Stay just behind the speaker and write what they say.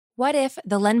What If,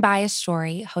 the Len Bias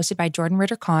Story, hosted by Jordan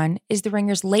Ritter-Kahn, is The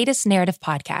Ringer's latest narrative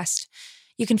podcast.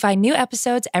 You can find new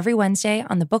episodes every Wednesday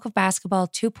on the Book of Basketball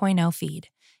 2.0 feed.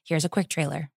 Here's a quick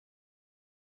trailer.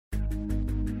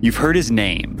 You've heard his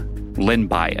name, Len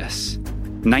Bias,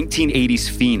 1980s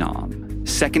phenom,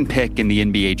 second pick in the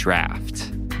NBA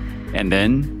draft. And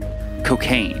then,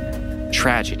 cocaine,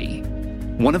 tragedy,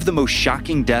 one of the most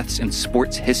shocking deaths in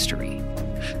sports history.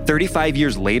 35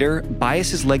 years later,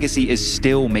 Bias's legacy is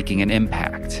still making an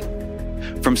impact.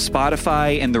 From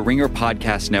Spotify and the Ringer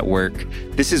Podcast Network,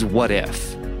 this is What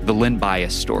If, the Len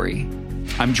Bias Story.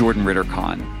 I'm Jordan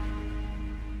Ritter-Kahn.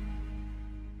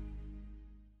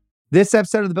 This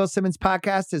episode of the Bill Simmons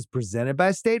Podcast is presented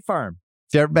by State Farm.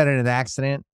 If you've ever been in an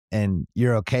accident and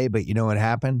you're okay, but you know what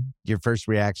happened, your first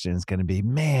reaction is going to be,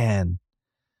 man,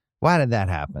 why did that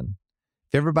happen?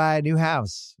 If you ever buy a new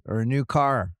house or a new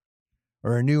car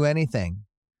or a new anything,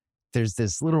 there's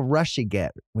this little rush you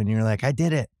get when you're like, I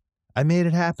did it. I made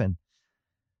it happen.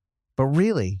 But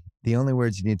really, the only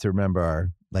words you need to remember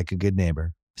are, like a good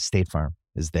neighbor, State Farm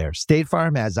is there. State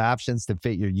Farm has options to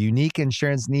fit your unique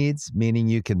insurance needs, meaning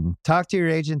you can talk to your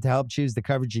agent to help choose the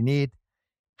coverage you need,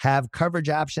 have coverage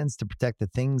options to protect the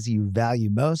things you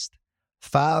value most,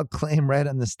 file a claim right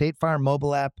on the State Farm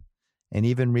mobile app, and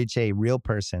even reach a real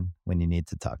person when you need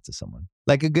to talk to someone.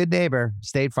 Like a good neighbor,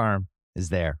 State Farm is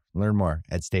there. Learn more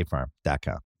at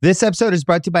statefarm.com. This episode is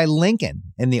brought to you by Lincoln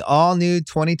and the all-new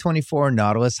 2024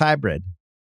 Nautilus Hybrid,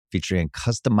 featuring a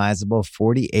customizable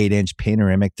 48-inch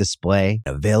panoramic display,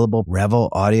 available Revel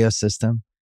audio system,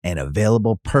 and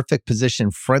available perfect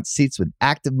position front seats with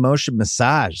active motion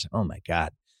massage. Oh my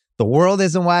God. The world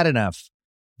isn't wide enough.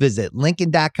 Visit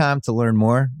Lincoln.com to learn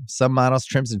more. Some models,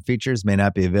 trims, and features may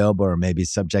not be available or may be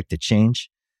subject to change.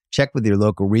 Check with your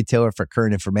local retailer for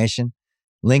current information.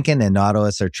 Lincoln and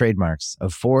Nautilus are trademarks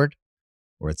of Ford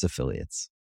or its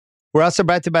affiliates. We're also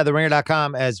brought to you by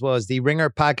TheRinger.com as well as the Ringer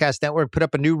Podcast Network. Put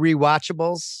up a new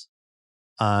Rewatchables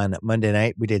on Monday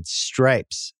night. We did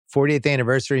Stripes, 40th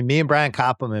anniversary. Me and Brian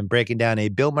Koppelman breaking down a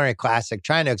Bill Murray classic,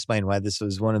 trying to explain why this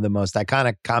was one of the most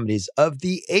iconic comedies of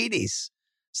the 80s.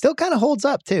 Still kind of holds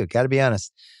up, too. Got to be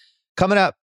honest. Coming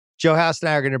up, Joe House and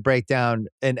I are going to break down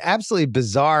an absolutely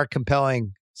bizarre,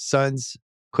 compelling Suns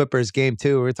Clippers game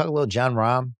 2. We're going to talk a little John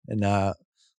Rahm and a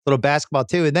little basketball,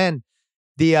 too. And then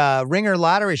the Ringer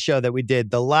Lottery show that we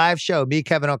did, the live show, me,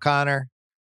 Kevin O'Connor,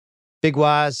 Big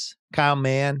Waz, Kyle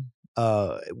Mann.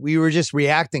 We were just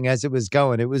reacting as it was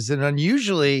going. It was an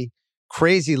unusually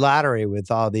crazy lottery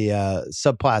with all the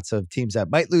subplots of teams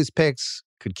that might lose picks,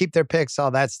 could keep their picks,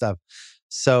 all that stuff.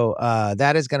 So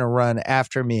that is going to run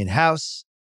after me in house.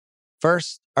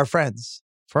 First, our friends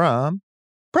from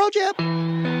Pro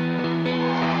Jam.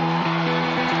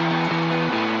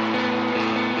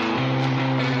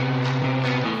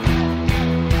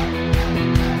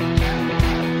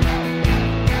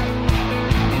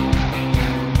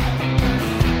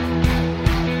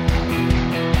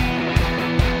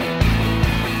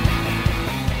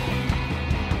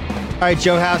 All right,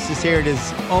 Joe House is here. It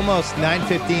is almost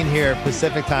 9:15 here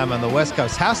Pacific time on the West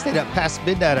Coast. House stayed up past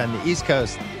midnight on the East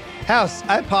Coast. House,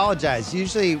 I apologize.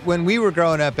 Usually when we were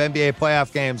growing up, NBA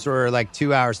playoff games were like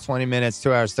 2 hours, 20 minutes,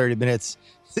 2 hours, 30 minutes.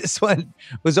 This one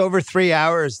was over 3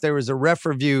 hours. There was a ref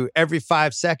review every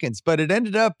 5 seconds, but it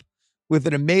ended up with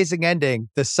an amazing ending.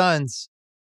 The Suns,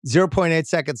 0.8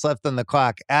 seconds left on the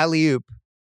clock, alley-oop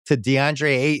to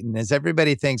DeAndre Ayton, as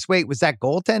everybody thinks, wait, was that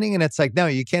goaltending? And it's like, no,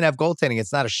 you can't have goaltending.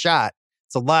 It's not a shot.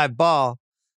 It's a live ball.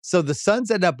 So the Suns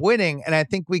end up winning, and I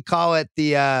think we call it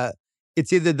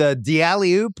it's either the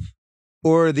alley-oop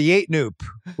or the Ayton-Oop.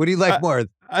 What do you like more?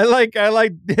 I like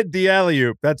the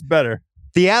alley-oop. That's better.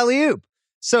 The alley-oop.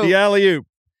 So the alley-oop.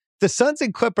 The Suns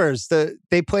and Clippers,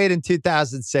 they played in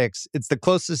 2006. It's the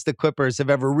closest the Clippers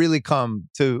have ever really come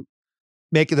to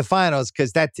making the finals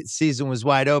because that season was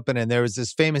wide open. And there was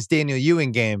this famous Daniel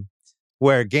Ewing game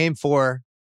where game 4,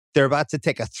 they're about to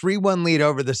take a 3-1 lead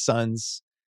over the Suns.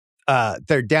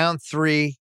 They're down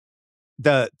 3.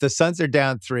 The Suns are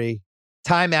down 3.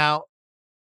 Timeout.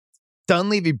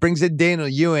 Dunleavy brings in Daniel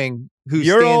Ewing, who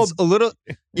stands a little...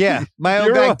 Yeah, my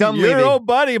old guy Dunleavy. Your old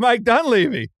buddy, Mike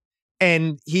Dunleavy.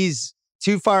 And he's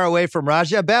too far away from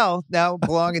Raja Bell, now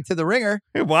belonging to the Ringer.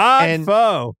 What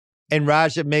foe? And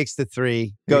Raja makes the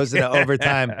 3, goes into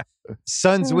overtime.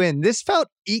 Suns win. This felt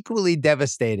equally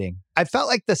devastating. I felt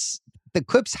like the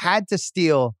Clips had to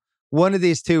steal one of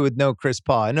these two with no Chris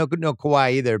Paul. I know no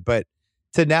Kawhi either, but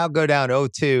to now go down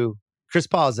 0-2, Chris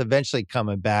Paul is eventually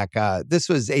coming back. This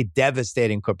was a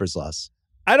devastating Clippers loss.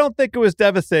 I don't think it was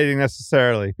devastating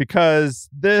necessarily because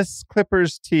this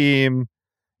Clippers team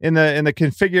in the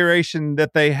configuration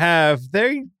that they have,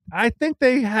 I think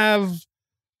they have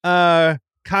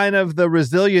kind of the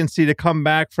resiliency to come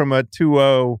back from a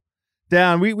 2-0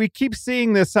 down. We keep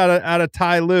seeing this out of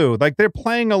Ty Lue. Like, they're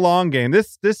playing a long game.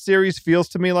 This series feels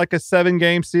to me like a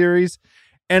 7-game series,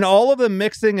 and all of the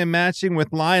mixing and matching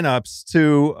with lineups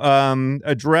to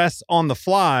address on the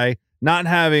fly, not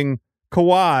having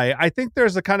Kawhi. I think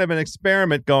there's a kind of an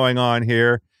experiment going on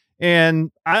here,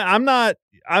 and I'm not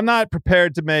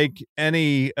prepared to make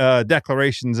any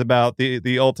declarations about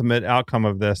the ultimate outcome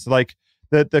of this. Like,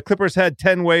 the Clippers had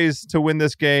 10 ways to win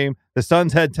this game. The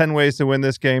Suns had 10 ways to win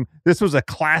this game. This was a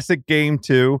classic game,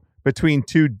 too, between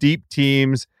two deep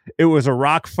teams. It was a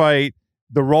rock fight.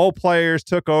 The role players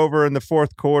took over in the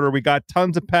fourth quarter. We got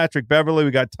tons of Patrick Beverley.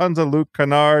 We got tons of Luke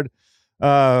Kennard.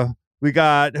 We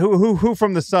got who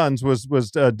from the Suns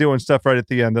was doing stuff right at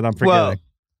the end that I'm forgetting. Well,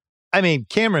 I mean,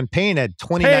 Cameron Payne had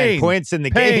 29 points in the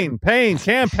game.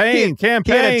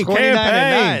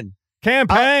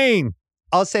 Campaign.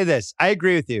 I'll say this. I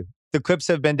agree with you. The Clips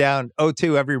have been down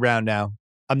 0-2 every round now.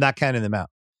 I'm not counting them out.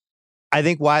 I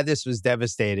think why this was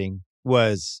devastating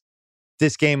was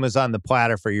this game was on the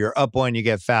platter for you're up one, you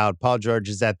get fouled. Paul George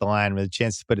is at the line with a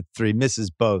chance to put it 3,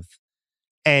 misses both.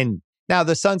 And now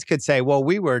the Suns could say, well,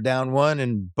 we were down 1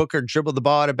 and Booker dribbled the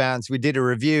ball out of bounds. We did a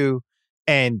review,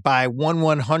 and by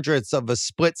 1/100th of a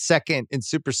split second in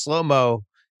super slow-mo,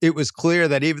 it was clear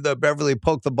that even though Beverly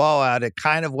poked the ball out, it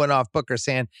kind of went off Booker's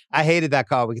hand. I hated that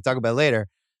call. We can talk about it later.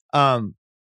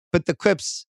 But the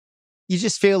Clips, you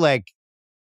just feel like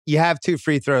you have 2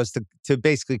 free throws to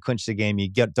basically clinch the game.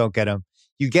 Don't get them.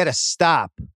 You get a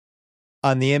stop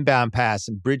on the inbound pass,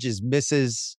 and Bridges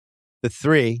misses the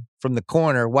 3 from the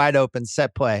corner, wide open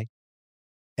set play.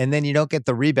 And then you don't get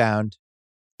the rebound.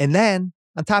 And then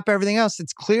on top of everything else,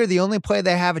 it's clear the only play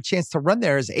they have a chance to run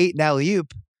there is Ayton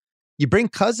alley-oop. You bring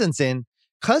Cousins in.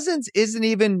 Cousins isn't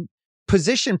even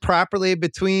positioned properly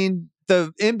between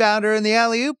the inbounder and the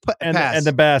alley-oop pass. And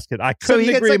the basket. I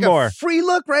couldn't agree more. So he gets more. A free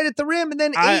look right at the rim, and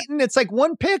then Ayton, it's like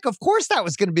one pick. Of course that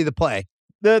was going to be the play.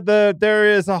 There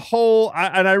is a whole,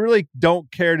 and I really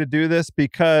don't care to do this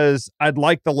because I'd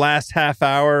like the last half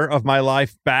hour of my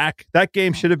life back. That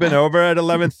game should have been over at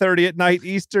 11:30 at night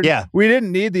Eastern. Yeah. We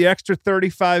didn't need the extra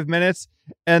 35 minutes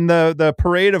and the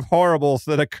parade of horribles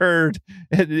that occurred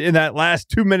in that last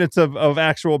 2 minutes of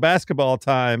actual basketball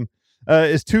time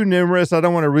is too numerous. I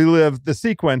don't want to relive the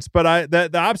sequence, but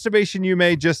the observation you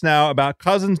made just now about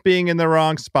Cousins being in the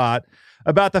wrong spot,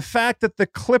 about the fact that the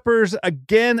Clippers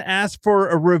again asked for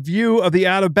a review of the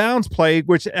out-of-bounds play,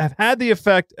 which have had the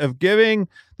effect of giving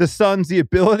the Suns the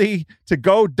ability to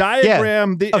go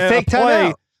diagram the fake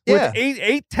play timeout. with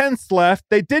 8/10 left.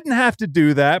 They didn't have to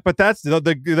do that, but that's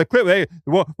the clip. Hey,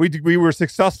 well, we were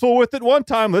successful with it one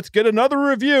time. Let's get another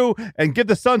review and give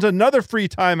the Suns another free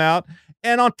timeout.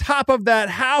 And on top of that,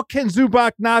 how can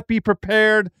Zubac not be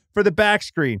prepared for the back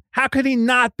screen? How could he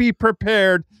not be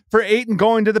prepared for Ayton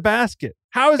going to the basket?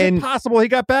 How is it possible he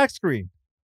got back screen?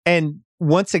 And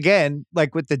once again,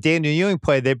 like with the Daniel Ewing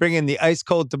play, they bring in the ice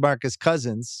cold DeMarcus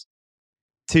Cousins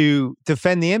to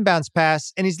defend the inbounds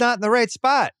pass, and he's not in the right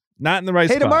spot. Not in the right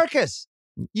spot. Hey, DeMarcus,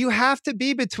 you have to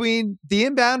be between the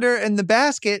inbounder and the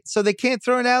basket so they can't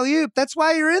throw an alley-oop. That's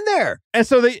why you're in there. And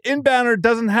so the inbounder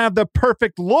doesn't have the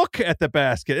perfect look at the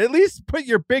basket. At least put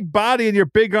your big body and your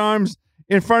big arms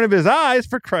in front of his eyes,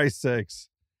 for Christ's sakes.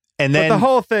 And then but the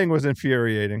whole thing was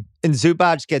infuriating. And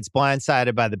Zubac gets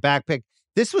blindsided by the back pick.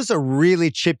 This was a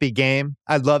really chippy game.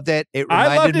 I loved it. It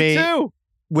reminded me too.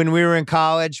 When we were in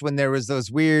college, when there was those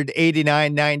weird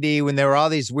 89, 90, when there were all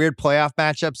these weird playoff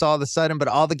matchups all of a sudden, but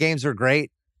all the games were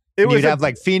great. You'd have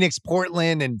like Phoenix,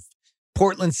 Portland, and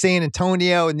Portland, San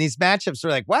Antonio, and these matchups were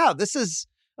like, wow, this is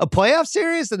a playoff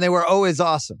series, and they were always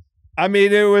awesome. I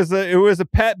mean, it was a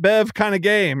Pat Bev kind of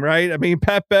game, right? I mean,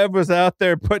 Pat Bev was out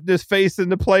there putting his face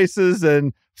into places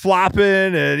and flopping,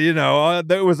 and we got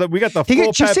the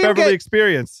full Pat Beverly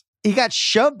experience. He got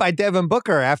shoved by Devin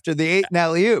Booker after the Ayton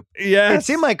alley-oop. Yeah, it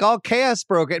seemed like all chaos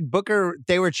broke. And Booker,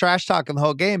 they were trash talking the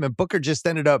whole game, and Booker just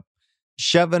ended up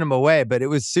shoving him away. But it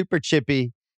was super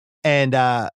chippy, and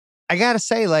I gotta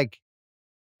say, like,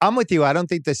 I'm with you. I don't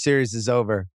think this series is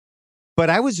over. But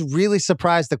I was really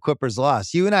surprised the Clippers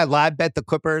lost. You and I live bet the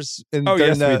Clippers in we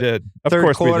did.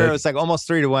 Third quarter. It was like almost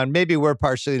 3-1. Maybe we're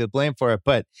partially to blame for it,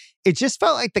 but it just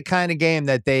felt like the kind of game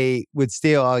that they would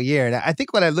steal all year. And I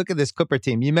think when I look at this Clipper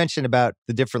team, you mentioned about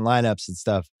the different lineups and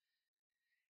stuff.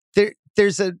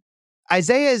 There's a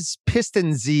Isaiah's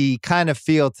Pistons-y kind of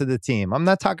feel to the team. I'm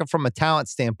not talking from a talent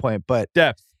standpoint, but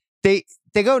depth. They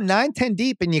go 9-10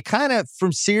 deep, and you kind of,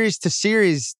 from series to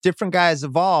series, different guys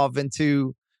evolve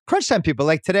into crunch time people.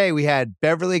 Like today, we had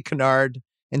Beverly, Kennard,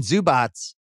 and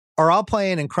Zubats are all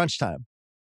playing in crunch time.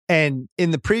 And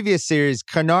in the previous series,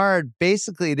 Kennard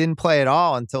basically didn't play at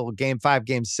all until game 5,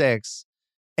 game 6.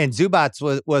 And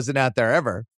Zubats wasn't out there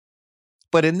ever.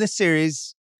 But in this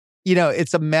series,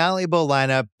 it's a malleable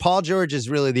lineup. Paul George is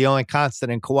really the only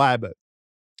constant in Kawhi, but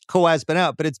Kawhi's been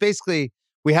out. But it's basically,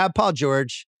 we have Paul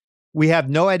George. We have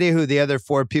no idea who the other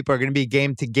 4 people are going to be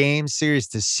game to game, series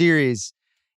to series.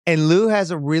 And Lou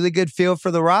has a really good feel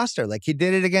for the roster. Like he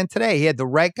did it again today. He had the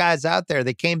right guys out there.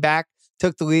 They came back,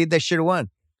 took the lead. They should have won.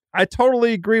 I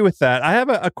totally agree with that. I have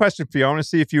a question for you. I want to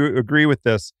see if you agree with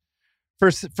this.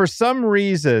 For some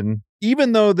reason,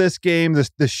 even though this game,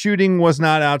 the shooting was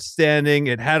not outstanding,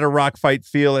 it had a rock fight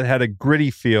feel, it had a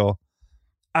gritty feel.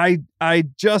 I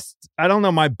don't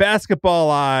know, my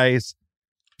basketball eyes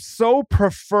so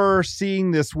prefer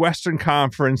seeing this Western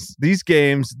Conference, these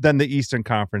games, than the Eastern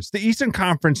Conference. The Eastern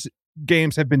Conference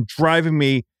games have been driving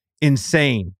me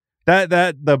insane. That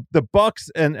the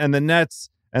Bucks and the Nets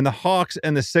and the Hawks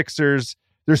and the Sixers,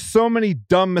 there's so many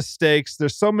dumb mistakes.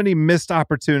 There's so many missed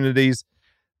opportunities.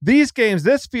 These games,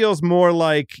 this feels more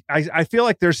like, I feel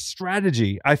like there's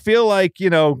strategy. I feel like,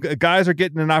 guys are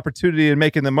getting an opportunity and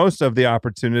making the most of the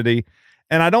opportunity.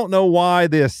 And I don't know why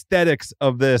the aesthetics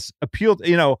of this appealed.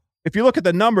 If you look at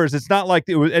the numbers, it's not like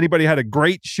anybody had a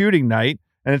great shooting night.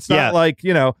 And it's not like,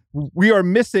 we are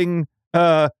missing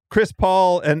Chris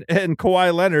Paul and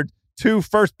Kawhi Leonard, 2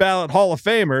 first ballot Hall of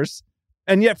Famers.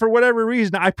 And yet, for whatever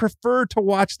reason, I prefer to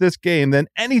watch this game than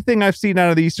anything I've seen out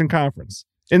of the Eastern Conference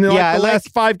in the last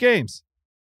 5 games.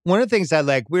 One of the things I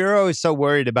like, we were always so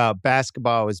worried about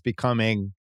basketball was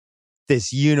becoming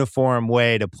this uniform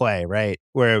way to play, right?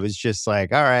 Where it was just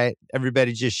like, all right,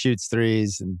 everybody just shoots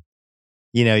threes and,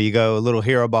 you go a little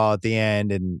hero ball at the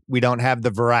end and we don't have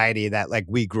the variety that like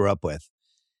we grew up with.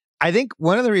 I think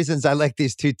one of the reasons I like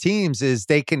these 2 teams is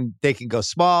they can go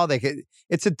small.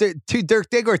 It's 2 Dirk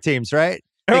Diggler teams, right?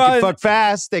 They can fuck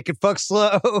fast. They can fuck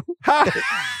slow. I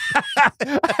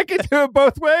can do it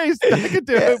both ways.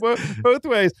 Both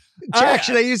ways. Jack,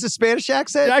 should I use a Spanish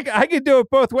accent? Jack, I can do it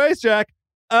both ways, Jack.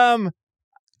 How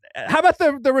about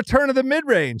the return of the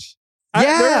mid-range?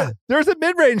 There's a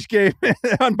mid-range game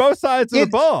on both sides of the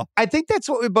ball. I think that's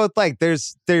what we both like.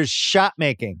 There's shot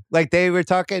making. Like they were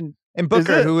talking. And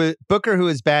Booker, who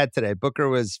was bad today. Booker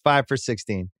was 5 for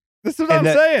 16. This is what I'm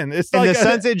saying. It's and like the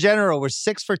Suns in general were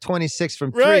 6 for 26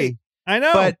 from 3. Right. I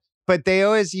know. But they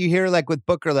always, you hear like with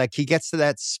Booker, like he gets to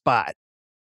that spot.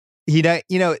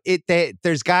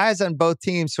 There's guys on both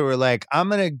teams who are like, I'm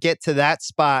going to get to that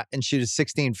spot and shoot a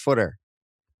 16-footer.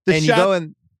 You go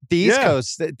in the East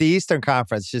Coast, the Eastern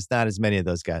Conference, just not as many of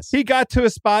those guys. He got to a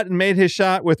spot and made his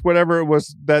shot with whatever it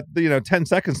was that, 10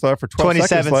 seconds left or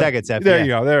 27 seconds after. There you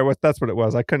go. That's what it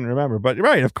was. I couldn't remember. But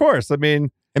right, of course. I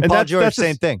mean, and Paul George,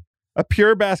 same thing. A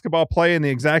pure basketball play and the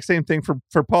exact same thing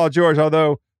for Paul George.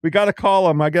 Although we got to call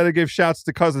him. I got to give shouts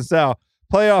to Cousin Sal.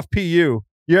 Playoff PU.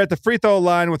 You're at the free throw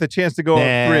line with a chance to go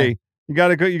up 3. You got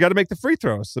to go. You got to make the free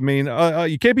throws. I mean,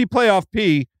 you can't be playoff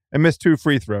P and miss 2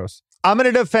 free throws. I'm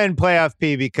going to defend playoff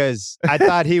P because I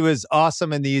thought he was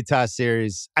awesome in the Utah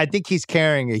series. I think he's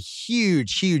carrying a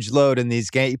huge load in these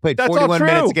games. He played 41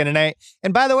 minutes again tonight.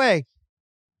 And by the way,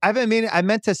 I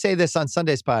meant to say this on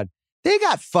Sunday's pod. They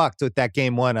got fucked with that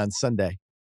game 1 on Sunday.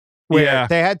 Where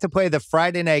they had to play the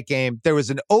Friday night game. There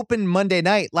was an open Monday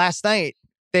night last night.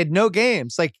 They had no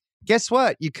games. Like, guess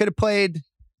what? You could have played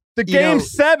the game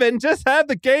 7. Just have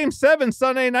the game 7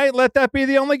 Sunday night. Let that be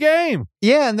the only game.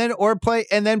 Yeah, and then play.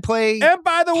 And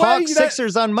by the way,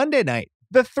 Sixers on Monday night.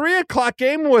 The 3:00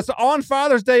 game was on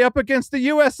Father's Day up against the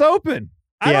U.S. Open.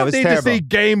 I don't need to see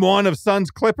game 1 of Suns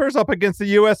Clippers up against the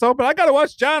U.S. Open. I got to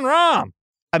watch John Rahm.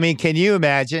 I mean, can you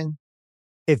imagine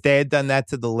if they had done that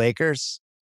to the Lakers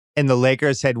and the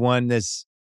Lakers had won this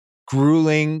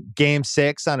grueling game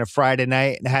 6 on a Friday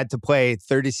night and had to play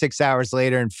 36 hours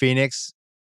later in Phoenix?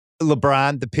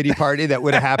 LeBron, the pity party that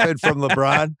would have happened from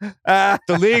LeBron.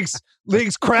 The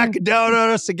league's cracking down on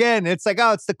us again. It's like,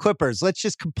 it's the Clippers. Let's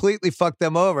just completely fuck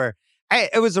them over.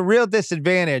 It was a real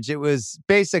disadvantage. It was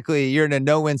basically you're in a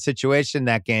no-win situation in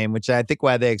that game, which I think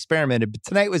why they experimented. But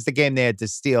tonight was the game they had to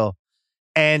steal.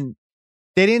 And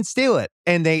they didn't steal it.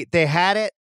 And they had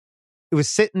it. It was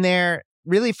sitting there.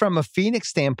 Really, from a Phoenix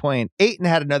standpoint, Ayton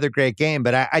had another great game,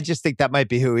 but I just think that might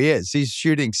be who he is. He's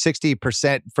shooting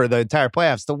 60% for the entire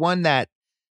playoffs. The one that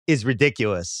is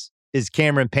ridiculous is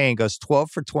Cameron Payne goes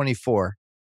 12 for 24,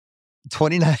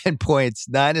 29 points,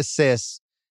 9 assists,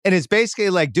 and is basically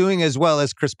like doing as well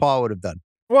as Chris Paul would have done.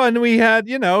 Well, and we had,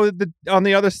 on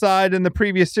the other side in the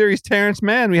previous series, Terrence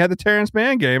Mann. We had the Terrence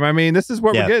Mann game. I mean, this is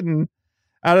what we're getting.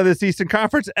 out of this Eastern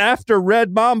Conference after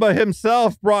Red Mamba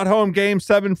himself brought home Game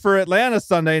 7 for Atlanta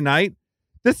Sunday night.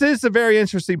 This is a very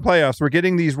interesting playoffs. We're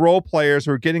getting these role players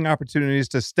who are getting opportunities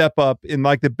to step up in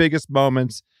like the biggest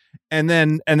moments and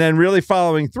then really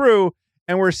following through.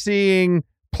 And we're seeing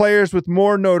players with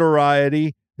more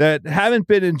notoriety that haven't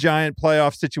been in giant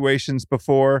playoff situations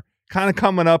before kind of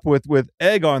coming up with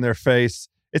egg on their face.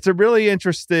 It's a really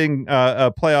interesting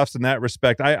playoffs in that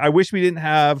respect. I wish we didn't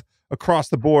have across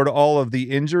the board all of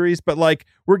the injuries, but like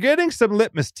we're getting some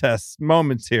litmus test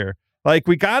moments here. Like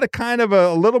we got a kind of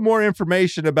a little more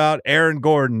information about Aaron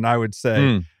Gordon, I would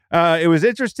say. It was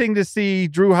interesting to see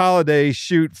Drew Holiday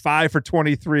shoot 5 for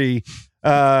 23.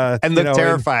 And look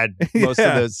terrified most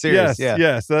of those series.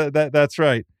 Yes, that's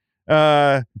right.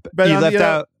 But you left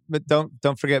out, but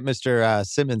don't forget Mr.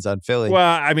 Simmons on Philly.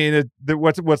 Well, I mean,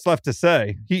 what's left to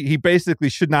say? He basically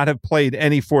should not have played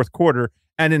any fourth quarter.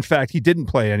 And in fact, he didn't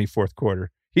play any fourth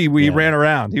quarter. He ran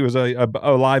around. He was a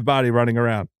live body running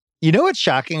around. You know what's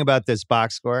shocking about this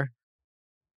box score?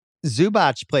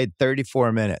 Zubac played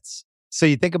 34 minutes. So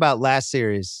you think about last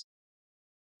series.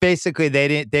 Basically,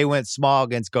 they went small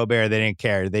against Gobert. They didn't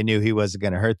care. They knew he wasn't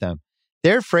going to hurt them.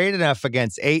 They're afraid enough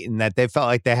against Ayton that they felt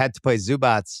like they had to play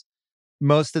Zubac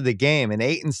most of the game. And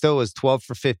Ayton still was 12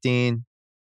 for 15.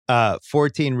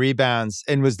 14 rebounds,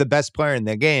 and was the best player in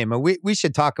the game. And we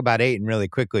should talk about Ayton really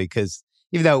quickly because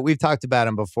even though we've talked about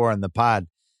him before on the pod,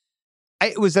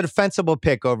 it was a defensible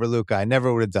pick over Luka. I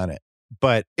never would have done it,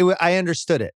 but I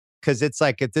understood it because it's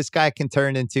like if this guy can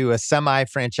turn into a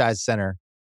semi-franchise center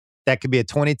that could be a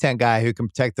 2010 guy who can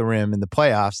protect the rim in the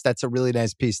playoffs, that's a really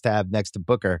nice piece to have next to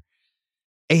Booker.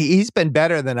 He's been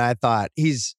better than I thought.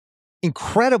 He's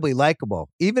incredibly likable.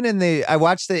 Even I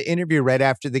watched the interview right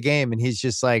after the game and he's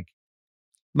just like,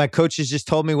 my coaches just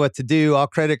told me what to do. All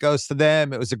credit goes to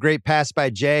them. It was a great pass by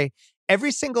Jay.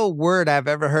 Every single word I've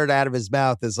ever heard out of his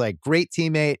mouth is like, great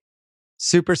teammate,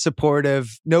 super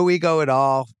supportive, no ego at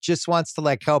all, just wants to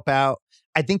like help out.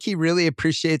 I think he really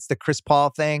appreciates the Chris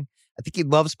Paul thing. I think he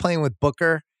loves playing with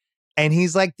Booker. And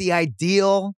he's like the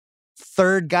ideal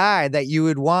third guy that you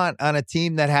would want on a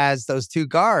team that has those two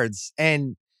guards.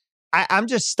 And I'm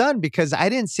just stunned because I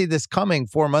didn't see this coming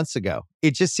 4 months ago.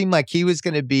 It just seemed like he was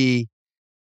going to be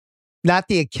not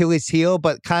the Achilles heel,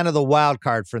 but kind of the wild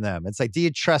card for them. It's like, do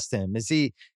you trust him? Is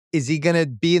he going to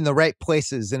be in the right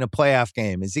places in a playoff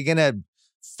game? Is he going to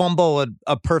fumble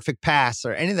a perfect pass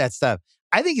or any of that stuff?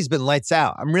 I think he's been lights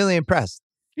out. I'm really impressed.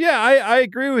 Yeah, I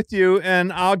agree with you.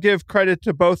 And I'll give credit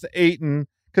to both Ayton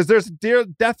because there's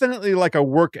definitely like a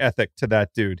work ethic to that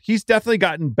dude. He's definitely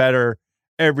gotten better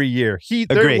every year.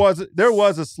 There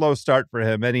was a slow start for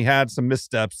him and he had some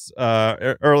missteps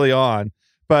early on.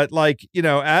 But like, you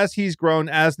know, as he's grown,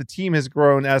 as the team has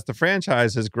grown, as the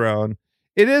franchise has grown,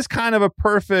 it is kind of a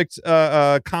perfect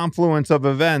confluence of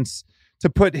events to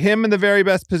put him in the very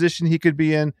best position he could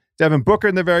be in, Devin Booker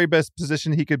in the very best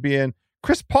position he could be in,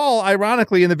 Chris Paul,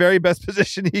 ironically, in the very best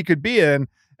position he could be in.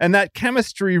 And that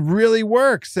chemistry really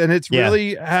works. And it's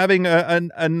really having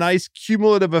a nice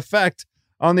cumulative effect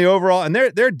on the overall. And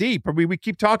they're deep. We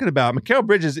keep talking about Mikal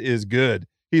Bridges is good.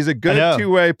 He's a good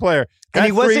two-way player. And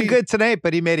he wasn't good tonight,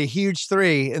 but he made a huge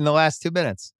three in the last 2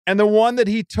 minutes. And the one that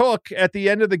he took at the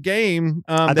end of the game,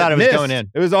 I thought it was going in.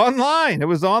 It was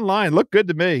online. Looked good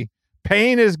to me.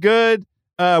 Payne is good.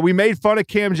 We made fun of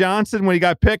Cam Johnson when he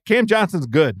got picked. Cam Johnson's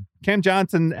good. Cam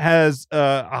Johnson has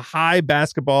a high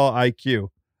basketball IQ.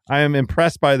 I am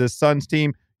impressed by this Suns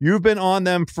team. You've been on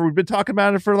them we've been talking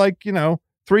about it for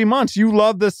 3 months. You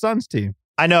love this Suns team.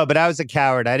 I know, but I was a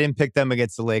coward. I didn't pick them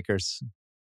against the Lakers.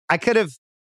 I could have.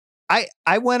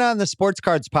 I went on the Sports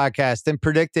Cards podcast and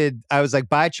predicted, I was like,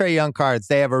 buy Trae Young cards.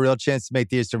 They have a real chance to make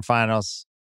the Eastern Finals.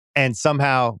 And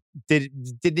somehow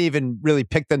didn't even really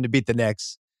pick them to beat the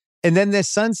Knicks. And then this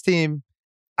Suns team,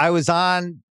 I was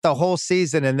on the whole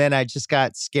season and then I just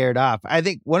got scared off. I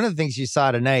think one of the things you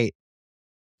saw tonight,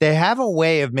 they have a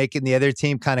way of making the other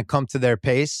team kind of come to their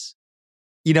pace.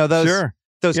 You know, those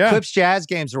Clips Jazz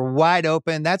games are wide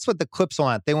open. That's what the Clips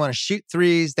want. They want to shoot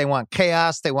threes. They want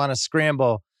chaos. They want to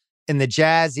scramble. And the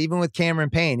Jazz, even with Cameron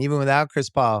Payne, even without Chris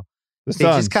Paul,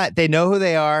 they know who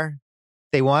they are.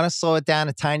 They want to slow it down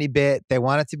a tiny bit. They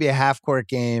want it to be a half-court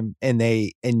game, and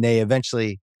they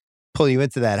eventually pull you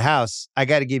into that house. I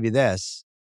got to give you this.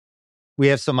 We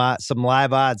have some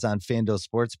live odds on FanDuel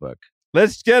Sportsbook.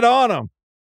 Let's get on them.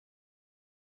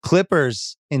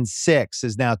 Clippers in 6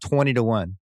 is now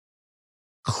 20-1.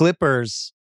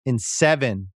 Clippers in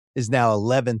 7 is now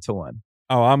 11-1.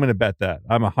 Oh, I'm going to bet that.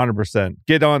 I'm 100%.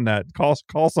 Get on that.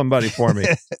 Call somebody for me.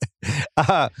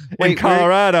 In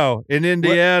Colorado, in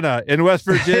Indiana, in West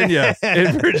Virginia,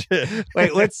 in Virginia.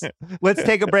 Wait, let's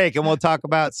take a break and we'll talk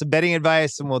about some betting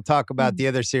advice and we'll talk about the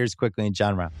other series quickly in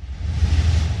genre.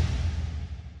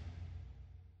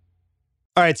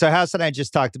 All right, so House and I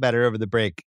just talked about it over the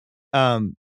break. I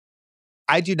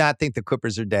do not think the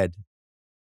Clippers are dead.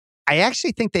 I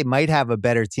actually think they might have a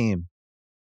better team.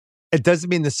 It doesn't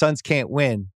mean the Suns can't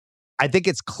win. I think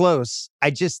it's close. I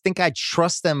just think I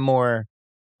trust them more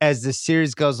as the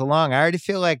series goes along. I already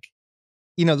feel like,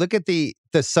 look at the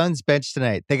Suns bench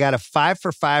tonight. They got a 5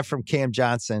 for 5 from Cam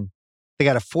Johnson. They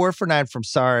got a 4 for 9 from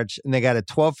Sarge, and they got a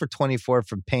 12 for 24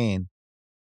 from Payne.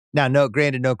 Now, no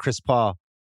Chris Paul.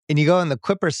 And you go on the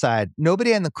Clippers side,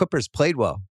 nobody on the Clippers played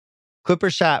well.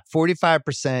 Clippers shot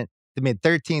 45%. They made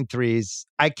 13 threes.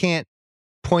 I can't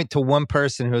point to one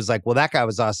person who was like, well, that guy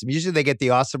was awesome. Usually they get the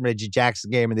awesome Reggie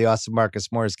Jackson game or the awesome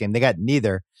Marcus Morris game. They got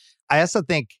neither. I also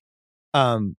think,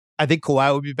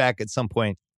 Kawhi will be back at some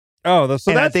point. Oh,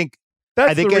 so I think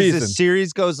as the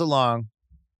series goes along,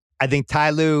 I think Ty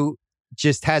Lue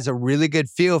just has a really good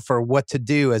feel for what to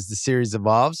do as the series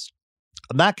evolves.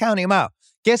 I'm not counting him out.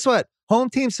 Guess what?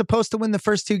 Home team's supposed to win the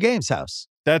first 2 games, House.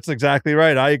 That's exactly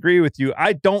right. I agree with you.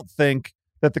 I don't think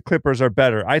that the Clippers are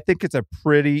better. I think it's a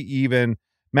pretty even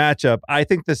matchup. I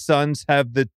think the Suns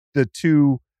have the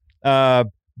 2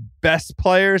 best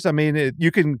players. I mean,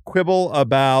 you can quibble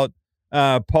about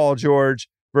Paul George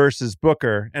versus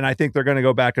Booker, and I think they're going to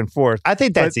go back and forth. I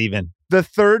think that's even. The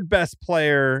third best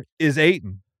player is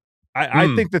Ayton.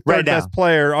 I think the third best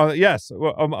player,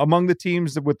 among the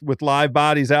teams with live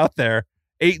bodies out there,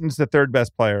 Ayton's the third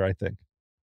best player, I think.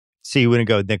 So you wouldn't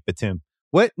go with Nick Batum.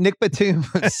 What? Nick Batum,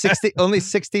 only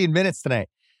 16 minutes tonight.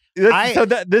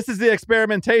 This is the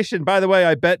experimentation. By the way,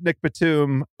 I bet Nick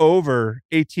Batum over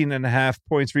 18.5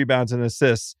 points, rebounds, and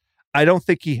assists. I don't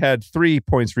think he had 3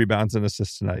 points, rebounds, and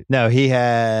assists tonight. No, he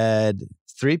had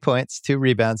 3 points, 2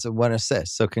 rebounds, and 1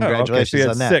 assist. So congratulations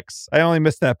on that. 6. I only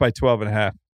missed that by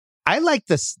 12.5. I like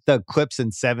the Clips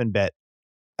and 7 bet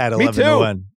at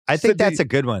 11-1. I think that's a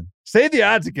good one. Say the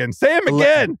odds again. Say them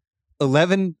again.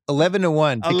 11-1.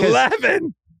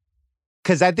 11.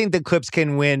 Because I think the Clips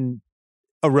can win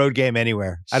a road game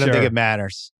anywhere. I don't think it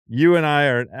matters. You and I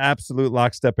are in absolute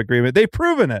lockstep agreement. They've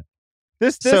proven it.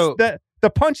 The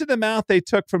punch in the mouth they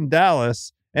took from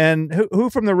Dallas, and who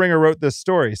from The Ringer wrote this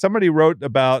story? Somebody wrote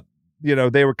about,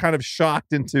 they were kind of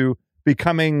shocked into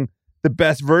becoming the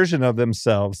best version of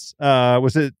themselves.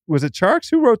 Was it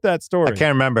Charks who wrote that story? I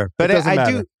can't remember, but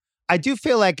I do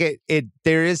feel like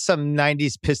there is some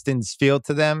 90s Pistons feel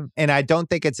to them, and I don't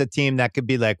think it's a team that could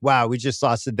be like, wow, we just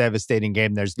lost a devastating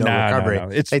game. There's no recovery.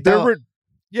 No.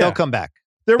 They'll come back.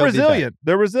 They're resilient.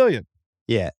 They're resilient.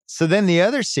 Yeah. So then the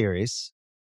other series,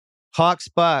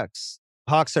 Hawks-Bucks.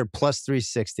 Hawks are plus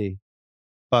 360.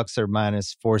 Bucks are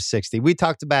minus 460. We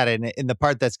talked about it in the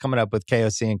part that's coming up with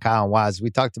KOC and Kyle and Waz. We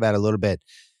talked about it a little bit.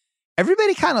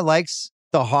 Everybody kind of likes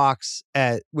the Hawks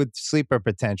with sleeper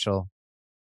potential.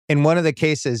 And one of the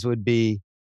cases would be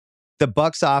the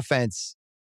Bucks offense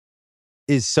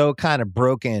is so kind of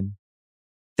broken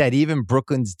that even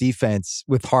Brooklyn's defense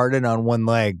with Harden on one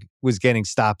leg was getting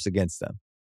stops against them.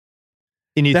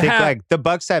 And you think like the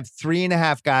Bucks have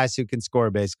 3.5 guys who can score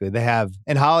basically. They have,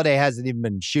 and Holiday hasn't even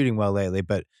been shooting well lately,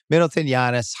 but Middleton,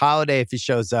 Giannis, Holiday if he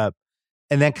shows up,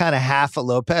 and then kind of half of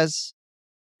Lopez.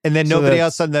 And then nobody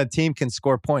else on the team can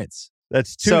score points.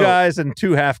 That's 2 guys and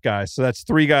 2 half guys. So that's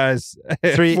 3 guys.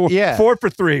 4 for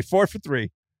 3. 4 for 3.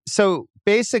 So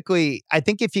basically, I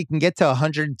think if you can get to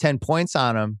 110 points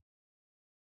on them,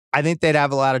 I think they'd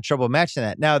have a lot of trouble matching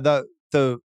that. Now,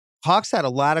 the Hawks had a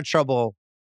lot of trouble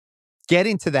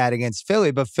getting to that against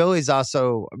Philly, but Philly's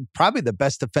also probably the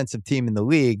best defensive team in the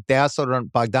league. They also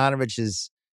don't, Bogdanovich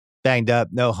is banged up,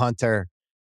 no Hunter.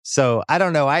 So I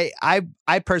don't know. I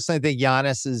personally think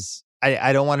Giannis is,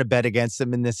 I don't want to bet against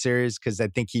him in this series because I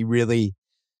think he really,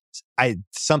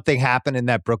 something happened in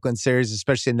that Brooklyn series,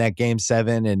 especially in that game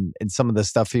 7 and some of the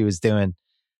stuff he was doing.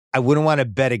 I wouldn't want to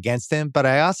bet against him, but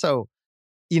I also,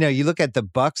 you look at the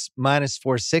Bucks minus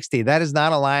 460. That is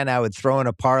not a line I would throw in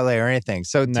a parlay or anything.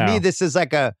 So to me, this is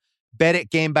like a bet it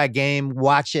game by game,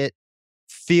 watch it,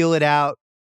 feel it out,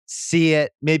 see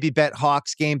it, maybe bet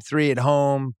Hawks game 3 at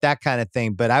home, that kind of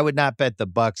thing. But I would not bet the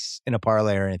Bucks in a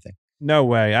parlay or anything. No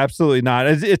way. Absolutely not.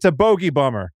 It's a bogey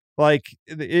bummer. Like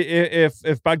if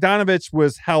Bogdanovich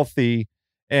was healthy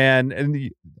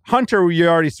and Hunter, you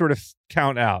already sort of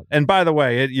count out. And by the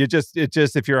way, it just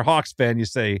if you're a Hawks fan, you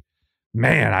say,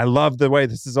 man, I love the way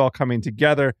this is all coming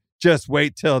together. just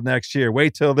wait till next year.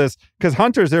 Wait till this. Because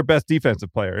Hunter's their best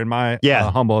defensive player, in my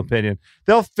humble opinion.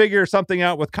 They'll figure something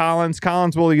out with Collins.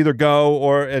 Collins will either go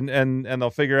or and they'll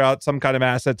figure out some kind of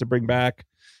asset to bring back.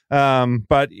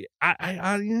 But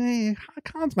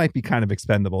Collins might be kind of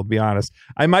expendable, to be honest.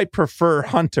 I might prefer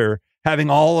Hunter having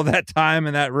all of that time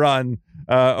and that run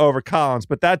over Collins.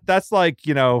 But that's like,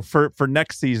 for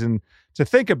next season to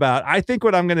think about. I think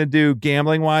what I'm going to do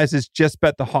gambling wise is just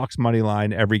bet the Hawks money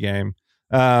line every game.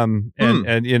 And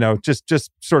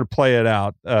just sort of play it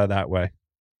out that way.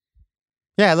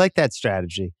 Yeah, I like that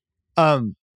strategy.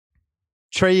 Trae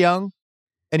Young,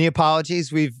 any apologies?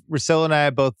 Russillo and I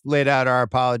have both laid out our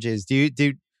apologies.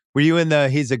 Were you in the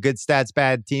he's a good stats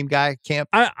bad team guy camp?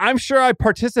 I'm sure I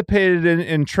participated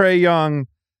in Trae Young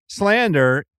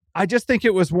slander. I just think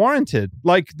it was warranted.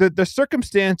 Like the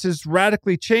circumstances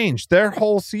radically changed their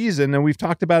whole season, and we've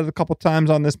talked about it a couple times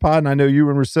on this pod. And I know you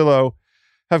and Russillo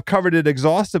have covered it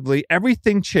exhaustively.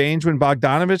 Everything changed when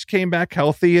Bogdanovich came back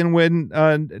healthy, and when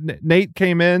Nate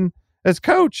came in as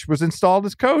coach, was installed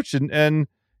as coach, and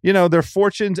their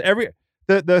fortunes.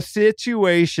 The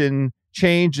situation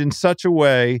changed in such a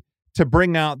way to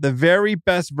bring out the very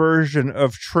best version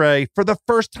of Trae for the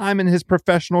first time in his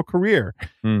professional career.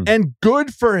 And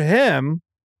good for him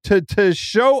to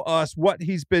show us what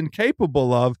he's been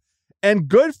capable of, and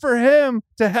good for him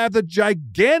to have the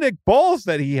gigantic balls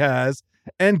that he has,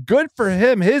 and good for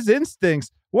him, his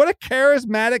instincts. What a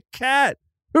charismatic cat.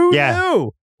 Who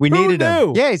knew? We needed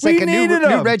him. Yeah, he's like a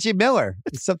new Reggie Miller.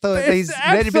 He's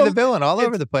ready to be the villain all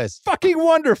over the place. Fucking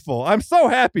wonderful. I'm so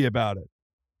happy about it.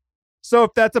 So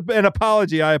if that's an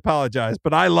apology, I apologize.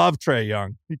 But I love Trae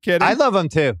Young. You kidding? I love him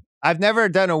too. I've never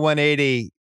done a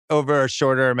 180 over a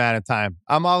shorter amount of time.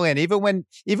 I'm all in. Even when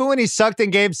he sucked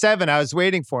in Game 7, I was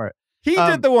waiting for it. He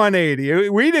did the 180.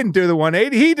 We didn't do the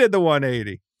 180. He did the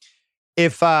 180.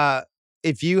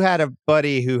 If you had a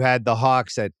buddy who had the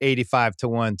Hawks at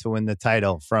 85-1 to win the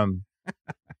title from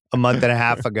a month and a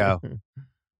half ago,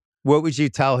 what would you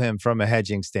tell him from a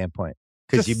hedging standpoint?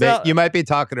 Because you might be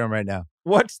talking to him right now.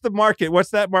 What's the market?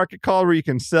 What's that market called where you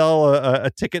can sell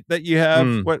a ticket that you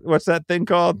have? What's that thing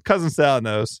called? Cousin Sal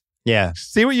knows. Yeah.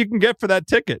 See what you can get for that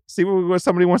ticket. See what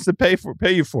somebody wants to pay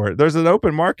you for it. There's an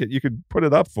open market you could put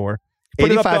it up for.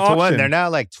 85-1. They're now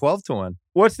like 12-1.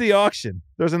 What's the auction?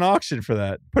 There's an auction for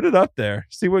that. Put it up there.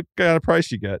 See what kind of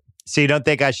price you get. So you don't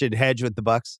think I should hedge with the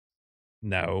Bucks?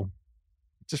 No.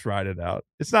 Just ride it out.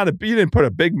 It's not you didn't put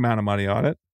a big amount of money on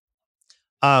it.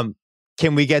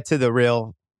 Can we get to the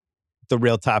real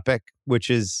topic, which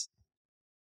is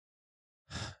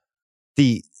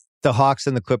the Hawks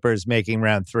and the Clippers making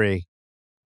round 3?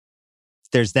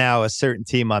 There's now a certain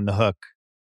team on the hook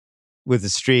with a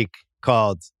streak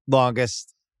called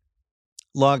longest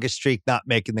streak not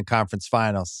making the conference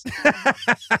finals.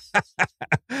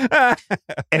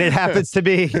 And it happens to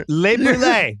be Le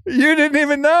Brûlé. You didn't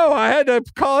even know. I had to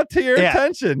call it to your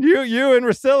attention. You and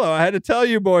Russillo. I had to tell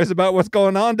you boys about what's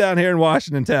going on down here in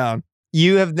Washington town.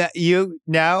 You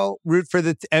now root for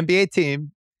the NBA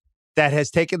team that has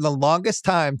taken the longest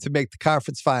time to make the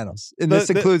conference finals. And this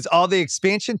includes all the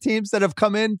expansion teams that have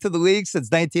come into the league since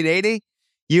 1980.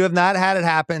 You have not had it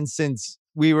happen since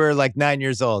we were like 9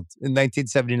 years old in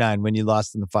 1979 when you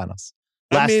lost in the finals.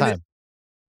 Last time.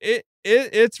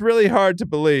 It's really hard to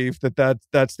believe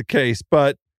that's the case.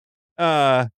 But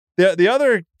the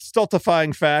other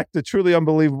stultifying fact, the truly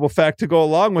unbelievable fact to go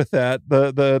along with that,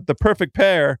 the perfect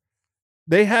pair,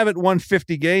 they haven't won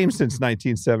 50 games since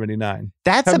 1979.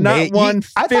 That's amazing.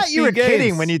 I thought you were games.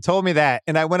 kidding when you told me that,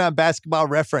 and I went on Basketball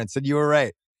Reference, and you were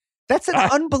right. That's an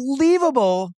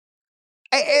unbelievable.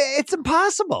 It's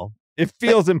impossible. It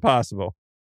feels impossible.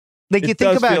 Like you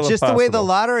think about just the way the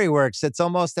lottery works, it's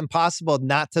almost impossible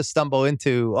not to stumble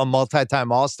into a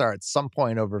multi-time All-Star at some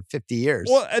point over 50 years.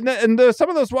 Well, and some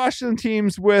of those Washington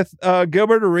teams with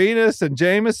Gilbert Arenas and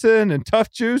Jameson and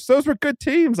Tough Juice, those were good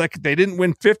teams. Like they didn't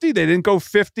win 50. They didn't go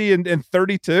 50 and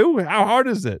 32. How hard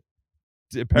is it?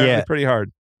 Apparently pretty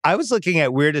hard. I was looking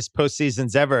at weirdest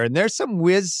postseasons ever, and there's some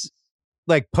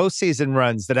like postseason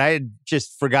runs that I had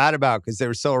just forgot about because they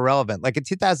were so irrelevant. Like in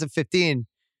 2015,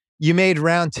 you made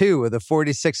round 2 with a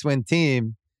 46-win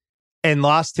team and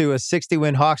lost to a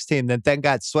 60-win Hawks team that then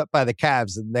got swept by the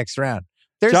Cavs in the next round.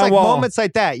 There's moments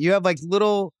like that. You have like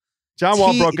little John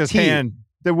Wall broke his hand.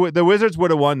 The Wizards would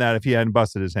have won that if he hadn't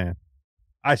busted his hand.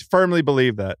 I firmly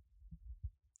believe that.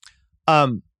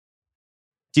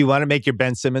 Do you want to make your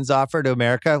Ben Simmons offer to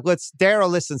America? Daryl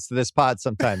listens to this pod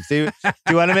sometimes. Do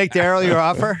you want to make Daryl your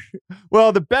offer?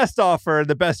 Well, the best offer,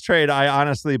 the best trade, I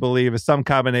honestly believe, is some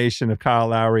combination of Kyle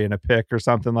Lowry and a pick or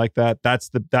something like that.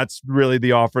 That's really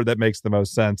the offer that makes the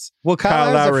most sense. Well,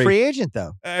 Kyle Lowry's a free agent,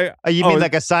 though. You mean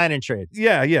like a sign and trade?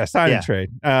 Yeah, sign and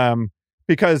trade.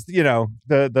 Because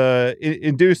the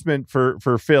inducement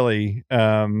for Philly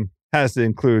has to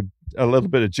include a little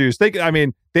bit of juice.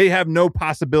 They have no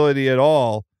possibility at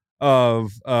all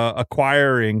of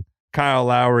acquiring Kyle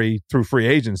Lowry through free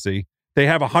agency. They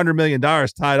have $100 million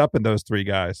tied up in those three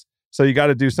guys. So you got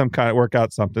to do some kind of work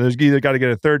out something. There's either got to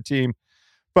get a third team.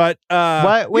 But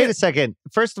wait a second.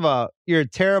 First of all, you'd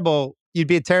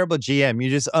be a terrible GM. You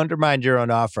just undermined your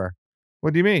own offer.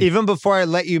 What do you mean? Even before I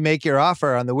let you make your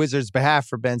offer on the Wizards' behalf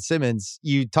for Ben Simmons,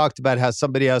 you talked about how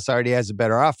somebody else already has a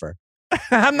better offer.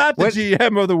 I'm not the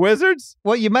GM of the Wizards.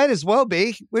 Well, you might as well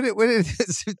be.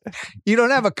 You don't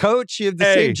have a coach. You have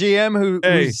the same GM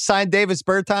who signed Davis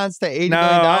Bertans to $80 million.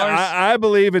 I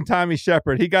believe in Tommy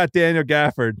Shepard. He got Daniel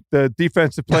Gafford, the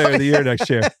defensive player of the year next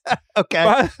year.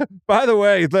 Okay. By the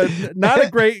way, not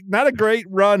a great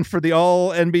run for the All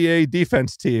NBA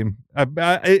defense team.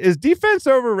 Is defense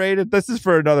overrated? This is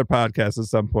for another podcast at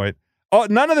some point.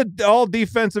 None of the all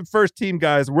defensive first team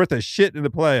guys are worth a shit in the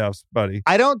playoffs, buddy.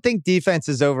 I don't think defense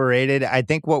is overrated. I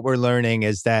think what we're learning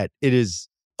is that it is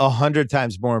 100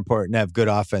 times more important to have good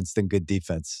offense than good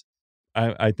defense.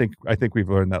 I think we've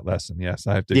learned that lesson. Yes,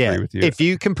 I have to agree with you. If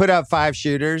you can put out 5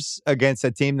 shooters against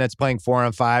a team that's playing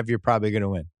 4-on-5, you're probably going to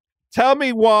win. Tell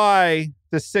me why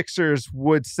the Sixers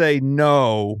would say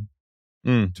no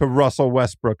to Russell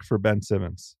Westbrook for Ben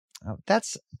Simmons. Oh,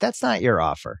 that's not your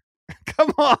offer.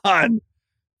 Come on.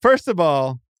 First of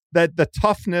all, that the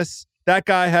toughness, that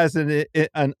guy has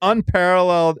an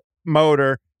unparalleled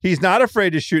motor. He's not afraid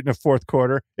to shoot in the fourth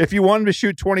quarter. If you want him to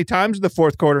shoot 20 times in the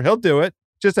fourth quarter, he'll do it.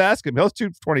 Just ask him. He'll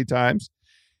shoot 20 times.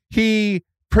 He's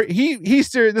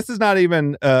serious. This is not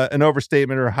even an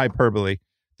overstatement or a hyperbole.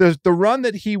 The run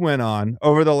that he went on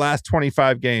over the last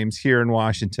 25 games here in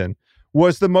Washington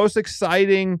was the most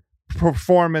exciting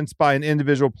performance by an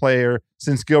individual player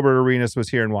since Gilbert Arenas was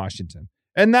here in Washington.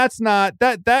 And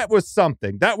that was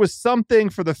something. That was something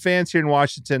for the fans here in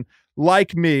Washington,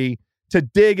 like me, to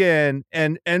dig in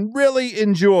and really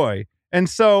enjoy. And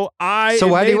so why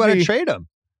do you want to trade him?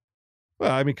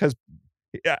 Well, I mean, because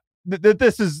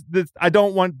I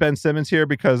don't want Ben Simmons here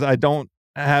because I don't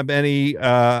have any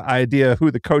idea who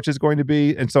the coach is going to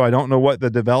be. And so I don't know what the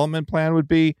development plan would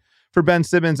be for Ben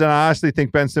Simmons. And I honestly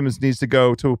think Ben Simmons needs to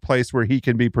go to a place where he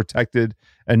can be protected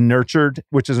and nurtured,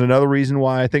 which is another reason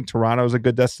why I think Toronto is a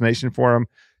good destination for him.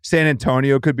 San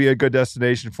Antonio could be a good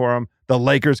destination for him. The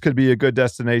Lakers could be a good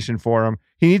destination for him.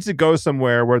 He needs to go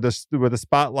somewhere where the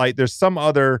spotlight, there's some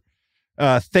other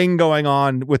thing going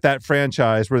on with that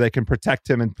franchise where they can protect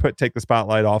him and take the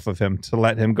spotlight off of him to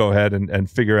let him go ahead and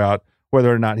figure out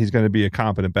whether or not he's going to be a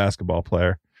competent basketball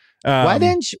player. Why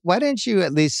didn't you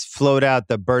at least float out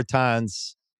the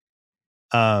Bertans,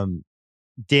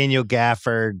 Daniel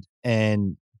Gafford,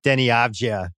 and Denny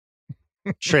Avdia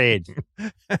trade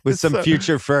with some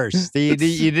future firsts? You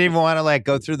didn't even want to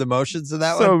go through the motions of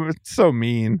that one? So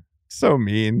mean.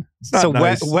 It's not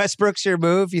nice. Westbrook's your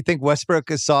move? You think Westbrook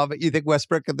is solvent? You think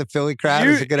Westbrook of the Philly crowd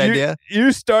is a good idea?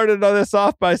 You started all this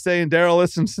off by saying Daryl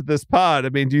listens to this pod. I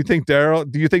mean, do you think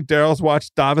Daryl's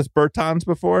watched Davis Bertans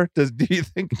before? Do you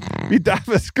think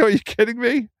Davis? Are you kidding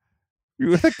me?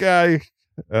 You the guy?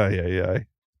 Yeah.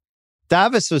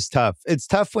 Davis was tough. It's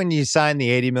tough when you sign the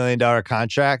 $80 million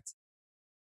contract,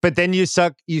 but then you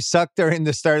suck during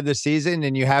the start of the season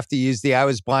and you have to use I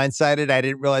was blindsided. I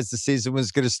didn't realize the season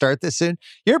was going to start this soon.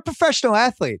 You're a professional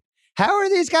athlete. How are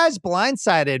these guys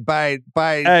blindsided by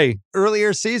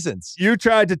earlier seasons? You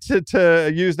tried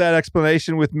to use that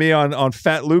explanation with me on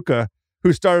Fat Luka,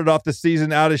 who started off the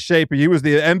season out of shape. He was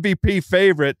the MVP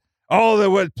favorite. Oh,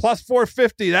 there was plus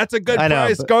 450. That's a good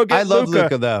price. Go get Luka. I love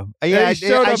Luka, though. Yeah, I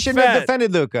shouldn't have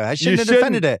defended Luka. I shouldn't have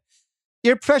defended it.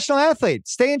 You're a professional athlete.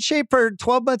 Stay in shape for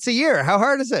 12 months a year. How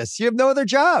hard is this? You have no other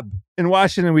job. In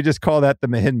Washington, we just call that the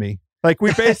Mahinmi.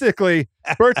 We basically,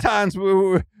 Bertans,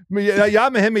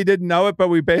 Yamahimi didn't know it, but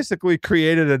we basically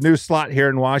created a new slot here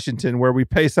in Washington where we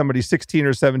pay somebody $16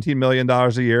 or $17 million a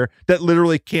year that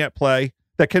literally can't play,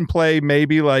 that can play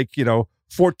maybe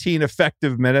 14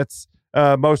 effective minutes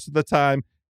most of the time,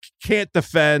 can't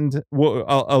defend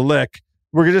a lick.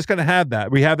 We're just going to have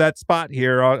that. We have that spot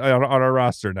here on our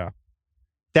roster now.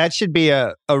 That should be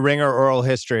a Ringer oral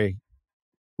history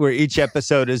where each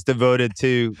episode is devoted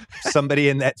to somebody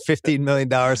in that $15 million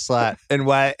slot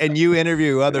and you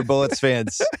interview other Bullets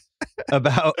fans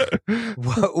about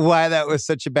why that was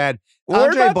such a bad. Or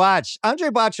Andre not-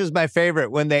 Blatch was my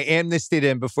favorite when they amnestied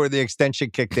him before the extension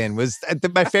kicked in. Was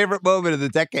my favorite moment of the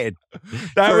decade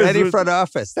for any front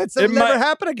office. That'll never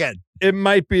happen again. It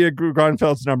might be a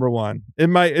Grunfeld's number one. It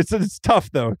might. It's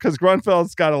tough though because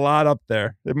Grunfeld's got a lot up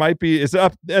there. It might be. It's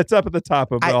up at the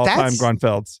top of all-time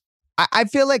Grunfelds. I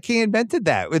feel like he invented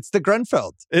that. It's the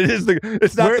Grunfeld.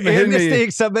 It's not We're the Mahinmi.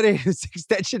 amnestying somebody whose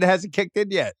extension hasn't kicked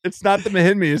in yet. It's not the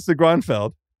Mahinmi. It's the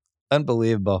Grunfeld.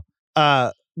 Unbelievable.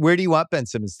 Where do you want Ben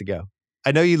Simmons to go?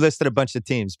 I know you listed a bunch of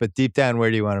teams, but deep down,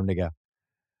 where do you want him to go?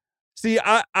 See,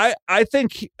 I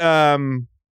think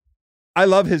I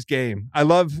love his game. I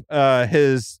love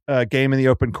his game in the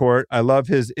open court. I love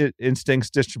his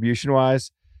instincts distribution-wise.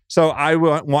 So I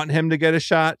want him to get a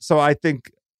shot. So I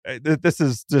think this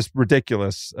is just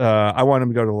ridiculous. I want him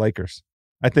to go to the Lakers.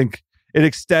 I think it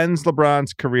extends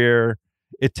LeBron's career.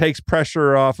 It takes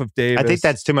pressure off of Davis. I think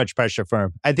that's too much pressure for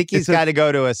him. I think he's got to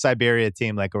go to a Siberia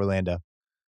team like Orlando.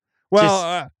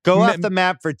 Well, go off the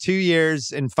map for 2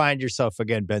 years and find yourself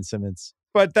again, Ben Simmons.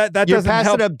 But that You're doesn't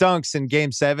passing help. up dunks in Game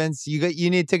 7s. You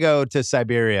need to go to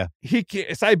Siberia.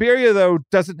 Siberia though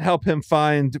doesn't help him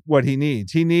find what he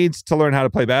needs. He needs to learn how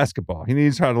to play basketball. He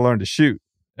needs how to learn to shoot,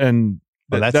 and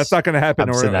that's not going to happen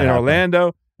in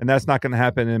Orlando, and that's not going to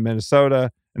happen in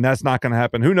Minnesota, and that's not going to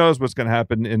happen. Who knows what's going to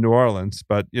happen in New Orleans?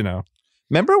 But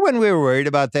remember when we were worried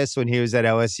about this when he was at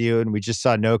LSU, and we just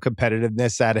saw no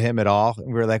competitiveness out of him at all, and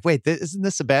we were like, "Wait, isn't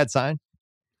this a bad sign?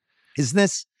 Isn't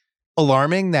this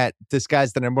alarming that this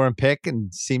guy's the number one pick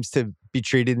and seems to be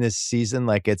treating this season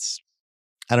like it's,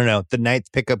 I don't know, the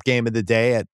 9th pickup game of the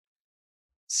day at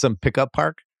some pickup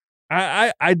park?"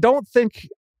 I don't think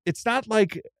it's not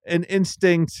like an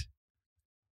instinct.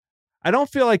 I don't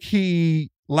feel like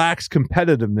he lacks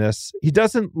competitiveness. He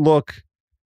doesn't look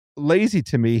lazy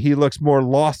to me. He looks more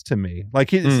lost to me.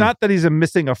 Like it's not that he's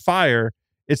missing a fire.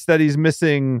 It's that he's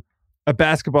missing a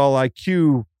basketball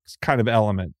IQ kind of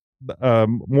element.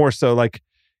 More so like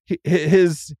he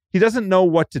doesn't know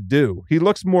what to do. He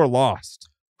looks more lost.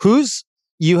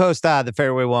 You host the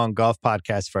Fairway Long Golf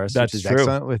Podcast for us, That's which is true.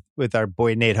 excellent with our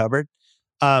boy Nate Hubbard.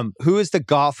 Who is the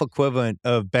golf equivalent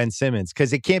of Ben Simmons?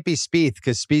 Because it can't be Spieth,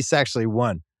 because Spieth's actually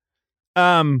won.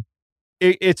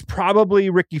 It's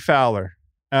probably Ricky Fowler,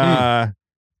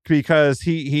 because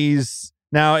he's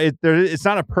now it's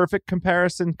not a perfect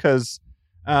comparison because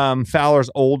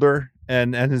Fowler's older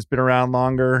and has been around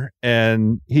longer,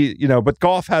 and but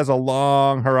golf has a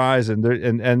long horizon there,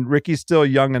 and Ricky's still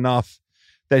young enough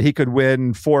that he could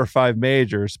win 4 or 5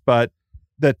 majors, but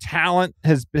the talent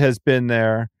has been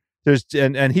there.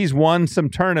 And he's won some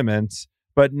tournaments,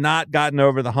 but not gotten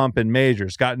over the hump in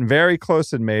majors, gotten very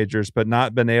close in majors, but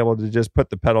not been able to just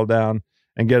put the pedal down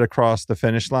and get across the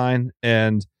finish line.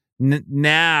 And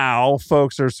now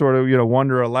folks are sort of,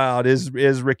 wonder aloud, is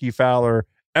Ricky Fowler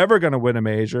ever going to win a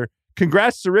major?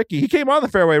 Congrats to Ricky. He came on the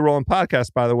Fairway Rolling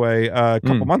podcast, by the way, a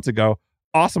couple months ago.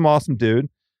 Awesome dude.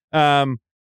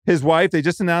 His wife, they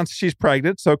just announced she's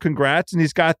pregnant, so congrats. And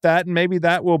he's got that, and maybe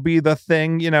that will be the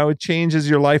thing, it changes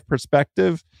your life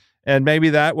perspective, and maybe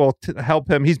that will help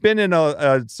him. He's been in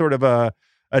a sort of a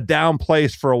down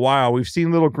place for a while. We've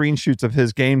seen little green shoots of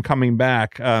his game coming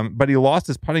back, but he lost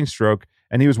his putting stroke,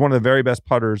 and he was one of the very best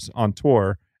putters on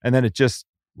tour, and then it just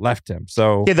left him.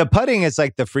 So yeah, the putting is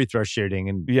like the free throw shooting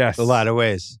in a lot of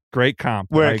ways. Great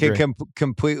comp. Where it can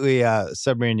completely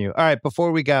submarine you. All right,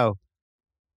 before we go,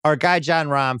 our guy John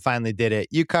Rahm finally did it.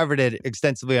 You covered it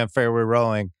extensively on Fairway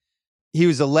Rolling. He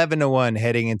was 11-1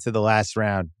 heading into the last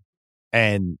round,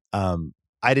 and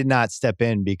I did not step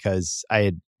in because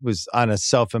I was on a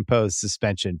self-imposed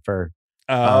suspension for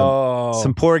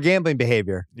some poor gambling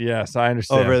behavior. Yes, I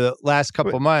understand. Over the last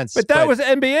couple months. But that was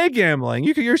NBA gambling.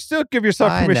 You still give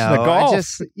yourself permission to golf. I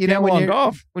just,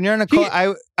 when you're on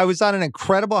I was on an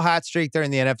incredible hot streak during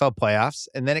the NFL playoffs,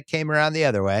 and then it came around the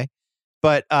other way.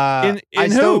 But I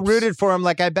still rooted for him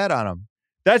like I bet on him.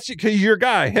 That's because your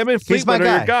guy. Him and Fleetwood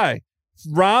are your guy.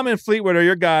 Rahm and Fleetwood are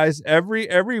your guys every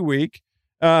week.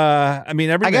 Every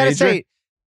major. I gotta say,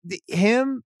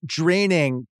 him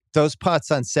draining those putts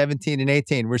on 17 and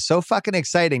 18 were so fucking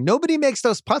exciting. Nobody makes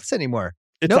those putts anymore.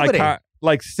 It's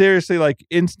like seriously, like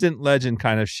instant legend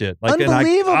kind of shit. Like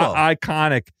unbelievable,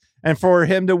 iconic. And for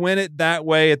him to win it that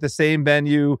way at the same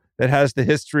venue that has the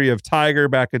history of Tiger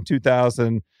back in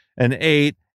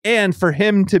 2008, and for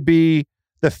him to be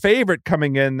the favorite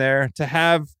coming in there, to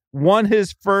have won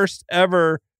his first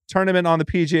ever tournament on the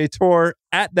PGA Tour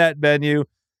at that venue,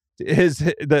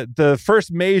 the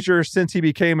first major since he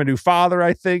became a new father,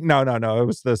 I think. No, it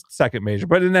was the second major.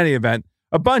 But in any event,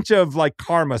 a bunch of like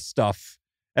karma stuff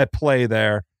at play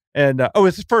there. And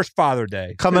it's his first Father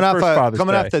Day. Coming off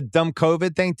the dumb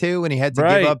COVID thing too, when he had to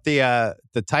give up the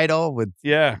title with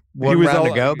one round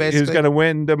to go. Basically, he was going to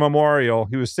win the Memorial.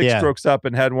 He was 6 strokes up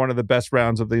and had one of the best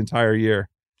rounds of the entire year.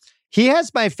 He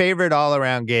has my favorite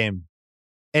all-around game,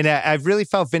 and I've really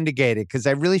felt vindicated because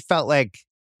I really felt like,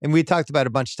 and we talked about it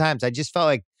a bunch of times, I just felt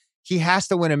like he has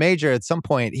to win a major at some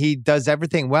point. He does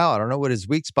everything well. I don't know what his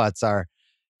weak spots are.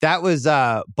 That was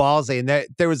ballsy, and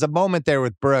there was a moment there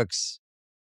with Brooks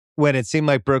when it seemed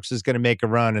like Brooks was going to make a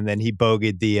run, and then he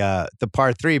bogeyed the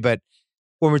par 3. But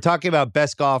when we're talking about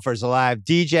best golfers alive,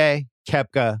 DJ,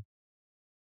 Koepka,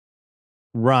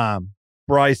 Rahm,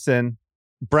 Bryson,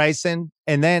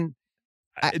 and then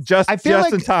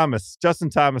Justin Thomas. Justin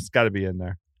Thomas got to be in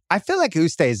there. I feel like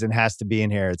Oosthuizen has to be in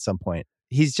here at some point.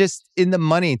 He's just in the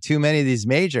money too many of these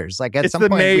majors. Like at some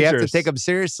point, we have to take him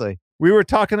seriously. We were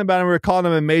talking about him. We were calling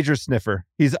him a major sniffer.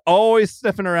 He's always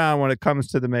sniffing around when it comes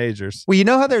to the majors. Well, you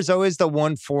know how there's always the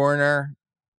one foreigner.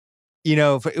 You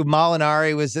know,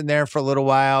 Molinari was in there for a little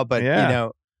while, but you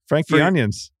know, Frankie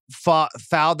Onions,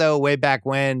 Faldo way back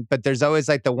when. But there's always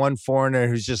like the one foreigner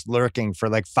who's just lurking for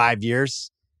like 5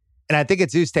 years, and I think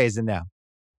it's Oosthuizen now.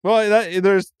 Well,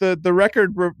 there's the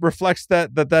record reflects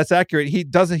that's accurate. He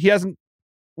hasn't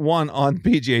won on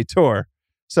PGA Tour,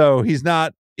 so he's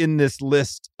not in this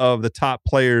list of the top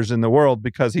players in the world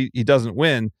because he doesn't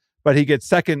win, but he gets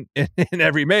second in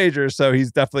every major, so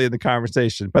he's definitely in the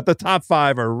conversation. But the top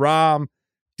 5 are Rahm,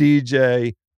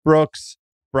 DJ, Brooks,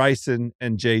 Bryson,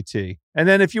 and JT. And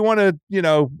then if you want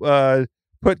to,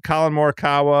 put Colin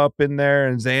Morikawa up in there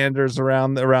and Xander's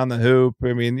around the hoop,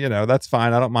 I mean, that's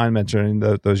fine. I don't mind mentioning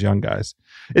those young guys.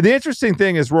 And the interesting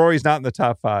thing is Rory's not in the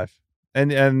top 5,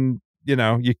 and you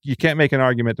can't make an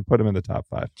argument to put him in the top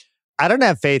 5. I don't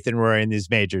have faith in Rory in these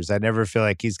majors. I never feel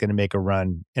like he's going to make a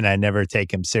run, and I never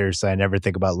take him seriously. I never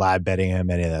think about live betting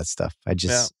him, any of that stuff.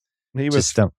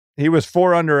 He was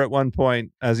 4 under at one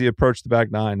point as he approached the back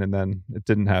 9, and then it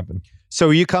didn't happen. So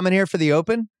are you coming here for the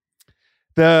Open?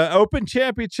 The Open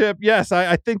Championship, yes.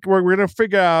 I think we're going to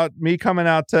figure out me coming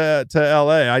out to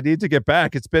LA. I need to get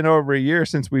back. It's been over a year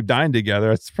since we've dined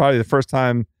together. It's probably the first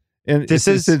time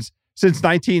since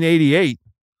 1988.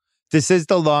 This is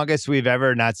the longest we've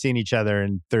ever not seen each other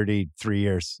in 33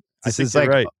 years. This is like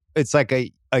right. It's like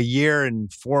a year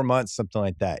and 4 months, something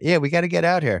like that. Yeah, we got to get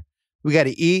out here. We got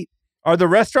to eat. Are the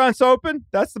restaurants open?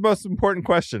 That's the most important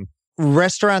question.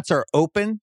 Restaurants are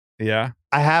open. Yeah.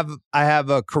 I have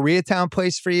a Koreatown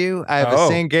place for you. I have a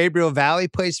San Gabriel Valley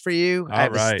place for you. I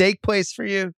have a steak place for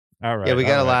you. All right. Yeah, we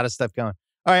got a lot of stuff going.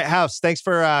 All right, House. Thanks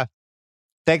for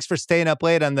staying up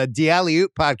late on the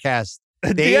Ayton-Oop podcast.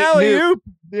 The Ayton-Oop,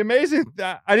 the amazing.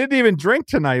 I didn't even drink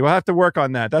tonight. We'll have to work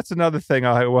on that. That's another thing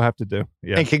we'll have to do.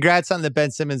 Yeah. And congrats on the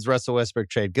Ben Simmons, Russell Westbrook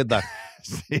trade. Good luck.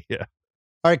 See ya.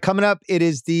 All right, coming up, it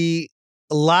is the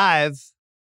live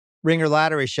Ringer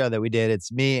Lottery show that we did.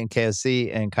 It's me and KOC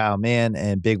and Kyle Mann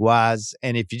and Big Waz.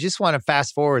 And if you just want to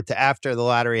fast forward to after the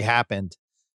lottery happened,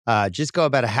 just go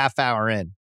about a half hour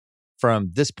in from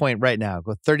this point right now.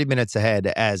 Go 30 minutes ahead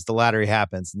as the lottery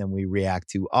happens, and then we react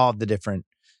to all of the different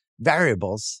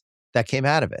variables that came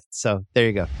out of it. So there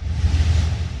you go.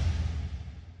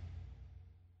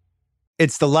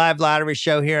 It's the live lottery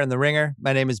show here on The Ringer.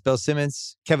 My name is Bill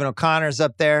Simmons. Kevin O'Connor's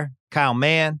up there. Kyle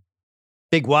Mann.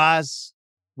 Big Waz.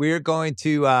 We're going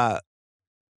to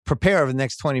prepare over the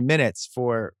next 20 minutes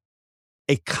for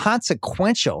a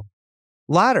consequential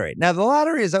lottery. Now, the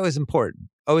lottery is always important.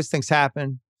 Always things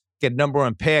happen. Get number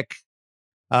 1 pick.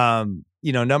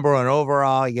 Number 1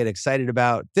 overall, you get excited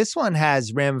about. This one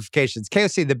has ramifications.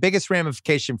 KOC, the biggest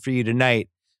ramification for you tonight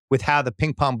with how the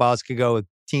ping pong balls could go with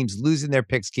teams losing their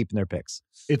picks, keeping their picks.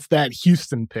 It's that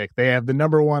Houston pick. They have the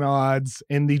number 1 odds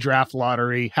in the draft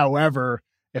lottery. However,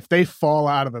 if they fall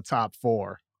out of the top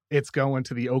 4, it's going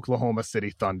to the Oklahoma City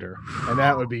Thunder. And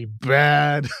that would be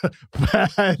bad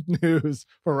news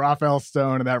for Rafael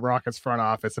Stone and that Rockets front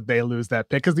office if they lose that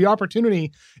pick. Because the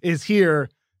opportunity is here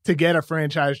to get a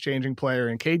franchise-changing player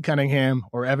in Cade Cunningham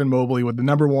or Evan Mobley with the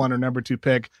number 1 or number 2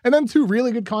 pick, and then 2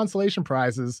 really good consolation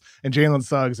prizes and Jalen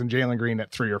Suggs and Jalen Green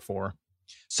at 3 or 4.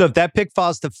 So if that pick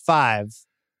falls to 5,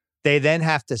 they then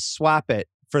have to swap it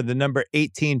for the number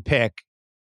 18 pick,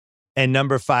 and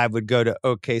number 5 would go to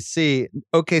OKC.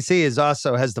 OKC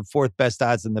has the 4th best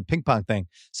odds in the ping pong thing.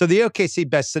 So the OKC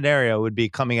best scenario would be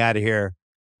coming out of here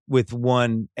with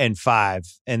 1 and 5,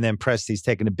 and then Presti's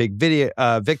taking a big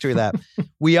victory lap.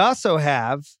 We also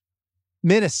have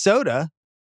Minnesota.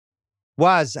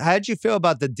 Waz, how did you feel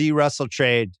about the D. Russell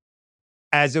trade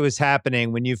as it was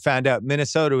happening when you found out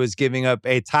Minnesota was giving up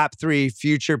a top 3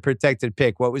 future protected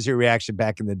pick? What was your reaction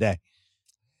back in the day?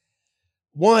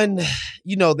 one,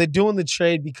 they're doing the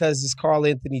trade because it's Karl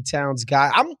Anthony Towns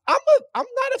guy. I'm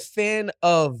not a fan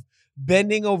of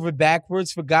bending over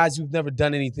backwards for guys who've never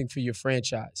done anything for your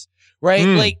franchise, right?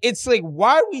 Like, it's like,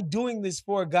 why are we doing this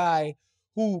for a guy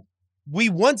who we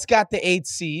once got the 8th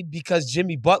seed because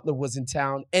Jimmy Butler was in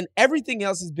town, and everything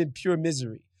else has been pure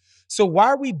misery? So why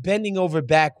are we bending over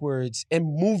backwards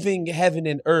and moving heaven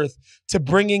and earth to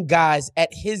bring in guys at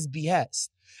his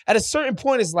behest? At a certain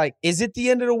point, it's like, is it the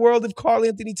end of the world if Karl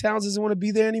Anthony Towns doesn't want to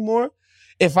be there anymore?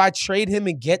 If I trade him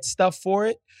and get stuff for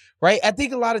it, right? I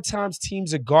think a lot of times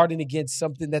teams are guarding against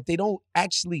something that they don't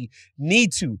actually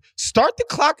need to. Start the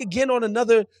clock again on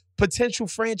another potential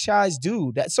franchise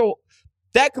dude.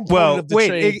 That component of the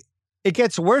trade. It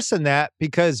gets worse than that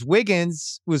because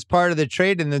Wiggins was part of the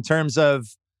trade in the terms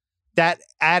of that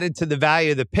added to the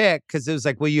value of the pick because it was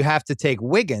like, well, you have to take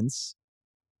Wiggins.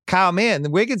 Kyle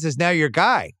Mann, Wiggins is now your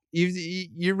guy.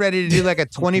 You're ready to do like a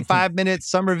 25-minute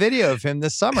summer video of him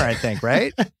this summer, I think,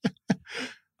 right?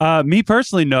 Me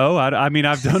personally, no. I mean,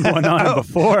 I've done one on him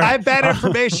before. I have bad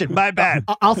information. My bad.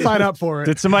 I'll sign up for it.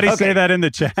 Did somebody say that in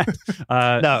the chat?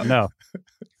 No.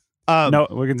 No,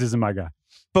 Wiggins isn't my guy.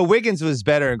 But Wiggins was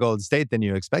better in Golden State than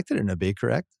you expected him to be,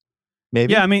 correct?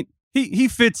 Maybe. Yeah, I mean, he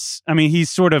fits. I mean, he's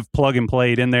sort of plug and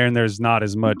played in there, and there's not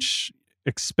as much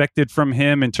expected from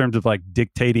him in terms of like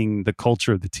dictating the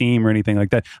culture of the team or anything like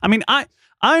that. I mean, I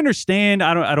understand.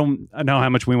 I don't know how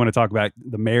much we want to talk about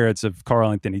the merits of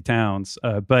Karl Anthony Towns,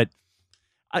 but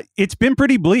it's been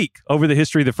pretty bleak over the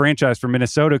history of the franchise for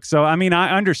Minnesota. So, I mean,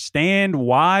 I understand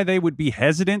why they would be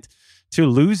hesitant to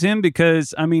lose him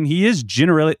because, I mean, he is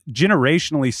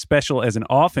generationally special as an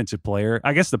offensive player.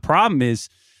 I guess the problem is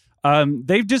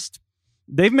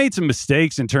they've made some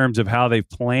mistakes in terms of how they've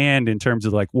planned in terms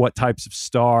of like what types of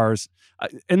stars.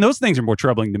 And those things are more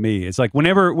troubling to me. It's like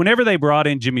whenever they brought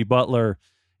in Jimmy Butler,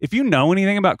 if you know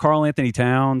anything about Karl Anthony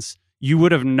Towns, you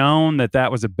would have known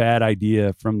that was a bad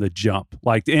idea from the jump.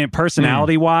 Like,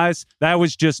 personality wise, that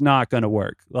was just not going to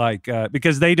work. Like,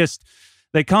 because they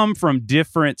come from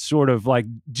different sort of like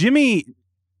Jimmy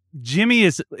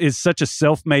is such a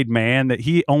self-made man that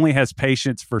he only has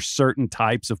patience for certain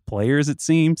types of players, it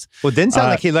seems. Well, it didn't sound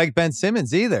like he liked Ben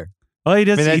Simmons either. Well, he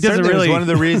doesn't. He doesn't really. One of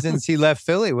the reasons he left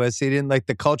Philly was he didn't like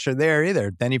the culture there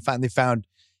either. Then he finally found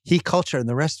Heat culture, and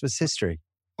the rest was history.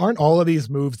 Aren't all of these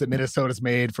moves that Minnesota's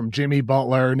made, from Jimmy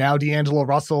Butler, now D'Angelo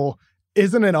Russell,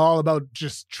 isn't it all about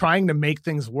just trying to make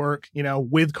things work,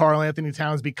 with Karl Anthony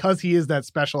Towns because he is that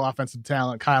special offensive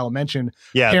talent Kyle mentioned,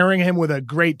 pairing him with a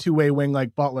great two-way wing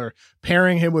like Butler,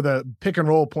 pairing him with a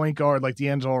pick-and-roll point guard like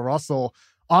D'Angelo Russell.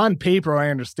 On paper, I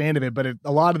understand of it, but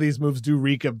a lot of these moves do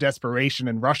reek of desperation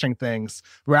and rushing things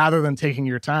rather than taking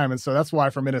your time. And so that's why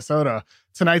for Minnesota,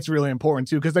 tonight's really important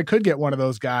too, because they could get one of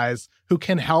those guys who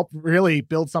can help really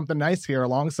build something nice here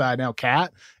alongside now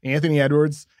Cat, Anthony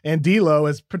Edwards, and D'Lo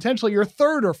as potentially your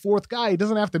third or fourth guy. He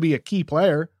doesn't have to be a key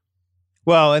player.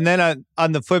 Well, and then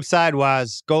on the flip side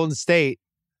was Golden State.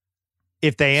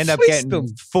 If they end up getting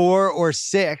 4 or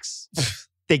 6,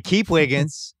 they keep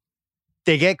Wiggins.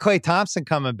 They get Klay Thompson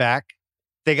coming back.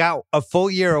 They got a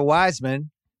full year of Wiseman.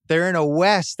 They're in a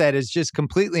West that is just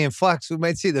completely in flux. We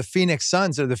might see the Phoenix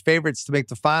Suns are the favorites to make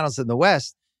the finals in the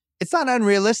West. It's not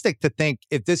unrealistic to think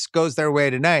if this goes their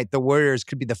way tonight, the Warriors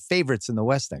could be the favorites in the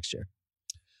West next year.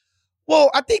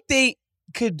 Well, I think they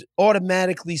could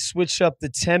automatically switch up the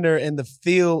tenor and the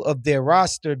feel of their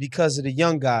roster because of the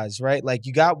young guys, right? Like,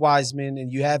 you got Wiseman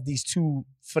and you have these 2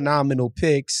 phenomenal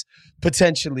picks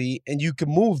potentially, and you can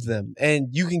move them and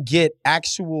you can get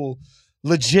actual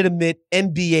legitimate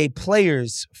NBA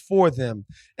players for them.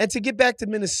 And to get back to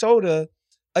Minnesota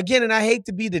again, and I hate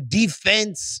to be the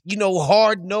defense,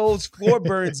 hard-nosed floor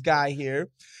burns guy here,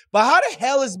 but how the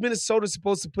hell is Minnesota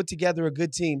supposed to put together a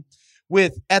good team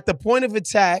with, at the point of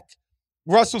attack,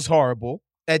 Russell's horrible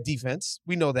at defense.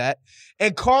 We know that.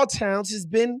 And Karl Towns has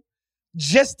been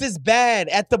just as bad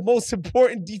at the most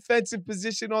important defensive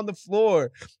position on the floor.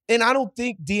 And I don't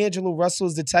think D'Angelo Russell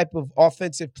is the type of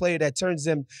offensive player that turns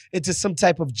them into some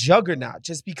type of juggernaut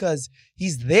just because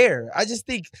he's there. I just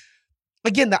think,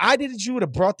 again, the idea that you would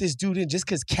have brought this dude in just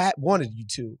because Cat wanted you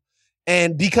to,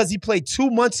 and because he played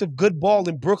 2 months of good ball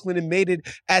in Brooklyn and made it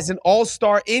as an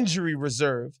all-star injury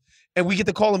reserve, and we get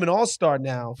to call him an all-star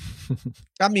now.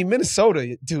 I mean,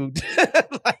 Minnesota, dude.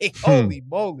 Like, holy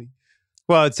moly.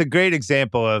 Well, it's a great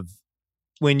example of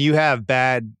when you have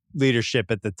bad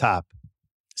leadership at the top.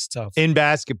 It's tough. In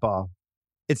basketball,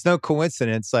 it's no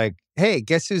coincidence. Like, hey,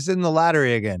 guess who's in the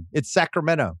lottery again? It's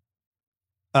Sacramento.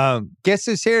 Guess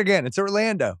who's here again? It's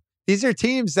Orlando. These are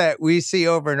teams that we see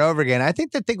over and over again. I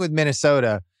think the thing with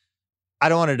Minnesota, I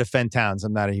don't want to defend Towns.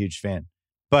 I'm not a huge fan.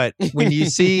 But when you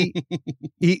see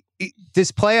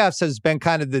this playoffs has been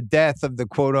kind of the death of the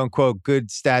quote unquote good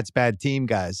stats, bad team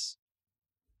guys.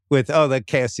 With, the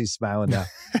KFC's smiling now.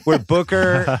 Where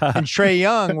Booker and Trae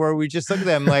Young, where we just look at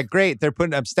them like, great, they're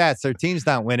putting up stats. Their team's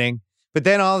not winning. But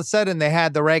then all of a sudden they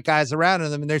had the right guys around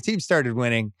them and their team started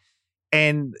winning.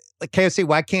 And like KFC,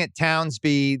 why can't Towns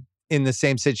be in the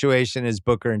same situation as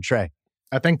Booker and Trae?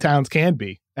 I think Towns can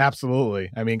be. Absolutely.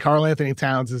 I mean, Karl Anthony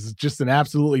Towns is just an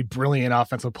absolutely brilliant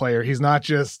offensive player. He's not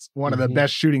just one of the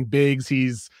best shooting bigs.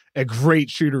 He's a great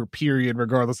shooter, period,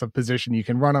 regardless of position. You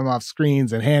can run him off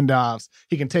screens and handoffs.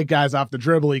 He can take guys off the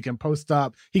dribble. He can post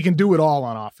up. He can do it all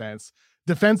on offense.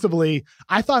 Defensively,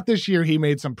 I thought this year he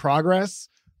made some progress,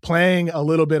 playing a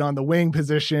little bit on the wing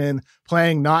position,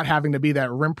 playing not having to be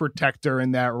that rim protector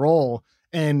in that role.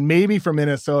 And maybe for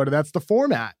Minnesota, that's the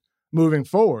format moving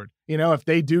forward. You know, if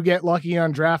they do get lucky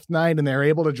on draft night and they're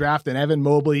able to draft an Evan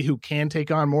Mobley who can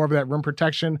take on more of that rim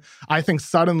protection, I think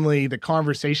suddenly the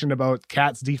conversation about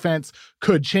Cat's defense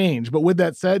could change. But with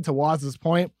that said, to Waz's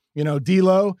point, you know,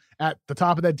 D'Lo at the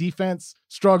top of that defense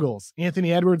struggles.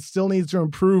 Anthony Edwards still needs to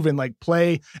improve and like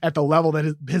play at the level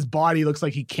that his body looks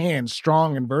like he can,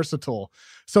 strong and versatile.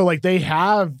 So like they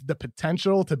have the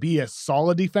potential to be a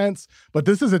solid defense, but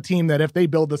this is a team that if they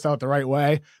build this out the right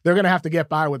way, they're going to have to get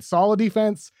by with solid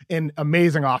defense and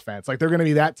amazing offense. Like they're going to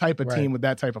be that type of team with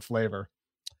that type of flavor.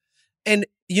 And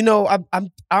you know,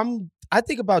 I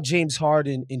think about James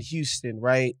Harden in Houston,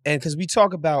 right? And because we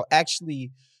talk about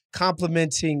actually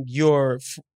complementing your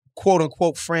quote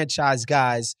unquote franchise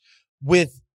guys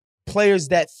with players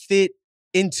that fit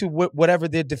into whatever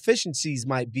their deficiencies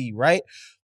might be, right?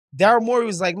 Daryl Morey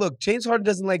was like, look, James Harden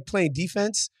doesn't like playing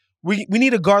defense. We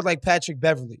need a guard like Patrick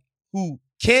Beverley who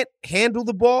can't handle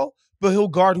the ball, but he'll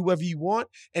guard whoever you want,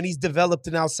 and he's developed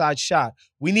an outside shot.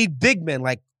 We need big men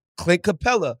like Clint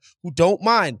Capella who don't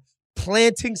mind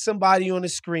planting somebody on the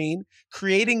screen,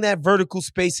 creating that vertical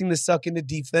spacing to suck into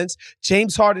defense.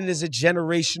 James Harden is a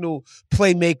generational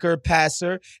playmaker,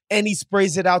 passer, and he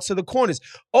sprays it out to the corners.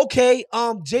 Okay,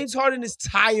 James Harden is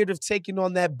tired of taking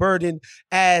on that burden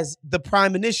as the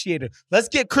prime initiator. Let's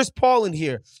get Chris Paul in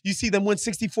here. You see them win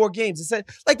 64 games. It's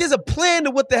like there's a plan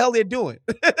to what the hell they're doing.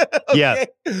 Okay? Yeah.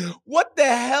 What the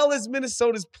hell has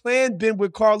Minnesota's plan been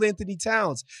with Karl Anthony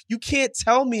Towns? You can't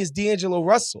tell me it's D'Angelo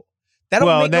Russell. That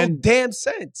don't make no damn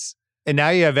sense. And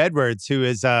now you have Edwards, who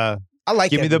is I like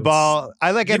give Edwards. me the ball.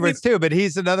 I like Edwards too, but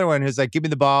he's another one who's like, give me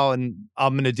the ball and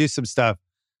I'm going to do some stuff.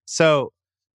 So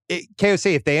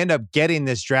KOC, if they end up getting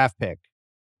this draft pick,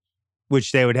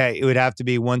 which they would have, it would have to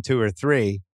be 1, 2, or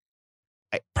 3.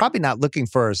 Probably not looking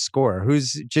for a scorer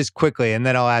who's just quickly. And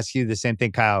then I'll ask you the same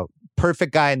thing, Kyle.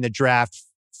 Perfect guy in the draft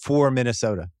for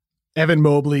Minnesota. Evan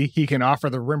Mobley, he can offer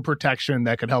the rim protection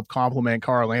that could help complement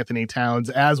Karl Anthony Towns,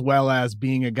 as well as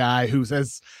being a guy who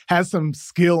has some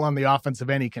skill on the offensive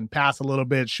end. He can pass a little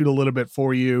bit, shoot a little bit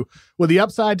for you, with the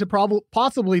upside to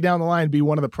possibly down the line be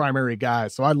one of the primary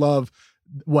guys. So I love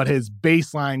what his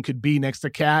baseline could be next to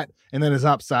Cat, and then his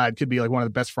upside could be like one of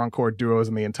the best front court duos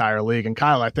in the entire league. And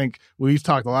Kyle, I think we've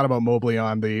talked a lot about Mobley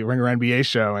on the Ringer NBA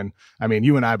show, and I mean,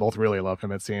 you and I both really love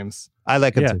him, it seems. I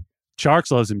like him too.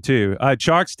 Charks loves him too.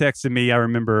 Charks texted me. I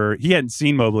remember he hadn't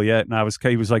seen Mobley yet, and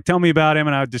he was like, "Tell me about him."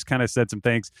 And I just kind of said some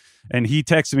things, and he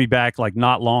texted me back like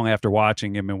not long after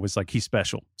watching him, and was like, "He's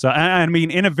special." So I mean,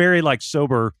 in a very like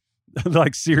sober,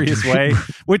 like serious way.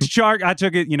 Which Chark, I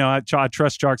took it. You know, I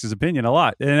trust Charks' opinion a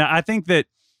lot, and I think that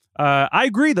I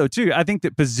agree though too. I think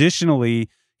that positionally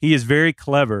he is very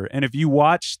clever, and if you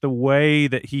watch the way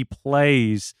that he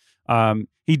plays.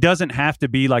 He doesn't have to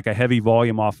be like a heavy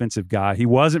volume offensive guy. He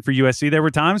wasn't for USC. There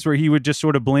were times where he would just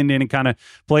sort of blend in and kind of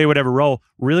play whatever role.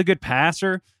 Really good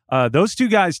passer. Those two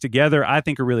guys together, I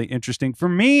think, are really interesting. For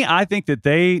me, I think that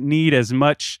they need as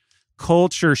much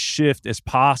culture shift as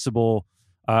possible.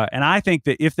 And I think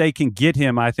that if they can get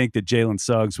him, I think that Jalen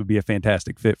Suggs would be a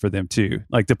fantastic fit for them too,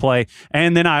 like to play.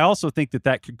 And then I also think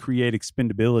that could create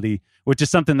expendability, which is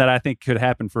something that I think could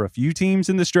happen for a few teams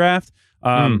in this draft.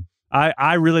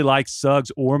 I really like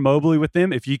Suggs or Mobley with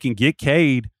them. If you can get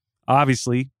Cade,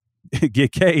 obviously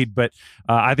get Cade, but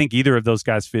I think either of those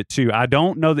guys fit too. I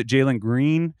don't know that Jalen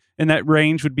Green in that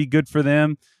range would be good for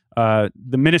them.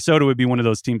 The Minnesota would be one of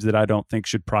those teams that I don't think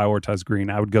should prioritize Green.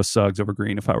 I would go Suggs over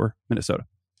Green if I were Minnesota.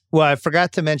 Well, I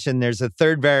forgot to mention there's a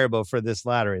third variable for this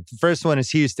lottery. The first one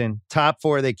is Houston. Top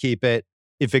 4, they keep it.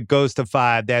 If it goes to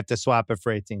 5, they have to swap it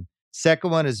for 18.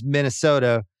 Second one is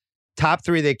Minnesota. Top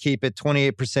 3, they keep it,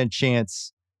 28%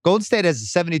 chance. Golden State has a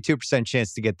 72%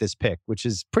 chance to get this pick, which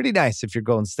is pretty nice if you're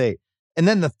Golden State. And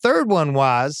then the third one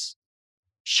was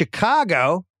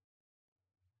Chicago.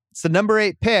 It's the number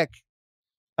 8 pick.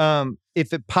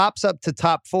 if it pops up to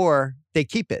top 4, they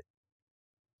keep it.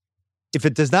 If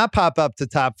it does not pop up to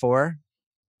top 4,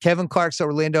 Kevin Clark's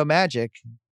Orlando Magic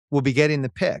will be getting the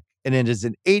pick. And it is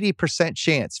an 80%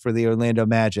 chance for the Orlando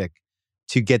Magic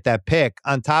to get that pick.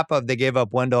 On top of, they gave up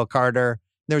Wendell Carter.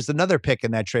 There was another pick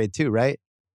in that trade too, right?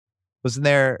 Wasn't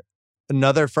there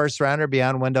another first rounder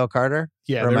beyond Wendell Carter?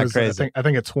 Yeah, or am I crazy? I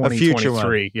think it's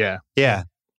 2023. Yeah.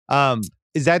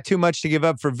 Is that too much to give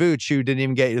up for Vooch, who didn't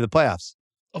even get you to the playoffs?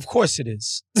 Of course it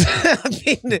is. I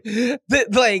mean,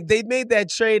 they made that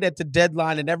trade at the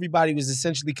deadline, and everybody was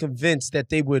essentially convinced that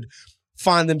they would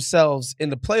find themselves in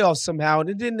the playoffs somehow, and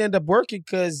it didn't end up working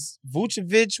because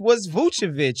Vucevic was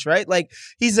Vucevic, right? Like,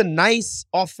 he's a nice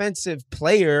offensive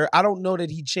player. I don't know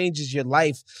that he changes your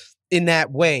life in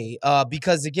that way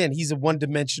because, again, he's a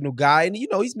one-dimensional guy, and,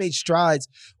 he's made strides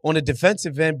on the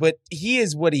defensive end, but he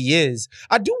is what he is.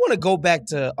 I do want to go back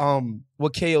to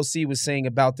what KOC was saying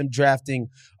about them drafting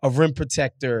a rim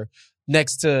protector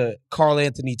next to Karl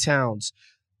Anthony Towns.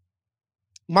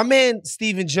 My man,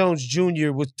 Stephen Jones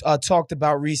Jr., was talked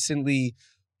about recently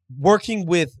working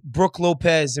with Brook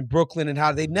Lopez in Brooklyn and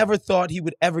how they never thought he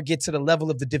would ever get to the level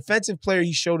of the defensive player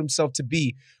he showed himself to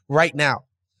be right now.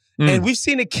 And we've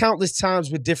seen it countless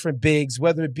times with different bigs,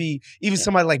 whether it be even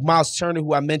somebody like Miles Turner,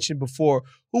 who I mentioned before,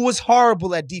 who was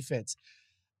horrible at defense.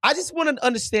 I just want to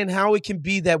understand how it can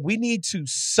be that we need to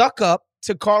suck up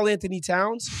to Karl Anthony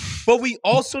Towns, but we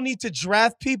also need to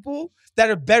draft people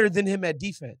that are better than him at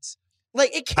defense.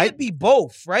 Like, it can't be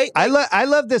both, right? Like, I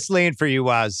love this lane for you,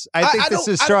 Waz. I think this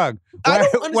is strong.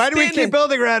 Why do we keep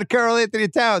building around Karl Anthony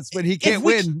Towns when he can't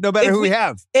win no matter who we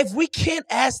have? If we can't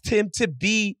ask him to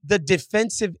be the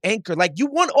defensive anchor, like, you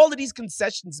want all of these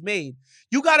concessions made,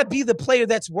 you got to be the player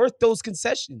that's worth those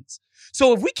concessions.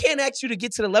 So if we can't ask you to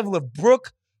get to the level of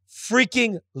Brook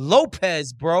freaking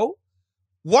Lopez, bro,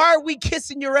 why are we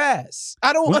kissing your ass?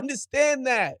 I don't understand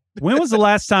that. When was the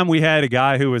last time we had a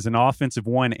guy who was an offensive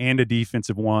one and a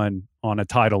defensive one on a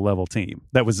title level team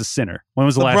that was a center? When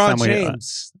was the last time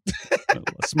James. we had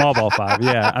a small ball 5?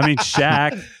 Yeah. I mean,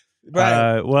 Shaq.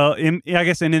 Right. I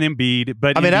guess in an Embiid.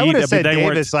 But I mean, Embiid, I would have said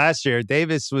Davis last year.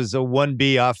 Davis was a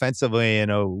 1B offensively and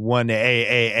a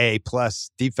 1AAA plus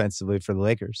defensively for the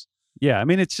Lakers. Yeah. I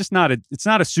mean, it's just not a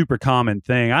super common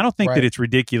thing. I don't think that it's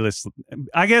ridiculous.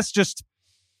 I guess just,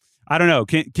 I don't know.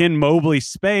 Can Mobley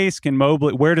space?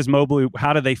 Where does Mobley,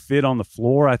 how do they fit on the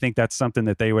floor? I think that's something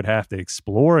that they would have to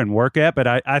explore and work at. But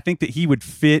I think that he would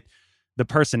fit the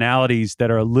personalities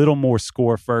that are a little more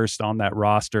score first on that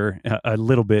roster. A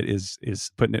little bit is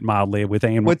putting it mildly with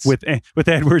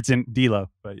Edwards and D'Lo.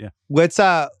 But yeah. What's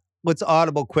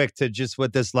audible quick to just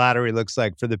what this lottery looks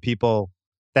like for the people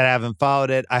that haven't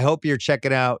followed it? I hope you're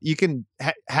checking out. You can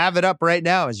have it up right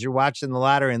now as you're watching the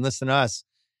lottery and listen to us.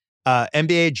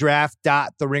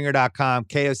 NBAdraft.theringer.com.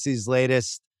 KOC's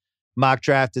latest mock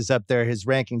draft is up there. His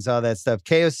rankings, all that stuff.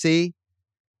 KOC,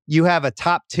 you have a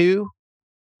top 2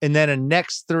 and then a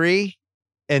next 3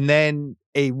 and then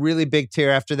a really big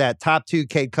tier after that. Top 2,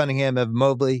 Cade Cunningham, Evan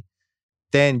Mobley,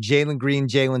 then Jalen Green,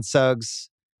 Jalen Suggs,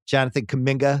 Jonathan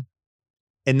Kuminga,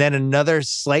 and then another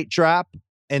slight drop,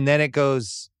 and then it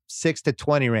goes 6 to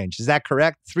 20 range. Is that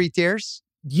correct? 3 tiers?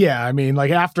 Yeah, I mean, like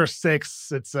after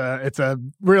 6, it's a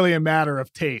really a matter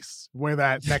of taste where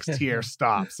that next tier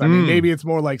stops. I mean, maybe it's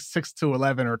more like 6 to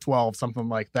 11 or 12, something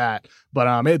like that.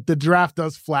 But the draft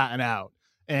does flatten out.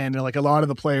 And like a lot of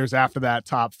the players after that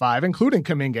top 5, including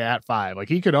Kuminga at 5, like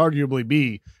he could arguably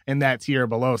be in that tier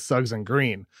below Suggs and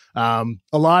Green. A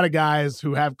lot of guys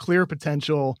who have clear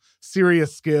potential,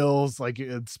 serious skills, like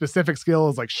specific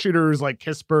skills, like shooters like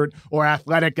Kispert, or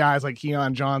athletic guys like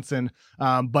Keon Johnson,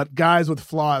 but guys with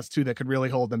flaws too that could really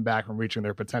hold them back from reaching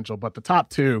their potential. But the top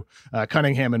 2,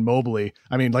 Cunningham and Mobley,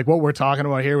 I mean, like what we're talking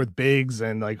about here with bigs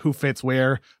and like who fits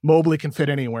where, Mobley can fit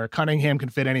anywhere, Cunningham can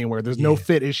fit anywhere. There's no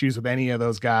fit issues with any of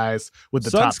those guys with the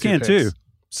Suggs top 2 can picks. too.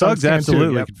 Suggs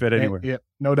absolutely Yep. can fit anywhere. Yep,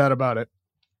 no doubt about it.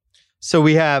 So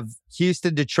we have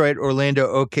Houston, Detroit, Orlando,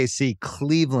 OKC,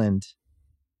 Cleveland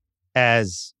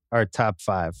as our top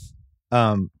 5.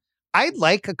 I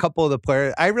like a couple of the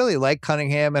players. I really like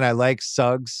Cunningham and I like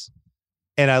Suggs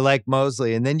and I like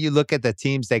Mosley. And then you look at the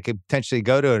teams they could potentially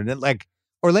go to, and like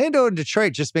Orlando and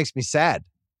Detroit just makes me sad.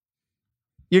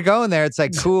 You're going there. It's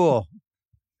like, cool.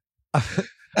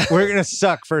 We're going to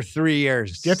suck for 3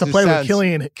 years. You have to play with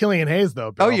Killian Hayes,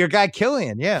 though, Bill. Oh, your guy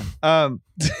Killian, yeah.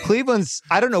 Cleveland's,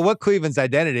 I don't know what Cleveland's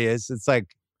identity is. It's like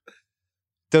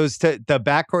the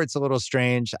backcourt's a little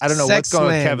strange. I don't know what's going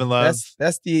on with Kevin Love.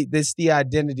 That's the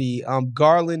identity.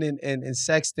 Garland and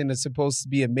Sexton are supposed to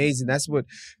be amazing. That's what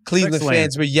Cleveland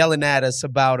fans were yelling at us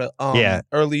about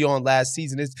early on last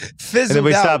season. It's fizzled out. And then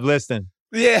we stopped listening.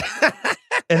 Yeah.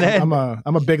 And then,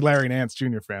 I'm a big Larry Nance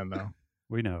Jr. fan, though.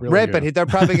 We know. Really right, good. but they're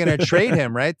probably going to trade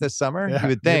him, right, this summer, Yeah. you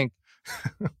would think.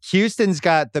 Houston's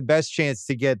got the best chance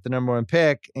to get the number 1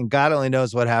 pick, and God only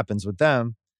knows what happens with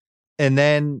them. And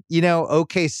then,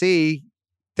 OKC,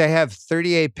 they have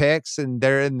 38 picks, and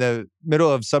they're in the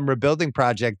middle of some rebuilding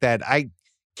project that I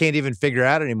can't even figure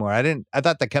out anymore. I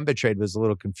thought the Kemba trade was a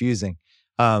little confusing.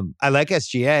 I like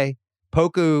SGA.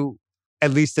 Poku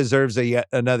at least deserves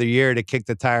another year to kick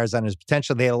the tires on his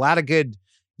potential. They had a lot of good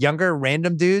younger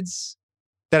random dudes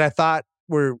that I thought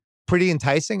were pretty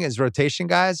enticing as rotation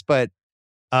guys, but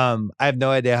I have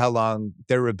no idea how long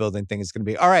their rebuilding thing is going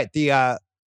to be. All right, the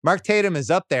Mark Tatum is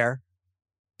up there,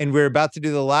 and we're about to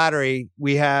do the lottery.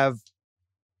 We have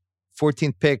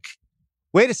 14th pick.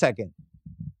 Wait a second.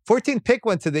 14th pick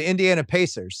went to the Indiana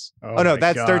Pacers. Oh no,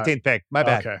 that's 13th pick. My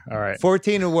bad. Okay, all right.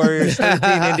 14 Warriors,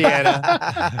 13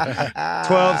 Indiana,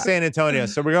 12 San Antonio.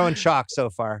 So we're going chalk so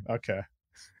far. Okay.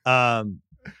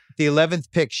 The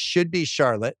 11th pick should be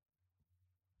Charlotte,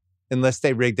 unless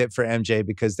they rigged it for MJ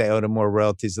because they owed him more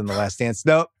royalties than the Last Dance.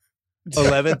 Nope.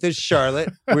 11th is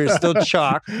Charlotte. We're still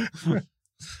chalk.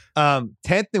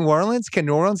 10th, New Orleans. Can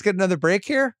New Orleans get another break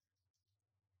here?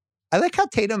 I like how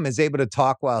Tatum is able to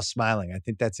talk while smiling. I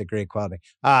think that's a great quality.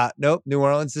 Nope. New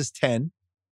Orleans is 10.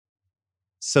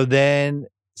 So then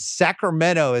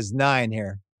Sacramento is 9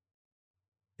 here,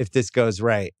 if this goes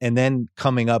right. And then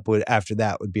coming up after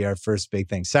that would be our first big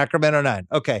thing. Sacramento 9.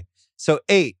 Okay. So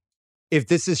 8. If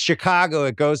this is Chicago,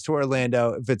 it goes to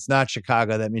Orlando. If it's not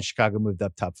Chicago, that means Chicago moved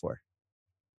up top 4.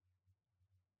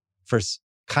 First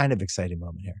kind of exciting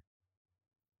moment here.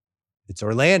 It's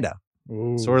Orlando.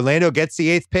 Ooh. So Orlando gets the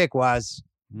 8th pick, Waz.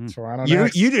 Toronto You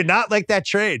next. did not like that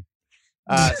trade.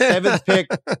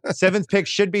 7th pick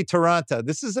should be Toronto.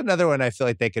 This is another one I feel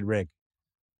like they could rig.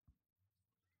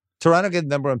 Toronto get the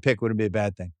number 1 pick wouldn't be a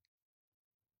bad thing.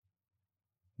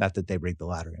 Not that they rigged the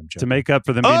lottery, I'm joking. To make up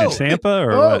for them being in Tampa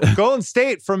or what? Golden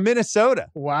State from Minnesota.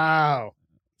 Wow.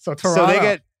 So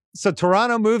Toronto. So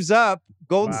Toronto moves up.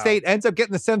 Golden Wow. State ends up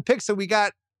getting the 7th pick. So we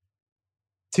got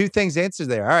 2 things answered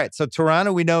there. All right. So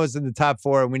Toronto we know is in the top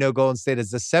 4, and we know Golden State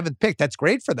is the 7th pick. That's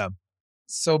great for them.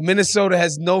 So Minnesota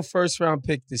has no first-round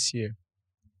pick this year.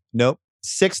 Nope.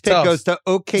 6th pick Tough. goes to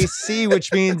OKC,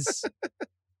 which means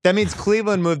that means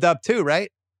Cleveland moved up too,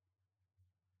 right?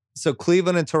 So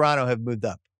Cleveland and Toronto have moved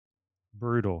up.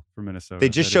 Brutal for Minnesota. They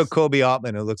just That showed is- Kobe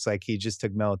Altman, who looks like he just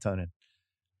took melatonin.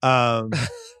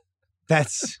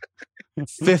 That's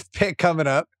 5th pick coming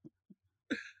up.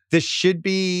 This should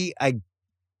be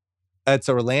it's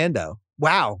Orlando.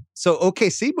 Wow. So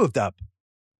OKC moved up.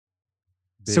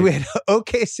 big. So we had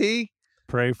OKC,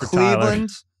 Pray for Tyler. Cleveland.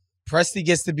 Presti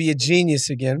gets to be a genius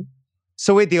again.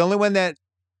 So wait, the only one that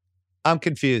I'm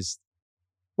confused.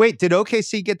 Wait, did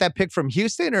OKC get that pick from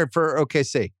Houston or for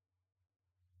OKC?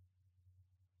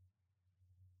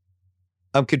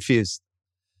 I'm confused.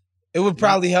 It would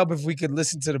probably help if we could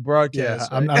listen to the Yeah,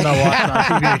 broadcast. I'm right? not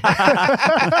watching on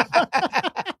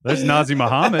TV. There's Nazi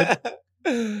Muhammad.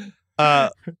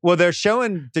 Well, they're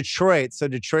showing Detroit, so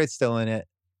Detroit's still in it.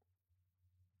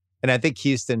 And I think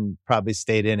Houston probably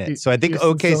stayed in it. So I think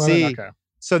Houston's still in OKC. it? Okay.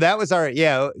 So that was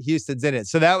Houston's in it.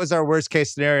 So that was our worst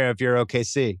case scenario if you're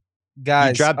OKC. Guys,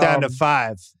 You drop down to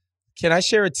 5. Can I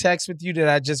share a text with you that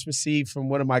I just received from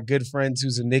one of my good friends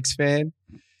who's a Knicks fan?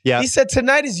 Yeah. He said,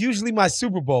 tonight is usually my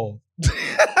Super Bowl.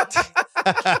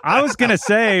 I was gonna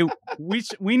say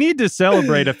we need to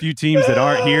celebrate a few teams that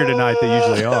aren't here tonight that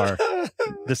usually are.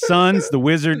 The Suns, the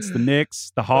Wizards, the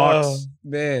Knicks, the Hawks, Oh,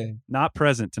 man. not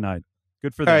present tonight.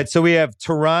 Good for All them. right. So we have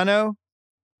Toronto,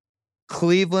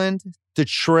 Cleveland,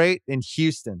 Detroit, and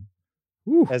Houston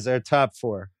Woo. as our top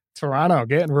 4. Toronto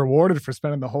getting rewarded for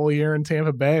spending the whole year in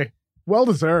Tampa Bay. Well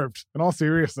deserved, in all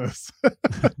seriousness.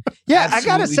 Yeah, I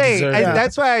gotta Absolutely say, deserved.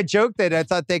 that's why I joked that I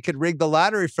thought they could rig the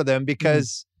lottery for them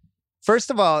because,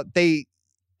 first of all,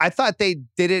 I thought they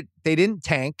did it. They didn't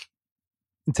tank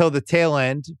until the tail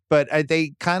end, but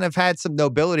they kind of had some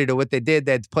nobility to what they did.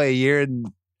 They had to play a year in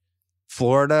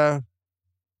Florida.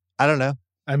 I don't know.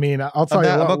 I mean, I'll tell I'm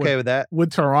you what, okay with that.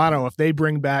 with Toronto, if they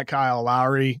bring back Kyle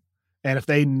Lowry and if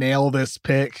they nail this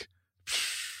pick,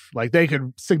 like they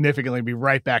could significantly be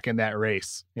right back in that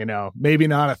race. You know, maybe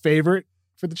not a favorite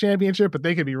for the championship, but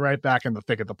they could be right back in the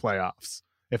thick of the playoffs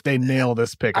if they nail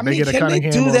this pick. If they get a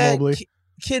Cunningham or Mobley.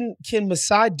 Can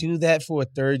Masai do that for a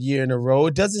 3rd year in a row?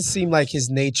 It doesn't seem like his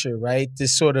nature, right?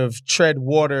 This sort of tread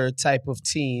water type of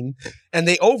team. And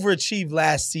they overachieved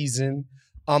last season.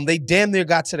 They damn near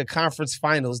got to the conference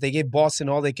finals. They gave Boston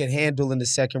all they could handle in the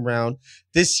 2nd round.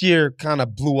 This year kind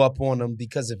of blew up on them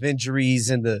because of injuries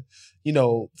and the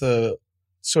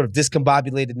sort of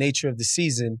discombobulated nature of the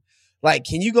season. Like,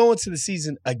 can you go into the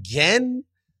season again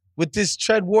with this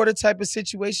tread water type of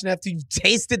situation after you've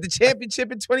tasted the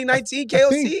championship in 2019,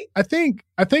 KOC? I think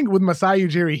with Masai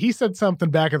Ujiri, he said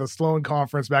something back at the Sloan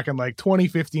conference back in like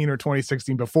 2015 or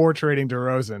 2016 before trading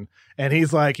DeRozan. And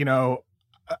he's like,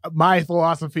 my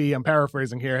philosophy, I'm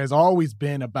paraphrasing here, has always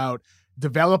been about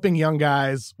developing young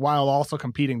guys while also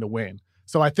competing to win.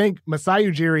 So I think Masai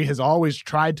Ujiri has always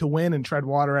tried to win and tread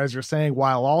water, as you're saying,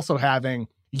 while also having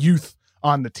youth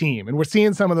on the team. And we're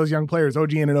seeing some of those young players, OG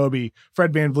Anunoby,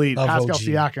 Fred VanVleet, Pascal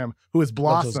Siakam, who has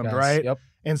blossomed, right? Yep.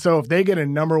 And so if they get a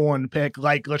number one pick,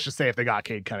 like let's just say if they got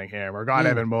Cade Cunningham or got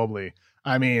Evan Mobley,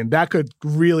 I mean, that could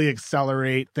really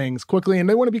accelerate things quickly. And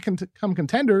they want to become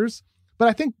contenders. But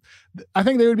I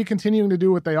think they would be continuing to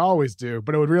do what they always do.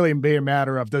 But it would really be a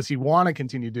matter of, does he want to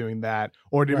continue doing that?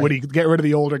 Or would he get rid of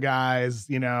the older guys,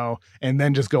 and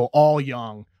then just go all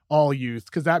young, all youth?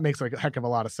 Because that makes like a heck of a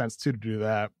lot of sense, too, to do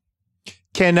that.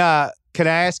 Can I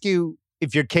ask you,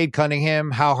 if you're Cade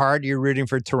Cunningham, how hard you're rooting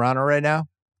for Toronto right now?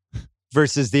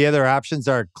 Versus the other options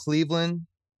are Cleveland,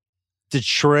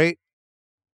 Detroit,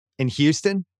 and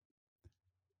Houston?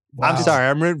 Wow. I'm sorry,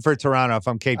 I'm rooting for Toronto if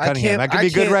I'm Cade Cunningham. I could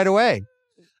be good right away.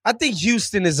 I think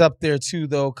Houston is up there too,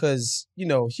 though, because,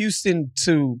 Houston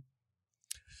too,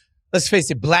 let's face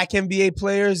it, black NBA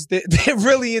players, they're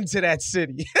really into that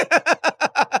city.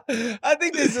 I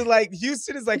think this is like,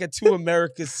 Houston is like a two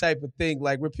Americas type of thing.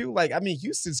 Like, where people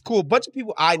Houston's cool. A bunch of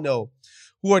people I know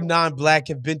who are non-black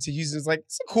have been to Houston. It's like,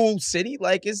 it's a cool city.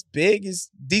 Like, it's big.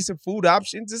 It's decent food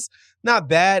options. It's not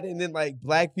bad. And then, like,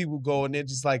 black people go and they're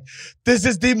just like, this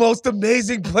is the most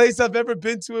amazing place I've ever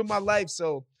been to in my life.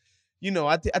 So,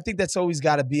 I think that's always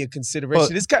got to be a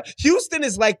consideration. Houston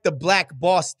is like the black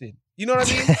Boston. You know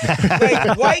what I mean?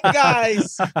 Like, white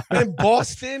guys in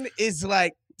Boston is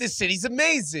like, this city's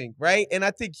amazing, right? And I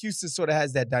think Houston sort of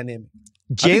has that dynamic.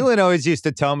 Jalen always used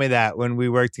to tell me that when we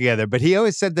worked together, but he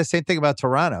always said the same thing about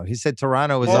Toronto. He said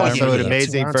Toronto was also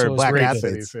amazing for black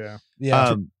athletes.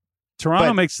 Yeah.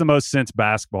 Toronto makes the most sense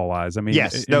basketball-wise. I mean,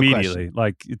 yes, no immediately. Question.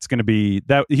 Like, it's going to be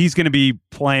that he's going to be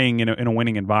playing in a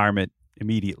winning environment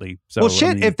immediately. So,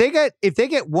 if they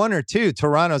get one or two,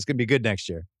 Toronto's going to be good next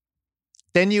year.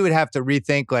 Then you would have to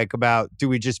rethink about, do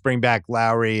we just bring back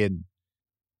Lowry and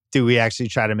do we actually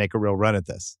try to make a real run at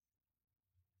this?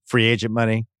 Free agent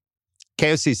money.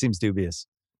 KOC seems dubious.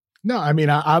 No, I mean,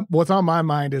 what's on my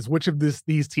mind is which of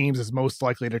these teams is most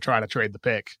likely to try to trade the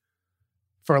pick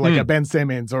for like a Ben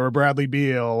Simmons or a Bradley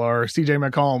Beal or CJ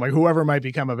McCollum, like whoever might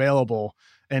become available.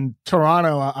 And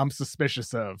Toronto, I'm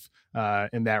suspicious of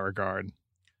in that regard.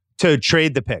 To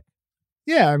trade the pick.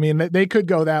 Yeah, I mean, they could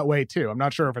go that way too. I'm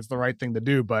not sure if it's the right thing to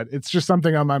do, but it's just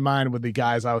something on my mind with the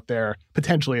guys out there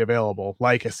potentially available,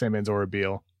 like a Simmons or a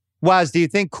Beal. Waz, do you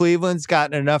think Cleveland's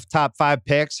gotten enough top 5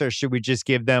 picks, or should we just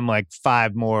give them like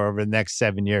 5 more over the next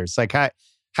 7 years? Like,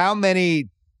 how many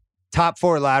top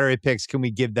 4 lottery picks can we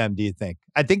give them, do you think?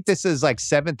 I think this is like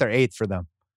 7th or 8th for them.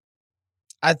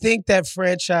 I think that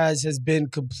franchise has been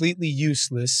completely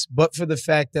useless, but for the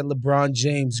fact that LeBron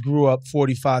James grew up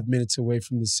 45 minutes away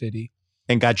from the city.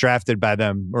 And got drafted by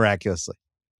them miraculously.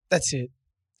 That's it.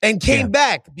 And came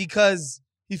back because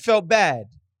he felt bad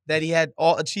that he had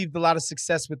achieved a lot of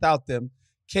success without them.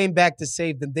 Came back to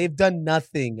save them. They've done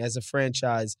nothing as a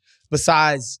franchise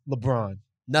besides LeBron.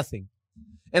 Nothing.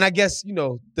 And I guess,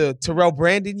 the Terrell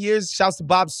Brandon years, shouts to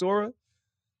Bob Sora.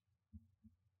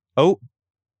 Oh,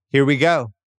 here we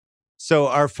go. So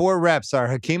our 4 reps are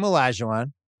Hakeem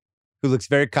Olajuwon, who looks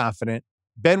very confident.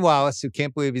 Ben Wallace, who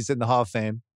can't believe he's in the Hall of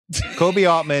Fame. Kobe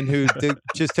Altman, who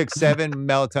just took 7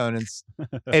 melatonins.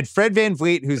 And Fred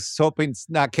VanVleet, who's hoping it's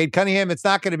not Cade Cunningham. It's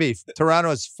not going to be.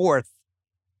 Toronto's 4th.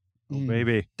 Oh,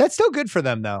 maybe. That's still good for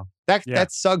them, though.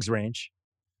 That's Suggs' range.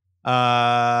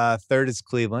 3rd is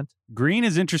Cleveland. Green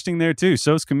is interesting there, too.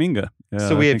 So is Kuminga.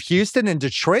 So we have Houston and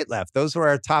Detroit left. Those were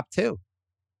our top 2.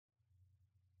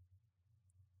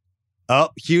 Oh,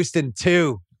 Houston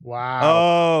 2. Wow.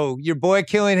 Oh, your boy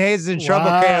Killian Hayes is in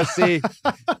trouble, KOC.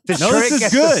 Detroit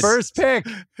gets the first pick.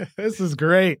 This is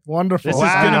great. Wonderful. This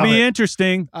is going to be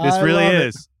interesting. This really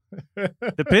is.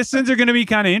 The Pistons are going to be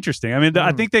kind of interesting. I mean,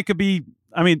 I think they could be,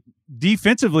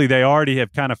 defensively, they already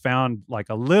have kind of found like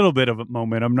a little bit of a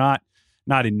momentum, not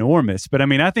enormous. But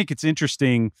I think it's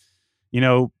interesting.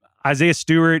 Isaiah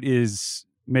Stewart is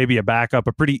maybe a backup,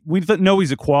 we know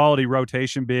he's a quality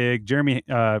rotation big. Jeremy,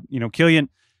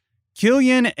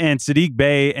 Killian and Sadiq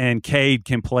Bey and Cade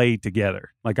can play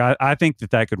together. Like, I think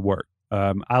that could work.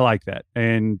 I like that.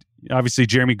 And obviously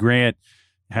Jeremy Grant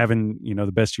having,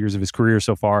 the best years of his career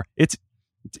so far.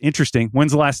 It's interesting.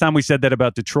 When's the last time we said that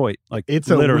about Detroit? Like, it's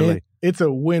literally. It's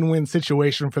a win-win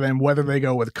situation for them, whether they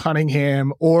go with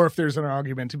Cunningham or if there's an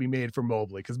argument to be made for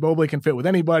Mobley, because Mobley can fit with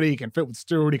anybody. He can fit with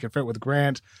Stewart. He can fit with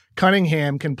Grant.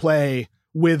 Cunningham can play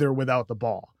with or without the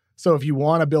ball. So if you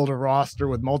want to build a roster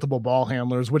with multiple ball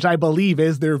handlers, which I believe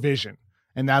is their vision,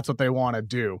 and that's what they want to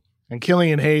do, and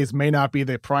Killian Hayes may not be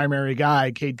the primary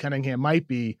guy, Cade Cunningham might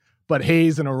be, but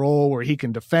Hayes in a role where he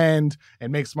can defend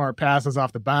and make smart passes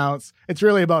off the bounce. It's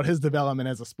really about his development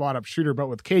as a spot-up shooter. But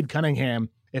with Cade Cunningham,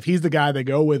 if he's the guy they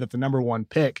go with at the number 1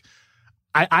 pick,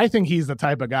 I think he's the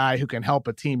type of guy who can help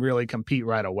a team really compete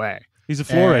right away. He's a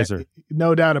floor raiser.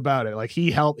 No doubt about it. Like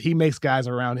he makes guys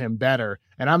around him better.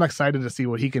 And I'm excited to see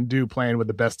what he can do playing with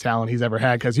the best talent he's ever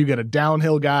had, because you get a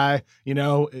downhill guy,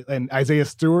 and Isaiah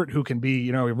Stewart, who can be,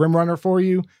 a rim runner for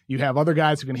you. You have other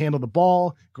guys who can handle the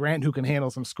ball, Grant, who can handle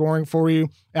some scoring for you.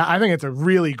 I think it's a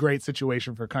really great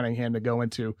situation for Cunningham to go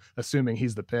into, assuming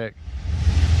he's the pick.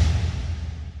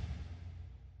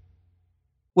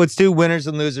 Let's do winners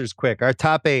and losers quick. Our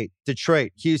top 8: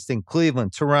 Detroit, Houston,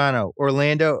 Cleveland, Toronto,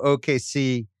 Orlando,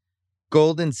 OKC,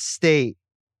 Golden State,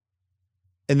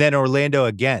 and then Orlando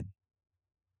again.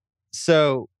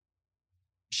 So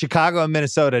Chicago and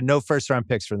Minnesota, no first-round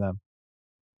picks for them.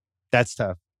 That's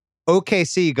tough.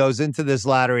 OKC goes into this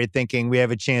lottery thinking we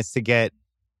have a chance to get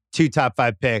 2 top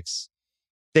 5 picks.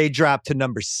 They drop to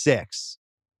number 6.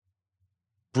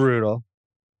 Brutal.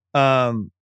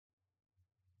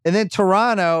 And then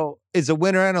Toronto is a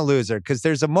winner and a loser, because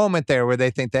there's a moment there where they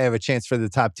think they have a chance for the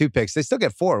top 2 picks. They still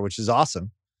get 4, which is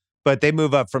awesome, but they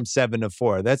move up from 7 to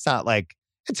 4. That's not like,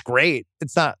 it's great.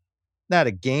 It's not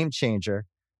a game changer.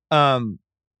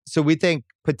 So we think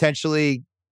potentially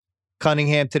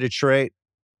Cunningham to Detroit,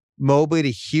 Mobley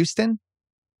to Houston.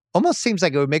 Almost seems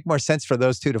like it would make more sense for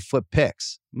those 2 to flip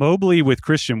picks. Mobley with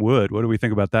Christian Wood. What do we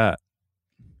think about that?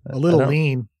 A little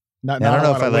lean. Not I don't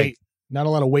know if I like. Not a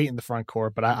lot of weight in the front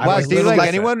court, but Waz, do you like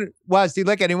anyone? Waz, do you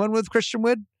like anyone with Christian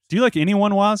Wood? Do you like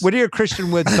anyone, Waz? What are your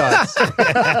Christian Wood thoughts?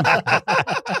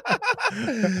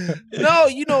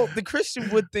 No, the Christian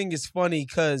Wood thing is funny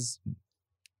because,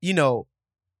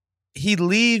 he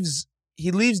leaves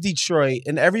Detroit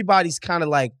and everybody's kind of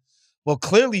like, well,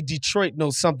 clearly Detroit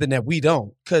knows something that we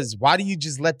don't, because why do you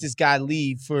just let this guy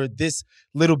leave for this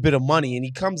little bit of money? And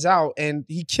he comes out and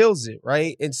he kills it,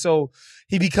 right? And so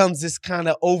he becomes this kind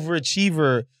of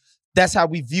overachiever. That's how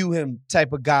we view him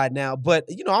type of guy now. But,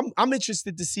 I'm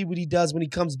interested to see what he does when he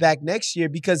comes back next year,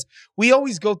 because we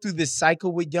always go through this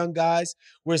cycle with young guys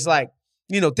where it's like,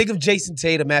 think of Jason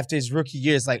Tatum after his rookie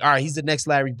year. It's like, all right, he's the next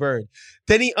Larry Bird.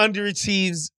 Then he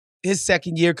underachieves his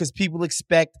second year because people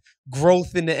expect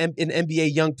growth in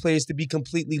NBA young players to be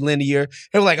completely linear.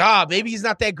 And we're like, maybe he's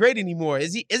not that great anymore.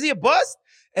 Is he a bust?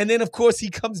 And then, of course,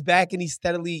 he comes back and he's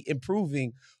steadily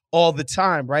improving all the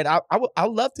time, right? I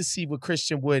love to see what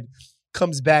Christian Wood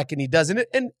comes back and he does.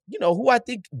 And who I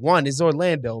think won is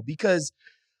Orlando, because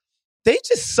they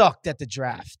just sucked at the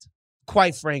draft,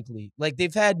 quite frankly. Like,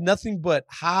 they've had nothing but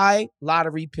high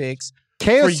lottery picks.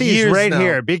 KOC is right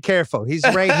here. Be careful. He's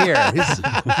right here.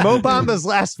 Mo Bamba's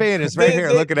last fan is right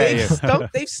here looking at you.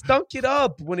 They've stunk it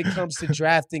up when it comes to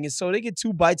drafting. And so they get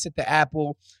 2 bites at the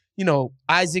apple.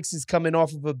 Isaacs is coming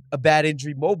off of a bad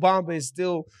injury. Mo Bamba is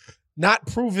still not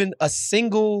proven a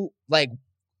single,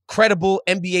 credible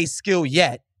NBA skill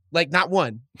yet. Not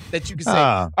one that you can say,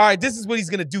 all right, this is what he's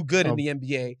going to do good in the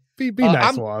NBA. Be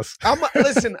nice, Waz.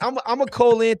 I'm a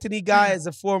Cole Anthony guy as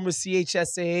a former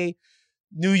CHSAA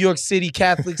New York City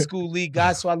Catholic School League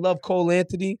guy, so I love Cole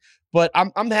Anthony, but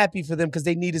I'm happy for them because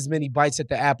they need as many bites at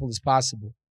the apple as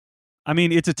possible. I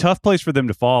mean, it's a tough place for them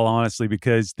to fall, honestly,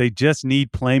 because they just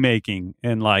need playmaking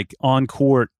and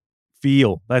on-court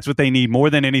feel. That's what they need more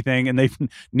than anything, and they've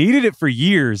needed it for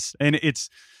years. And it's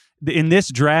in this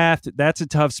draft, that's a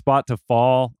tough spot to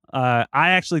fall. I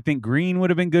actually think Green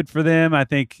would have been good for them, I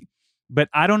think, but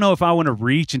I don't know if I want to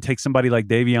reach and take somebody like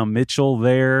Davion Mitchell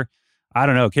there. I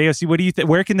don't know. KOC, what do you think?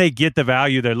 Where can they get the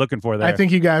value they're looking for there? I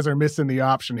think you guys are missing the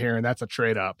option here, and that's a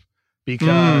trade up.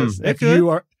 Because if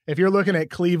you're looking at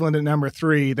Cleveland at number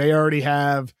 3, they already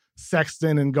have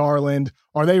Sexton and Garland.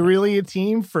 Are they really a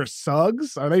team for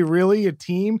Suggs? Are they really a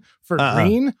team for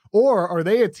Green? Or are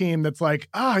they a team that's like,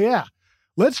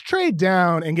 let's trade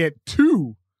down and get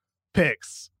 2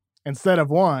 picks instead of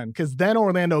 1, because then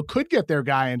Orlando could get their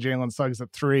guy in Jalen Suggs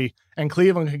at 3, and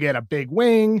Cleveland could get a big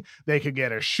wing. They could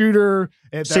get a shooter.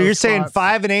 So you're saying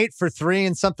 5 and 8 for 3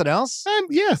 and something else?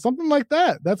 Yeah, something like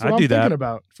that. That's what I'm thinking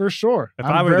about for sure.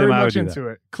 I'm very much into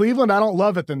it. Cleveland, I don't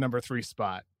love at the number 3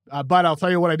 spot, but I'll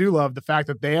tell you what I do love: the fact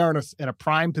that they are in a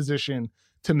prime position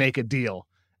to make a deal.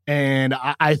 And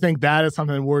I think that is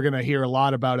something we're going to hear a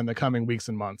lot about in the coming weeks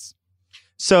and months.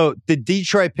 So the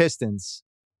Detroit Pistons,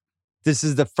 this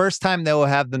is the first time they will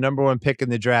have the number 1 pick in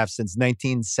the draft since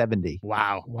 1970.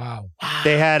 Wow.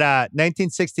 They had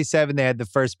 1967, they had the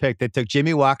first pick. They took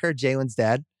Jimmy Walker, Jalen's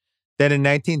dad. Then in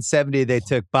 1970, they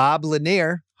took Bob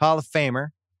Lanier, Hall of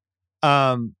Famer.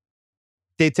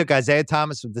 They took Isaiah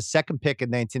Thomas with the second pick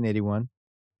in 1981.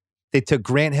 They took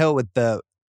Grant Hill with the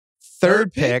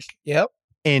third pick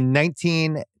in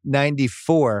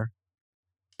 1994.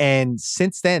 And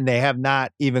since then, they have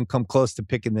not even come close to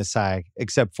picking this high,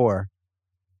 except for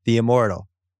the immortal,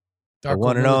 the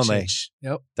one and only,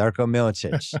 Darko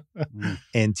Milicic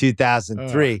in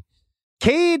 2003.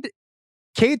 Cade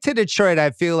to Detroit, I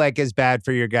feel like is bad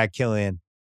for your guy Killian.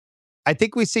 I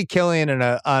think we see Killian on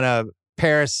a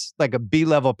Paris, like a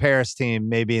B-level Paris team,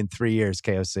 maybe in 3 years.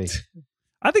 KOC.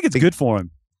 I think it's good for him.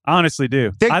 I honestly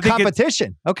do. Big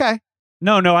competition. Okay.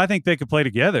 No, I think they could play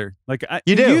together. Like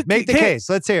you do. Make the case.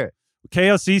 Let's hear it.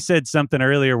 KLC said something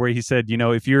earlier where he said,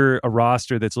 if you're a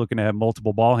roster that's looking to have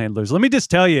multiple ball handlers, let me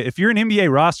just tell you, if you're an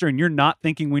NBA roster and you're not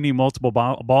thinking we need multiple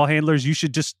ball handlers, you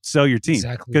should just sell your team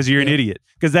because you're an idiot.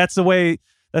 Because that's the way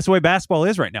basketball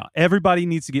is right now. Everybody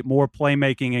needs to get more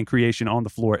playmaking and creation on the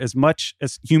floor as much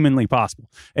as humanly possible.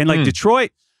 And like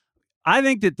Detroit, I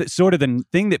think that sort of the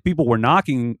thing that people were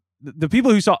knocking, the people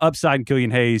who saw upside in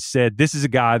Killian Hayes said this is a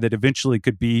guy that eventually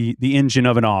could be the engine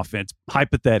of an offense,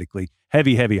 hypothetically,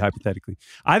 heavy hypothetically.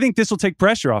 I think this will take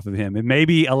pressure off of him and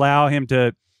maybe allow him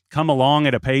to come along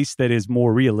at a pace that is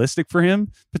more realistic for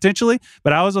him, potentially.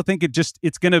 But I also think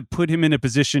it's going to put him in a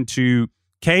position to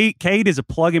Cade is a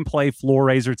plug-and-play floor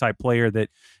raiser type player that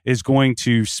is going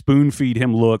to spoon-feed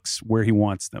him looks where he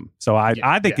wants them. So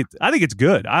I think it's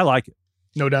good. I like it.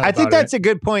 No doubt. I think that's a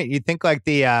good point. You think like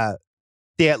the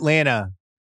Atlanta.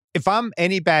 If I'm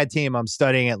any bad team, I'm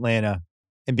studying Atlanta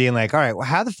and being like, all right, well,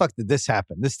 how the fuck did this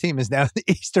happen? This team is now in the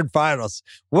Eastern Finals.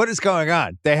 What is going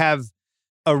on? They have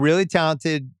a really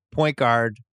talented point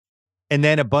guard and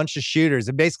then a bunch of shooters.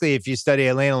 And basically, if you study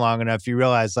Atlanta long enough, you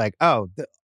realize like,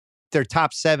 their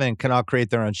top 7 can all create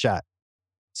their own shot.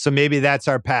 So maybe that's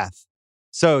our path.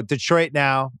 So Detroit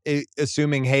now,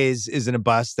 assuming Hayes isn't a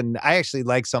bust, and I actually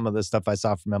like some of the stuff I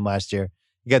saw from him last year.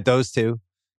 You got those two.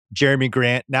 Jeremy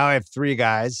Grant. Now I have 3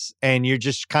 guys, and you're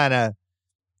just kind of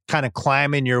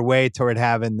climbing your way toward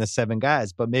having the 7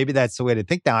 guys. But maybe that's the way to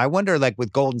think now. I wonder, like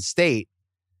with Golden State,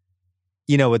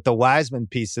 with the Wiseman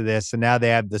piece of this, and now they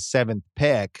have the 7th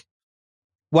pick.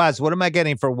 Waz, what am I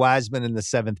getting for Wiseman in the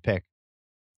 7th pick?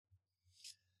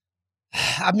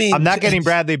 I mean, I'm not getting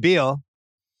Bradley Beal.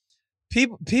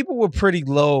 People were pretty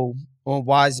low on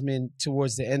Wiseman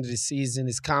towards the end of the season.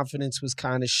 His confidence was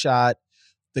kind of shot.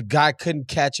 The guy couldn't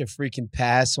catch a freaking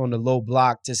pass on the low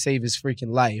block to save his freaking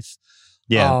life.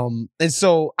 Yeah. And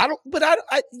so I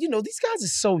these guys are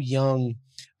so young.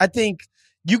 I think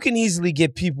you can easily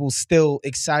get people still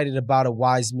excited about a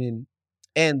Wiseman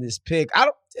and this pick.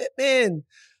 Ben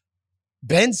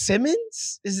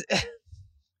Simmons is.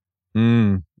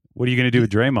 What are you going to do with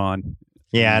Draymond?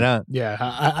 Yeah, I don't.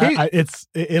 Yeah,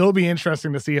 it'll be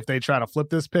interesting to see if they try to flip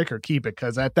this pick or keep it,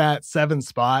 because at that 7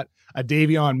 spot, a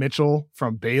Davion Mitchell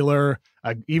from Baylor,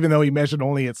 even though he measured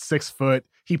only at 6 foot,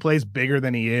 he plays bigger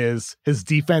than he is. His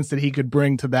defense that he could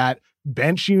bring to that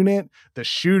bench unit, the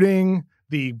shooting,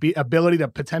 the ability to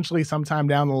potentially sometime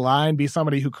down the line be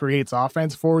somebody who creates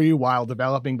offense for you while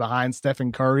developing behind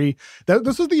Stephen Curry.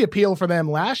 This was the appeal for them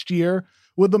last year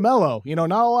with LaMelo. Not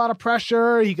a lot of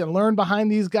pressure. He can learn behind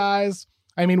these guys.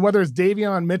 I mean, whether it's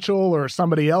Davion Mitchell or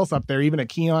somebody else up there, even a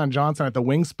Keon Johnson at the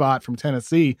wing spot from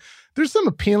Tennessee, there's some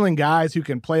appealing guys who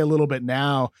can play a little bit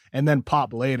now and then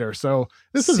pop later. So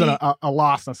this isn't a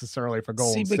loss necessarily for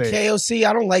Golden State. But KOC,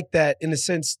 I don't like that in the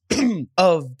sense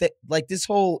of that, like this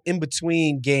whole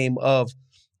in-between game of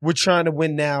we're trying to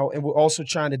win now and we're also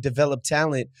trying to develop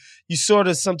talent. You sort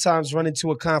of sometimes run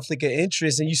into a conflict of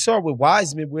interest, and you saw it with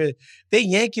Wiseman where they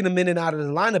yanking him in and out of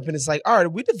the lineup, and it's like, all right, are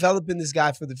we developing this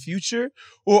guy for the future,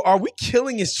 or are we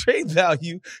killing his trade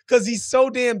value because he's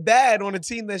so damn bad on a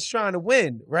team that's trying to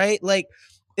win, right? Like,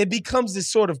 it becomes this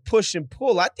sort of push and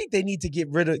pull. I think they need to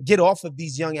get off of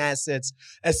these young assets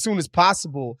as soon as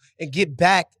possible and get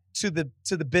back to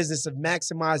the business of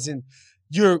maximizing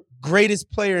your greatest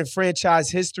player in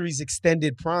franchise history's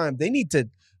extended prime. They need to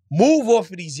move off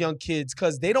of these young kids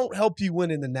because they don't help you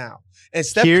win in the now. And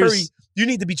Steph Curry, you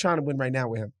need to be trying to win right now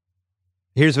with him.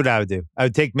 Here's what I would do. I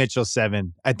would take Mitchell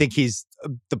 7. I think he's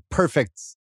the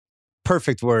perfect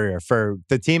warrior for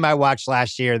the team I watched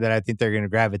last year that I think they're going to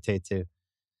gravitate to.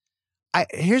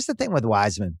 Here's the thing with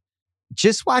Wiseman.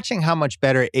 Just watching how much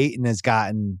better Ayton has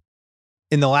gotten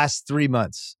in the last 3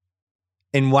 months.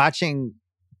 and watching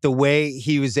the way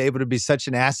he was able to be such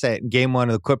an asset in game 1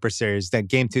 of the Clipper series, that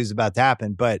game 2 is about to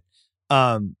happen. But,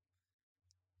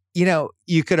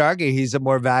 you could argue he's a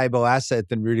more valuable asset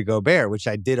than Rudy Gobert, which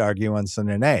I did argue on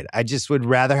Sunday night. I just would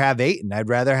rather have Ayton. I'd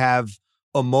rather have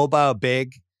a mobile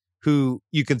big who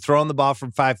you can throw him the ball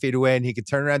from 5 feet away and he can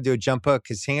turn around and do a jump hook.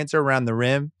 His hands are around the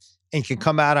rim and can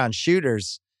come out on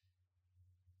shooters.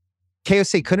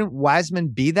 KOC, couldn't Wiseman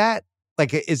be that?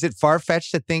 Like, is it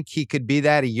far-fetched to think he could be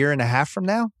that a year and a half from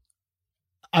now?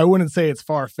 I wouldn't say it's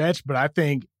far-fetched, but I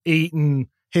think Ayton,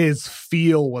 his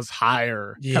feel was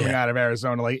higher coming out of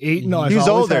Arizona. Like Ayton, he's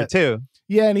older too.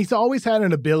 Yeah, and he's always had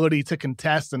an ability to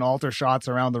contest and alter shots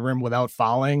around the rim without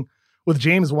fouling. With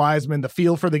James Wiseman, the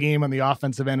feel for the game on the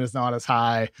offensive end is not as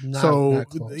high.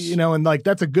 And like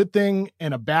that's a good thing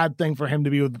and a bad thing for him to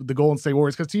be with the Golden State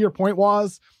Warriors. Because to your point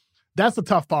was, that's the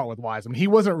tough part with Wiseman. He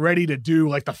wasn't ready to do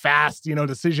like the fast,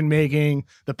 decision making,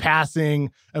 the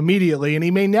passing immediately, and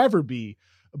he may never be.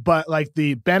 But like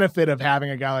the benefit of having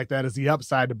a guy like that is the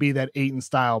upside to be that Ayton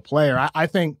style player. I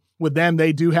think with them,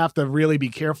 they do have to really be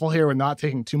careful here with not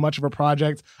taking too much of a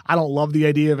project. I don't love the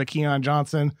idea of a Keon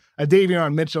Johnson, a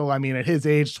Davion Mitchell. I mean, at his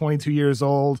age, 22 years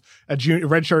old, a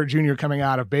redshirt junior coming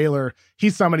out of Baylor,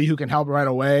 he's somebody who can help right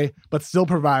away, but still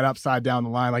provide upside down the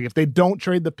line. Like if they don't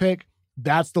trade the pick,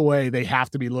 that's the way they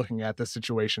have to be looking at this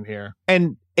situation here.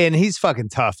 And he's fucking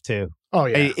tough too. Oh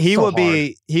yeah, he would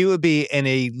be an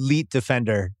elite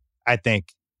defender, I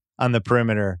think, on the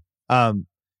perimeter.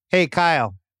 Hey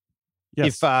Kyle,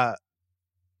 yes.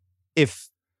 If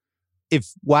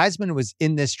Wiseman was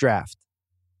in this draft,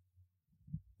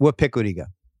 what pick would he go?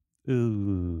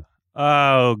 Ooh,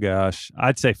 oh gosh,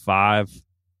 I'd say 5,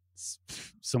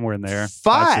 somewhere in there.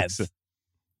 5.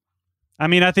 I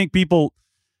mean, I think people.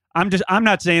 I'm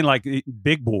not saying like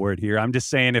big board here. I'm just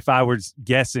saying if I was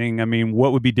guessing, I mean,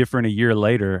 what would be different a year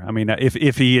later? I mean,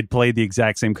 if he had played the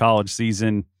exact same college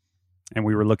season and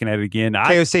we were looking at it again.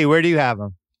 KOC, where do you have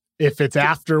him? If it's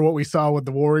after what we saw with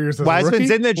the Warriors as Wiseman's a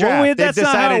rookie? in the draft. Well, that's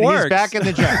not how it works. He's back in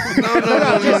the draft.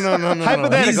 No.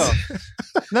 Hypothetical.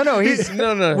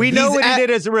 We know what he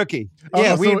did as a rookie.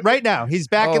 Right now, he's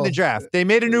back in the draft. They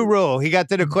made a new rule. He got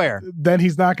to declare. Then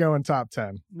he's not going top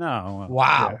 10. No.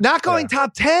 Wow. Yeah. Not going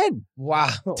top 10. Wow.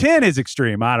 10 is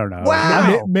extreme. I don't know.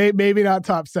 Wow. Maybe not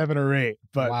top 7 or 8,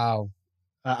 but wow.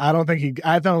 I don't think he'd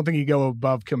go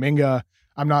above Kuminga.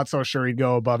 I'm not so sure he'd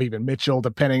go above even Mitchell,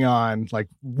 depending on like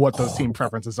what those team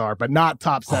preferences are, but not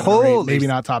top 7 or 8, maybe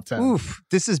not top 10. Oof,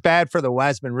 this is bad for the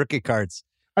Wiseman rookie cards.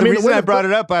 The reason I brought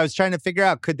it up, I was trying to figure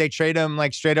out, could they trade him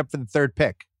like straight up for the 3rd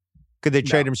pick? Could they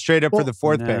trade him straight up for the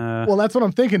 4th pick? Well, that's what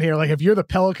I'm thinking here. Like if you're the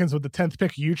Pelicans with the 10th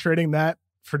pick, are you trading that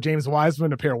for James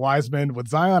Wiseman to pair Wiseman with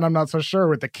Zion? I'm not so sure.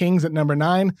 With the Kings at number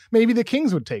 9, maybe the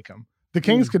Kings would take him. The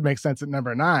Kings could make sense at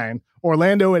number 9.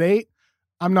 Orlando at 8.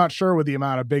 I'm not sure with the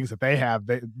amount of bigs that they have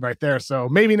right there. So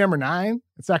maybe number 9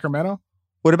 at Sacramento.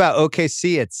 What about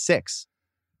OKC at 6?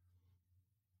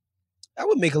 That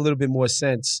would make a little bit more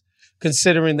sense,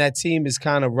 considering that team is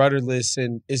kind of rudderless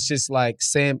and it's just like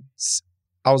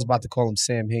I was about to call him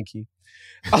Sam Hinkie.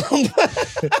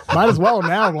 Might as well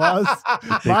now, was.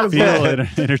 Might as well.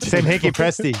 Sam Hinkie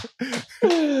Presti.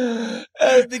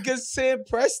 Because Sam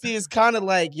Presti is kind of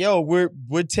like,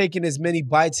 we're taking as many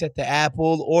bites at the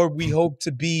apple, or we hope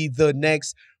to be the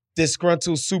next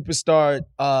disgruntled superstar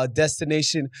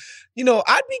destination.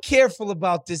 I'd be careful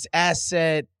about this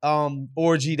asset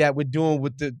orgy that we're doing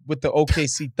with the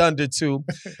OKC Thunder too,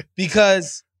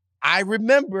 because I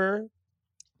remember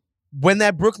when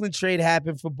that Brooklyn trade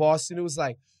happened for Boston, it was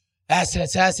like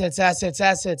assets.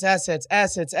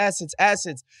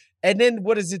 And then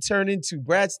what does it turn into?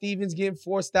 Brad Stevens getting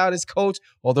forced out as coach,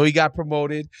 although he got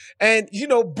promoted. And,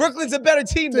 Brooklyn's a better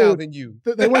team now than you.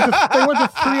 They went to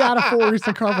 3 out of 4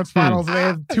 Eastern Conference Finals, and they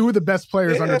have 2 of the best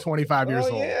players under 25 years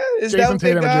old. Yeah. Jason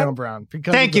Tatum and Jaylen Brown.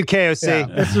 Thank you,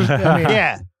 KOC.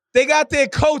 Yeah. They got their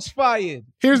coach fired.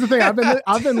 Here's the thing.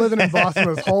 I've been living in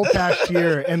Boston this whole past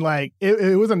year, and like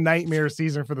it was a nightmare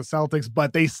season for the Celtics,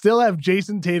 but they still have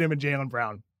Jason Tatum and Jaylen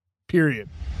Brown. Period.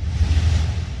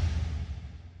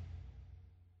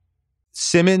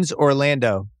 Simmons,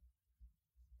 Orlando.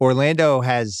 Orlando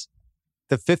has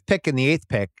the 5th pick and the 8th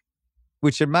pick,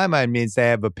 which in my mind means they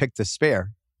have a pick to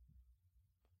spare.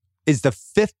 Is the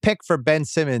 5th pick for Ben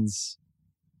Simmons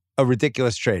a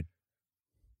ridiculous trade?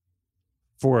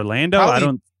 For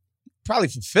Orlando, probably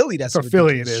for Philly. That's for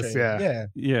Philly. It is. Trade.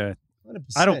 Yeah.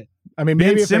 100%. I mean,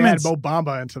 maybe if Simmons, they had Mo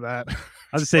Bamba into that. I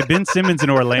was gonna say Ben Simmons in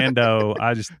Orlando.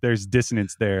 There's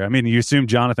dissonance there. I mean, you assume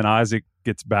Jonathan Isaac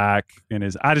gets back and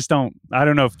I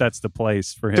don't know if that's the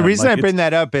place for him. The reason I bring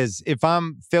that up is if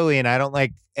I'm Philly and I don't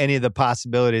like any of the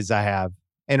possibilities I have,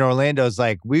 And Orlando's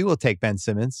like, we will take Ben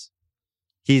Simmons.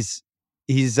 He's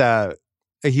a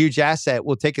huge asset.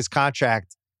 We'll take his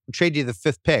contract. We'll trade you the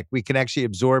 5th pick. We can actually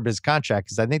absorb his contract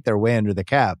because I think they're way under the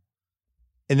cap.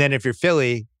 And then if you're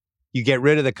Philly, you get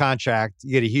rid of the contract.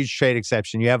 You get a huge trade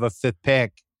exception. You have a 5th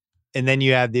pick. And then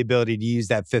you have the ability to use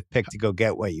that 5th pick to go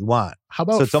get what you want. How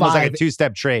about so it's almost like a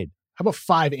 2-step trade. How about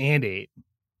 5 and 8?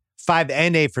 5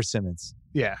 and 8 for Simmons.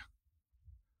 Yeah.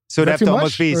 So it'd have to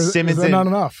almost be Simmons. Is that not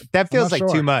enough? That feels like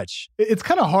too much. It's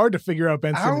kind of hard to figure out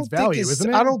Ben Simmons' value, isn't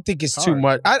it? I don't think it's too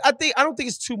much. I don't think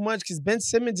it's too much because Ben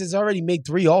Simmons has already made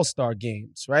 3 All-Star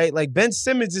games, right? Like Ben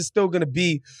Simmons is still going to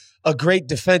be a great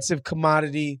defensive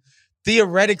commodity.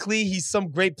 Theoretically, he's some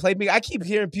great playmaker. I keep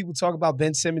hearing people talk about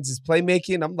Ben Simmons'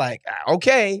 playmaking. I'm like,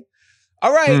 okay.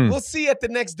 All right, we'll see at the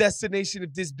next destination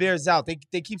if this bears out.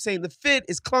 They keep saying the fit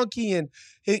is clunky and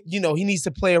he needs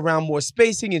to play around more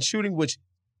spacing and shooting, which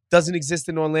doesn't exist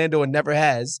in Orlando and never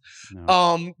has.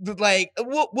 No.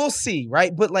 We'll see,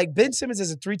 right? But like Ben Simmons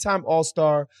is a 3-time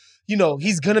All-Star.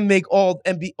 He's gonna make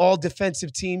all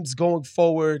defensive teams going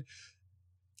forward.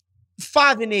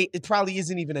 5 and 8, it probably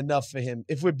isn't even enough for him,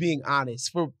 if we're being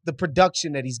honest, for the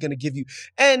production that he's going to give you.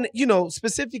 And,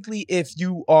 specifically if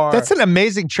you are... That's an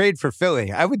amazing trade for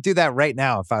Philly. I would do that right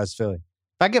now if I was Philly.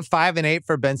 If I get 5 and 8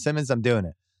 for Ben Simmons, I'm doing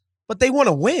it. But they want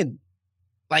to win.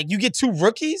 Like, you get 2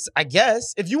 rookies, I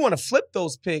guess. If you want to flip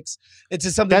those picks into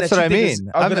something are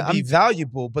going to be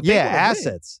valuable. But yeah,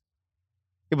 assets.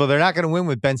 Yeah, well, they're not going to win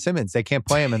with Ben Simmons. They can't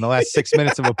play him in the last 6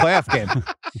 minutes of a playoff game.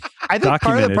 I think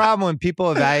part of the problem when people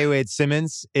evaluate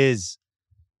Simmons is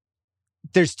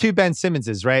there's 2 Ben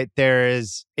Simmonses, right? There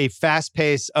is a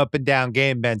fast-paced, up-and-down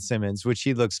game Ben Simmons, which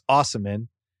he looks awesome in.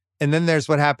 And then there's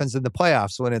what happens in the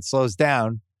playoffs when it slows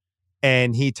down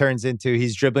and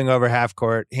he's dribbling over half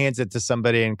court, hands it to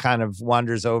somebody and kind of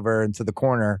wanders over into the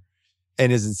corner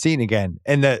and isn't seen again.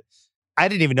 And I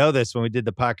didn't even know this when we did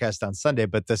the podcast on Sunday,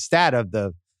 but the stat of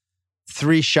the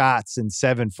 3 shots in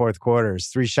 7 fourth quarters,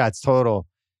 3 shots total,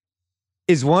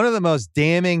 is one of the most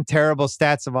damning, terrible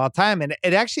stats of all time. And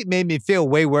it actually made me feel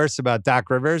way worse about Doc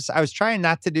Rivers. I was trying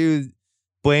not to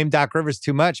blame Doc Rivers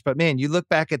too much, but man, you look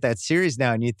back at that series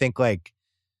now and you think like,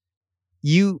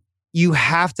 you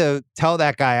have to tell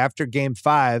that guy after game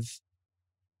 5,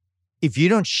 if you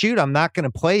don't shoot, I'm not going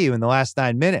to play you in the last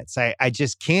 9 minutes. I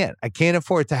just can't. I can't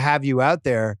afford to have you out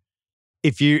there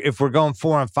if we're going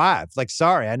 4 on 5. Like,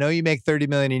 sorry, I know you make $30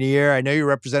 million a year. I know you're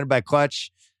represented by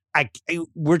Clutch.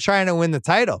 We're trying to win the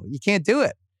title. You can't do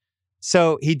it.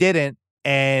 So he didn't,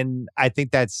 and I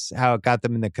think that's how it got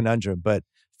them in the conundrum. But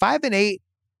 5 and 8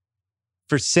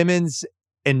 for Simmons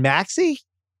and Maxey,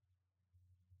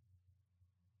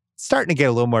 starting to get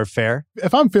a little more fair.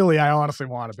 If I'm Philly, I honestly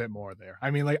want a bit more there.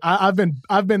 I mean, like I've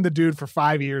been the dude for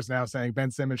 5 years now saying Ben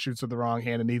Simmons shoots with the wrong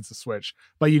hand and needs to switch.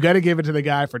 But you got to give it to the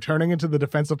guy for turning into the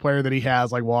defensive player that he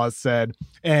has, like Woz said.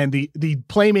 And the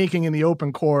playmaking in the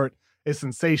open court is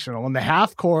sensational. In the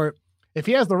half court, if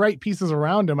he has the right pieces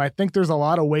around him, I think there's a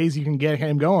lot of ways you can get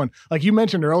him going. Like you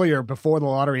mentioned earlier, before the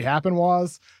lottery happened,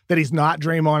 was that he's not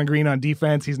Draymond Green on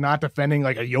defense. He's not defending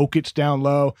like a Jokic down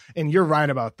low. And you're right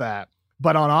about that.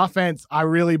 But on offense, I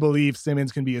really believe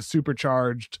Simmons can be a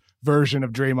supercharged version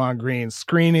of Draymond Green,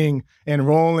 screening and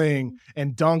rolling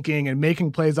and dunking and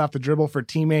making plays off the dribble for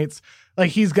teammates. Like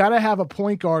he's got to have a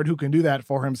point guard who can do that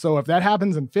for him. So if that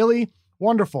happens in Philly,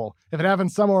 wonderful. If it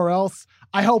happens somewhere else,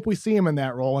 I hope we see him in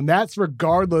that role. And that's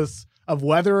regardless of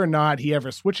whether or not he ever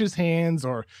switches hands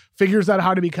or figures out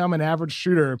how to become an average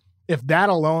shooter. If that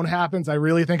alone happens, I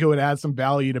really think it would add some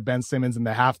value to Ben Simmons in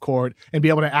the half court and be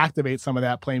able to activate some of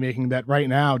that playmaking that right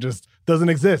now just doesn't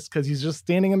exist because he's just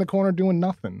standing in the corner doing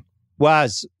nothing.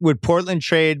 Would Portland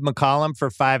trade McCollum for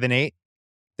 5 and 8?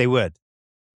 They would.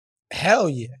 Hell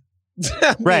yeah.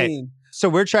 Right. So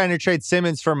we're trying to trade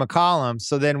Simmons for McCollum.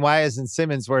 So then why isn't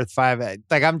Simmons worth 5?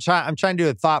 Like I'm trying to do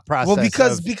a thought process.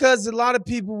 Well, because a lot of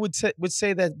people would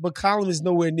say that McCollum is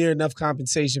nowhere near enough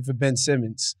compensation for Ben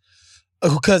Simmons.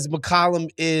 Because McCollum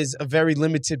is a very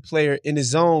limited player in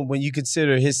his own when you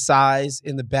consider his size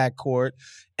in the backcourt.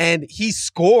 And he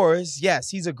scores. Yes,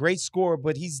 he's a great scorer,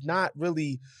 but he's not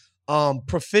really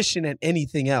proficient at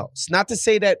anything else. Not to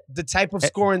say that the type of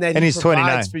scoring that he provides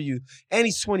 29. For you. And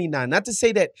he's 29. Not to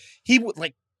say that he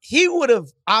would have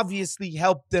obviously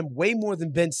helped them way more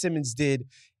than Ben Simmons did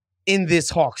in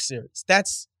this Hawks series. That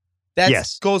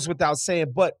goes without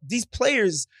saying. But these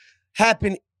players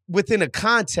happen within a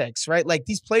context, right? Like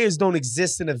these players don't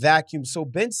exist in a vacuum. So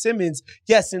Ben Simmons,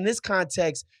 yes, in this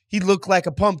context, he looked like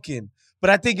a pumpkin. But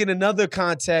I think in another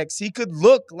context, he could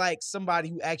look like somebody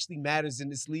who actually matters in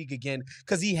this league again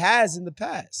because he has in the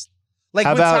past. Like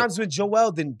times when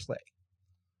Joel didn't play.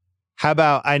 How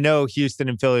about, I know Houston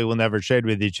and Philly will never trade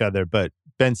with each other, but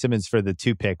Ben Simmons for the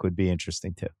 2 pick would be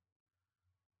interesting too.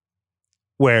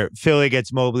 Where Philly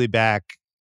gets Mobley back,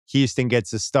 Houston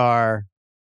gets a star,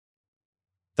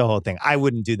 the whole thing. I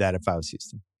wouldn't do that if I was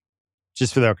Houston.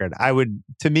 Just for the record,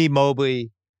 to me, Mobley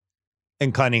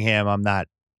and Cunningham, I'm not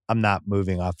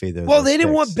moving off either. Well, they didn't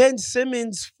picks. want Ben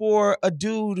Simmons for a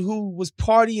dude who was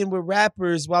partying with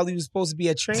rappers while he was supposed to be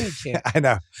at training camp. I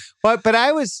know. But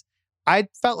I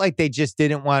felt like they just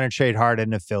didn't want to trade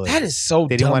Harden to Philly. That is so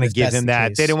They didn't dumb want to if give that's him the that.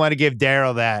 case. They didn't want to give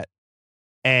Daryl that.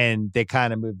 And they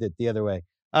kind of moved it the other way.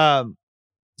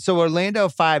 So Orlando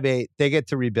 5-8, they get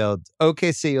to rebuild.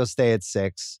 OKC will stay at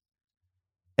 6.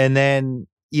 And then,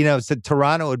 so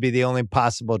Toronto would be the only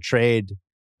possible trade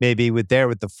maybe with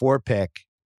the 4 pick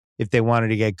if they wanted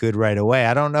to get good right away.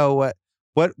 I don't know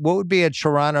what would be a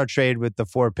Toronto trade with the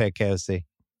 4 pick, KOC?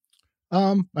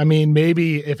 I mean,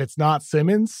 maybe if it's not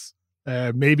Simmons,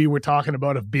 maybe we're talking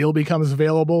about if Beal becomes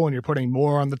available and you're putting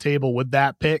more on the table with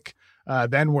that pick,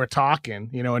 then we're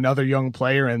talking, another young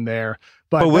player in there.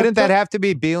 But wouldn't that have to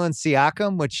be Beal and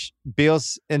Siakam, which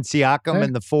Beal's and Siakam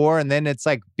in the 4, and then it's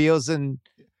like Beal's in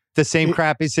the same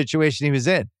crappy situation he was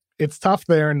in? It's tough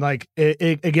there. And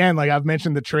again, like I've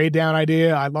mentioned the trade down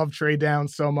idea. I love trade down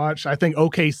so much. I think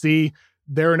OKC,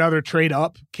 they're another trade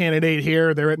up candidate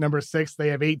here. They're at number 6. They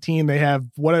have 18. They have,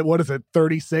 what is it,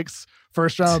 36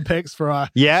 first round picks for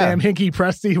Sam Hinkie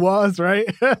Presti was, right?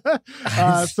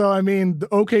 So, I mean, the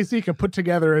OKC can put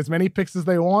together as many picks as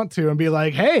they want to and be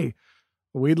like, hey,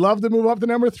 we'd love to move up to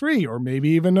number 3 or maybe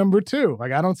even number 2.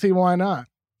 Like, I don't see why not.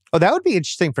 Oh, that would be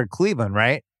interesting for Cleveland,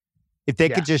 right? If they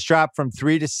could just drop from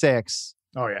 3 to 6.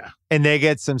 Oh, yeah. And they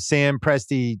get some Sam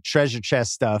Presti treasure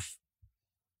chest stuff.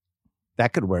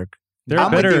 That could work. They're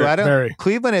better.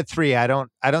 Cleveland at 3. I don't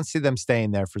see them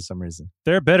staying there for some reason.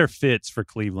 They're better fits for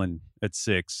Cleveland at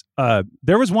 6.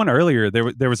 There was one earlier.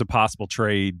 There was a possible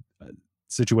trade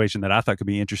situation that I thought could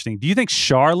be interesting. Do you think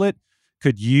Charlotte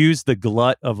could use the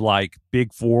glut of like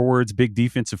big forwards, big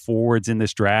defensive forwards in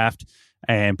this draft,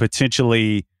 and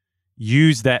potentially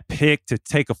use that pick to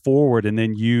take a forward and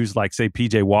then use, like, say,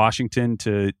 PJ Washington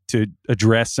to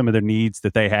address some of their needs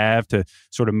that they have to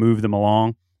sort of move them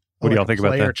along? What do y'all think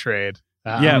about that? Player trade.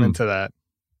 I'm into that.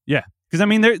 Yeah. Because, I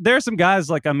mean, there are some guys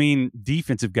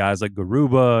defensive guys like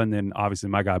Garuba, and then obviously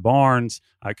my guy Barnes.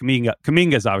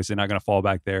 Kuminga's obviously not going to fall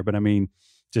back there, but I mean,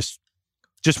 just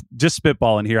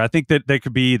spitballing here. I think that they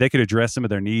could address some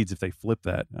of their needs if they flip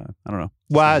that. I don't know.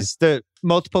 Was the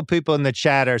multiple people in the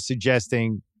chat are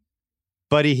suggesting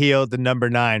Buddy Hield, the number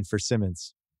 9 for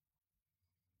Simmons?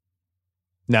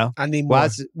 No, I need more.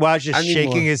 Was just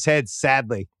shaking his head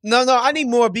sadly. No, I need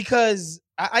more because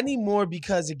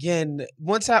again,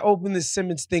 once I open the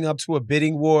Simmons thing up to a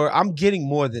bidding war, I'm getting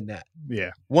more than that.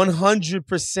 Yeah,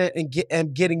 100%,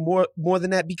 and getting more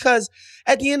than that, because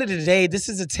at the end of the day, this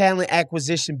is a talent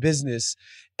acquisition business,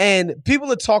 and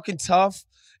people are talking tough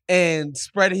and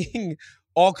spreading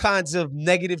all kinds of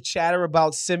negative chatter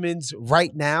about Simmons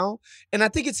right now. And I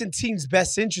think it's in teams'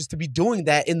 best interest to be doing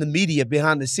that in the media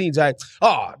behind the scenes. Like,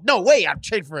 oh, no way, I'm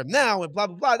trading for him now and blah,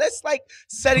 blah, blah. That's like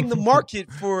setting the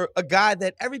market for a guy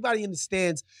that everybody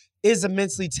understands is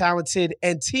immensely talented.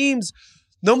 And teams,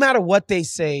 no matter what they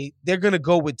say, they're going to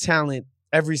go with talent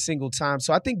every single time.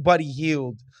 So I think Buddy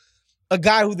Hield, a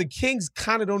guy who the Kings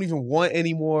kind of don't even want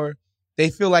anymore. They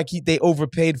feel like they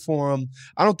overpaid for him.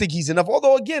 I don't think he's enough.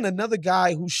 Although, again, another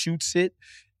guy who shoots it,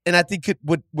 and I think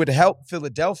would help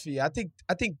Philadelphia. I think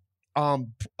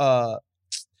Daryl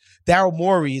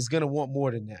Morey is going to want more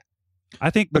than that. I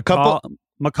think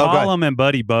McCollum and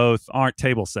Buddy both aren't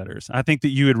table setters. I think that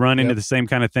you would run into the same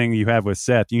kind of thing you have with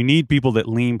Seth. You need people that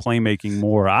lean playmaking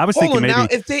more. I was thinking maybe now,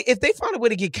 if they find a way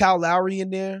to get Kyle Lowry in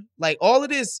there, like all of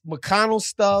this McConnell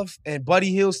stuff and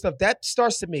Buddy Hield stuff, that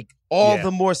starts to make all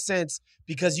the more sense,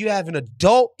 because you have an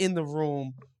adult in the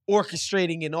room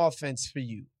orchestrating an offense for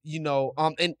you.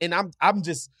 And I'm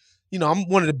just, I'm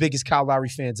one of the biggest Kyle Lowry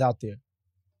fans out there.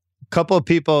 A couple of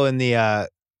people in the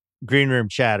green room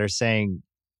chat are saying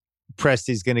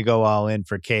Presti's going to go all in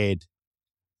for Cade,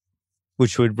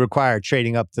 which would require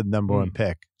trading up to the number 1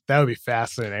 pick. That would be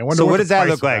fascinating. So what does that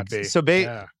look like? So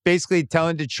basically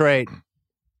telling Detroit,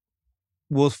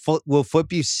 we'll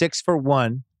flip you 6 for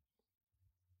 1,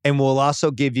 and we'll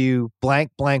also give you blank,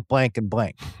 blank, blank, and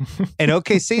blank. And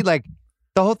OKC, like,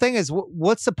 the whole thing is,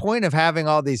 what's the point of having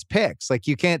all these picks? Like,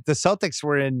 you can't. The Celtics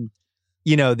were in,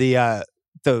 the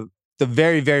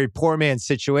very, very poor man's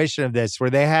situation of this, where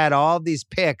they had all these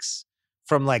picks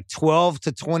from like 12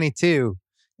 to 22,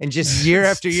 and just year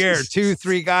after year,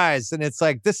 2-3 guys. And it's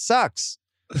like, this sucks.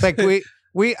 It's like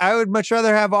I would much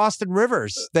rather have Austin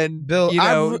Rivers than Bill. You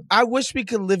know, I wish we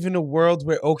could live in a world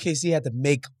where OKC had to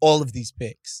make all of these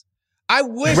picks. I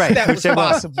wish Right. that was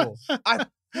possible. I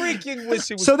freaking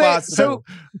wish it was possible. So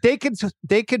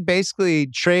they could basically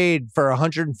trade for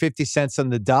 150 cents on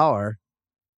the dollar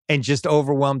and just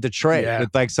overwhelm Detroit with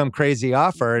like some crazy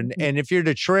offer. And if you're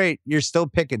Detroit, you're still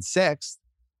picking sixth.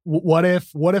 What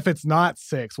if it's not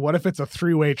 6? What if it's a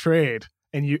 3-way trade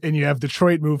and you have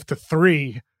Detroit move to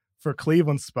 3 for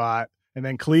Cleveland's spot, and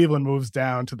then Cleveland moves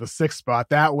down to the 6th spot?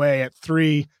 That way at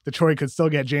 3, Detroit could still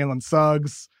get Jalen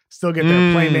Suggs, still get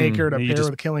their playmaker to pair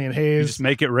with Killian Hayes. Just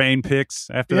make it rain picks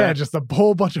after that. Yeah, just a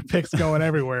whole bunch of picks going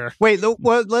everywhere. Wait,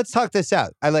 well, let's talk this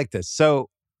out. I like this. So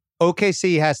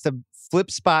OKC has to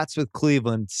flip spots with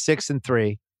Cleveland, 6 and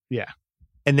 3. Yeah.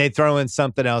 And they throw in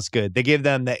something else good. They give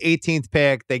them the 18th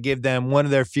pick. They give them one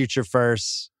of their future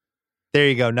firsts. There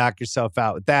you go. Knock yourself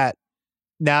out with that.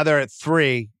 Now they're at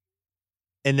 3.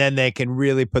 And then they can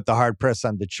really put the hard press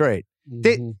on Detroit.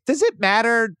 Does it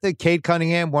matter that Cade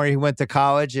Cunningham, where he went to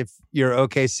college, if you're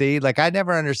OKC? Like, I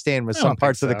never understand with some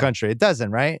parts of the country. It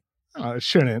doesn't, right? Oh, it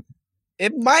shouldn't.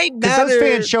 It might matter. Because those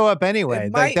fans show up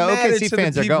anyway. Like, the OKC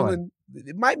fans are going.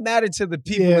 It might matter to the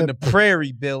people in the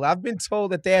prairie, Bill. I've been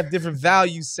told that they have different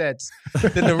value sets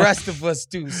than the rest of us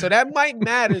do. So that might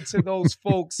matter to those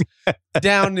folks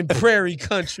down in prairie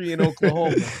country in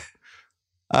Oklahoma.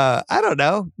 I don't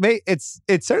know. It's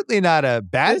certainly not a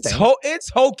bad thing. It's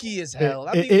hokey as hell.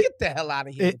 I mean, get the hell out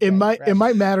of here. It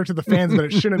might matter to the fans, but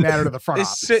it shouldn't matter to the front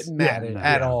office. It shouldn't matter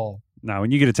at all. No,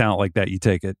 when you get a talent like that, you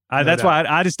take it. That's why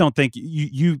I just don't think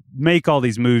you make all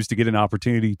these moves to get an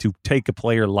opportunity to take a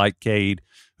player like Cade,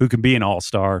 who can be an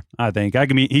all-star. I think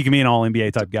he can be an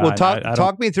all-NBA type guy. Well,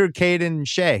 talk me through Cade and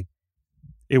Shea.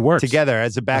 It works together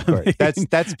as a backcourt.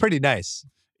 That's pretty nice.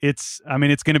 They're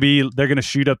going to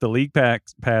shoot up the league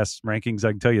pass rankings.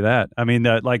 I can tell you that. I mean,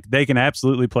 they can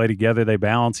absolutely play together. They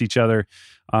balance each other.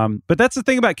 But that's the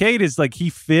thing about Cade is like he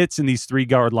fits in these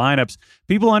 3-guard lineups.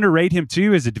 People underrate him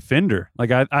too as a defender. Like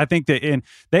I think that, and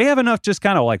they have enough just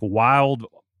kind of like wild,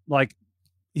 like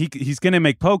he's going to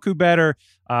make Poku better.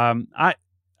 I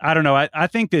don't know. I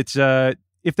think that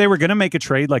if they were going to make a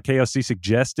trade like KOC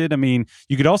suggested, I mean,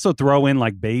 you could also throw in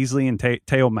like Baisley and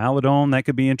Teo Maladon. That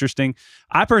could be interesting.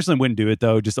 I personally wouldn't do it,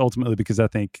 though, just ultimately because I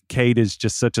think Cade is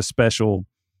just such a special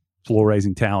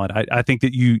floor-raising talent. I think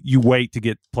that you wait to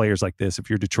get players like this if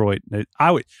you're Detroit.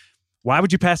 Why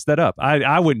would you pass that up?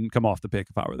 I wouldn't come off the pick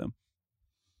if I were them.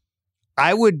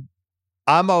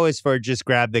 I'm always for just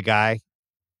grab the guy,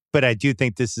 but I do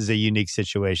think this is a unique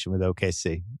situation with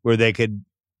OKC where they could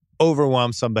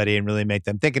overwhelm somebody and really make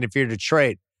them thinking. If you're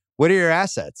Detroit, what are your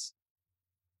assets?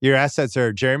 Your assets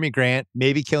are Jeremy Grant,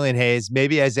 maybe Killian Hayes,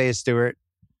 maybe Isaiah Stewart.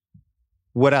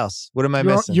 What else? What am I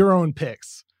missing? Your own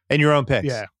picks. And your own picks.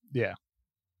 Yeah.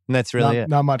 And that's really it.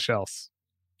 Not much else.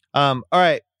 All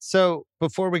right. So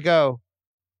before we go,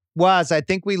 Woz, I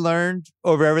think we learned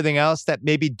over everything else that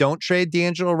maybe don't trade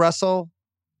D'Angelo Russell.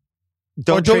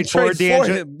 Don't trade for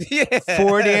him.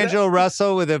 For D'Angelo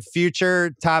Russell with a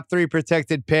future top 3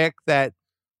 protected pick.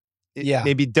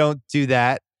 Maybe don't do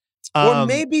that. Or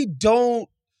maybe don't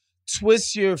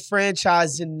twist your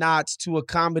franchise in knots to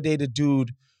accommodate a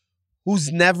dude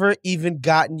who's never even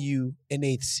gotten you an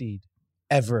 8th seed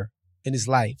ever in his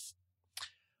life.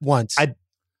 Once.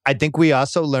 I think we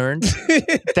also learned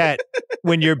that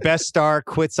when your best star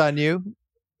quits on you,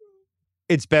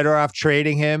 it's better off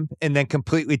trading him and then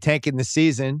completely tanking the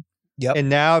season. Yep. And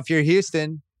now if you're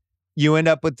Houston, you end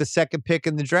up with the 2nd pick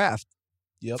in the draft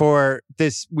for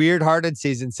this weird Harden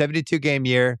season, 72-game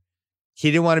year.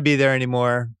 He didn't want to be there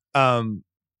anymore.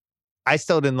 I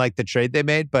still didn't like the trade they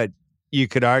made, but you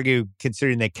could argue,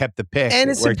 considering they kept the pick. And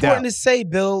it's important to say,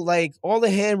 Bill, like all the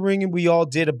hand-wringing we all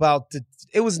did about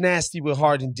it was nasty what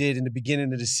Harden did in the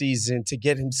beginning of the season to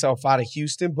get himself out of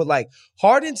Houston. But like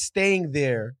Harden staying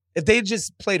there, if they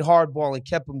just played hardball and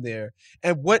kept him there,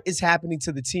 and what is happening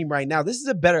to the team right now, this is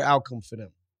a better outcome for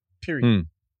them. Period.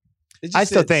 I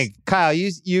still think, Kyle,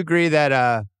 you agree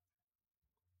that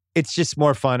it's just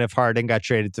more fun if Harden got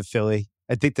traded to Philly.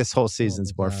 I think this whole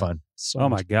season's more fun. Oh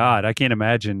my God, I can't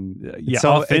imagine.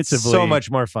 Offensively, it's so much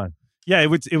more fun. Yeah, it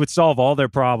would solve all their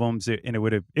problems, and it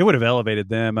would have elevated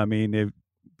them. I mean, it'd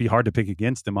be hard to pick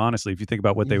against them, honestly, if you think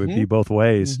about what they would be both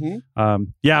ways. I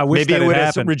wish maybe that it would have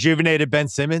happened. Rejuvenated Ben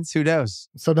Simmons. Who knows?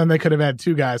 So then they could have had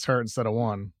 2 guys hurt instead of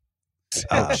 1.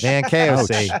 Oh, man,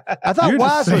 KOC. Ouch. I thought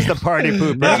Woz was the party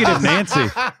pooper. Negative Nancy.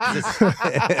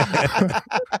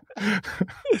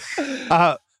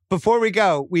 Before we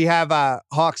go, we have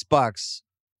Hawks Bucks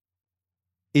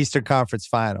Eastern Conference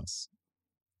Finals.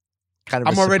 Kind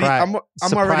of I'm already on the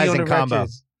surprising record. combo.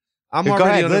 I'm Go already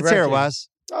ahead. on the Let's hear it, record. Wes.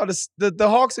 Oh, the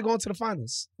Hawks are going to the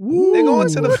finals. They're going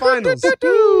to the finals.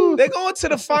 They're going to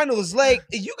the finals. Like,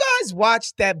 you guys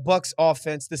watched that Bucks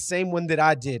offense, the same one that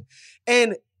I did.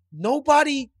 And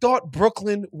nobody thought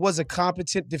Brooklyn was a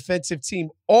competent defensive team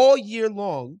all year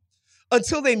long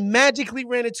until they magically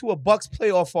ran into a Bucks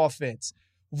playoff offense.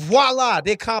 Voila,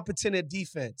 they're competent at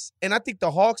defense. And I think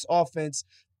the Hawks offense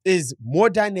is more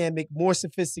dynamic, more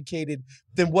sophisticated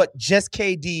than what just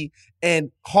KD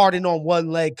and Harden on one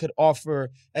leg could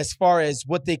offer as far as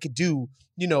what they could do,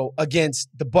 against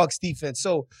the Bucks defense.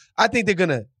 So I think they're going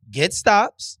to get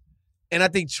stops, and I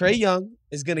think Trae Young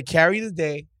is going to carry the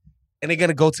day, and they're going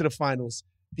to go to the finals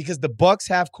because the Bucks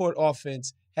half-court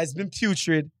offense has been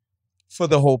putrid for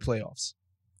the whole playoffs.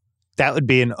 That would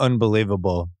be an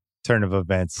unbelievable turn of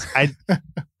events.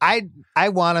 I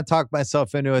want to talk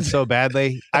myself into it so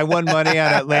badly. I won money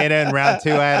on Atlanta in round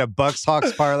 2. I had a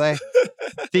Bucks-Hawks parlay.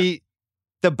 The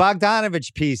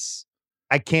Bogdanovich piece,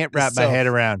 I can't wrap my head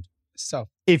around. So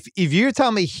if you're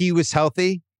telling me he was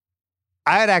healthy,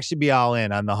 I'd actually be all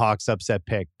in on the Hawks upset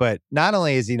pick. But not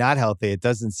only is he not healthy, it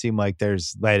doesn't seem like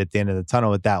there's light at the end of the tunnel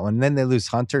with that one. And then they lose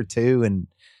Hunter too, and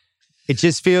it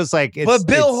just feels like it's... But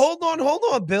Bill, hold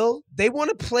on, Bill. They want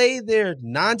to play their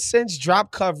nonsense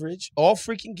drop coverage all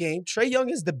freaking game. Trae Young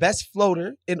is the best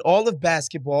floater in all of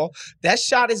basketball. That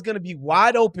shot is going to be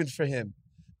wide open for him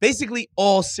basically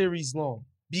all series long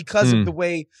because of the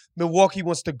way Milwaukee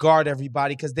wants to guard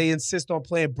everybody because they insist on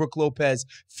playing Brook Lopez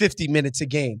 50 minutes a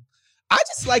game. I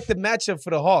just like the matchup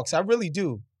for the Hawks. I really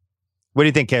do. What do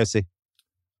you think, KOC?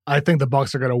 I think the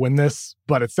Bucks are going to win this,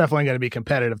 but it's definitely going to be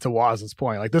competitive to Waz's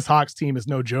point. Like, this Hawks team is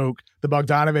no joke. The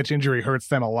Bogdanovich injury hurts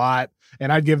them a lot,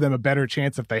 and I'd give them a better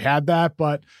chance if they had that.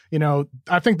 But,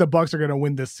 I think the Bucks are going to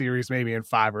win this series maybe in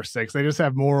 5 or 6. They just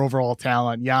have more overall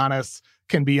talent. Giannis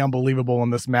can be unbelievable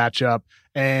in this matchup.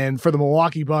 And for the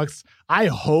Milwaukee Bucks, I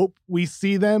hope we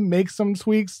see them make some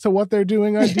tweaks to what they're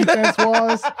doing on defense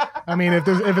was. I mean, if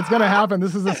it's going to happen,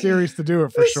 this is a series to do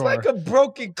it for sure. It's like a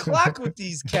broken clock with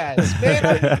these cats,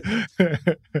 man.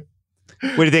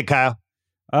 What do you think, Kyle?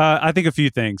 I think a few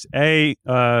things.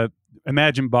 Imagine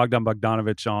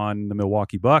Bogdanovich on the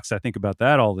Milwaukee Bucks. I think about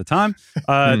that all the time.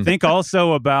 Think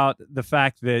also about the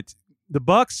fact that the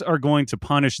Bucks are going to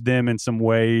punish them in some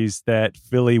ways that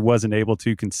Philly wasn't able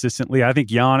to consistently. I think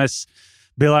Giannis,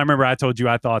 Bill, I remember I told you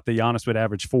I thought that Giannis would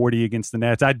average 40 against the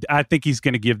Nets. I think he's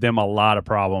going to give them a lot of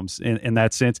problems in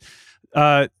that sense.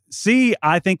 I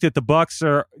think that the Bucks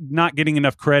are not getting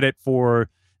enough credit for.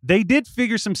 They did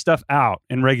figure some stuff out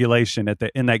in regulation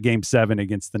in that Game 7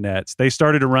 against the Nets. They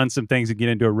started to run some things and get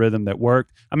into a rhythm that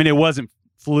worked. I mean, it wasn't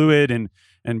fluid and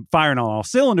firing on all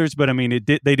cylinders, but I mean,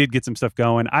 they did get some stuff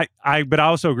going. But I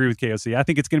also agree with KOC. I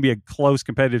think it's going to be a close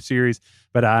competitive series,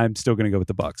 but I'm still going to go with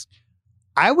the Bucks.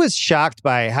 I was shocked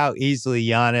by how easily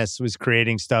Giannis was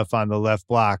creating stuff on the left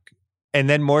block, and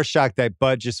then more shocked that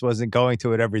Bud just wasn't going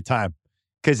to it every time,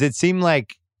 because it seemed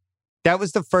like that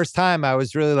was the first time I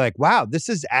was really like, wow, this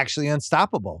is actually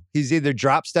unstoppable. He's either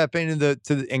drop stepping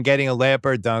and getting a layup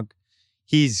or a dunk.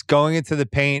 He's going into the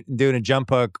paint and doing a jump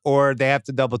hook, or they have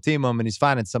to double team him and he's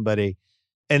finding somebody.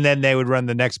 And then they would run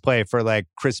the next play for like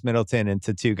Chris Middleton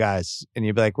into 2 guys. And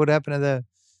you'd be like, what happened to the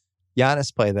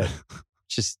Giannis play that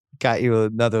just got you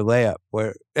another layup?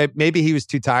 Where maybe he was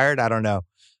too tired. I don't know.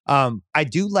 I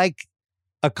do like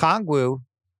Okongwu,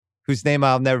 whose name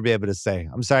I'll never be able to say.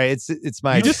 I'm sorry. It's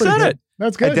my. You just said it.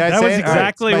 That's good. That was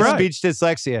exactly right. right. Speech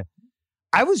dyslexia.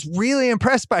 I was really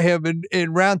impressed by him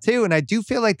in round 2, and I do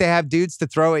feel like they have dudes to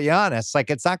throw at Giannis. Like,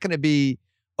 it's not going to be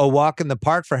a walk in the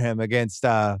park for him against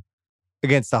the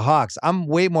Hawks. I'm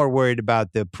way more worried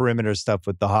about the perimeter stuff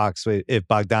with the Hawks if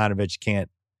Bogdanovich can't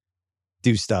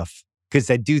do stuff,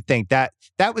 because I do think that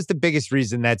was the biggest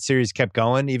reason that series kept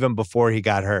going even before he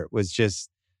got hurt. Was just,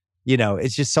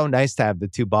 it's just so nice to have the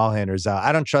 2 ball handlers out.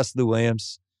 I don't trust Lou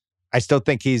Williams. I still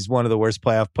think he's one of the worst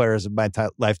playoff players of my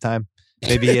lifetime.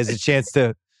 Maybe he has a chance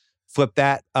to flip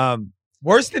that.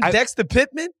 Worse than Dexter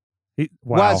Pittman?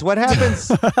 Wow. Waz, what happens?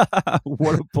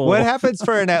 What a pull. What happens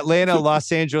for an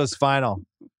Atlanta-Los Angeles final?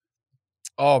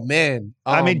 Oh, man.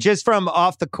 I mean, just from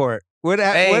off the court. What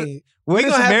is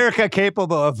America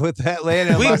capable of with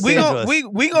Atlanta and Los Angeles?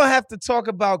 We going to have to talk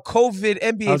about COVID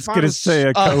NBA I was going to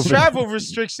say Finals travel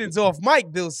restrictions off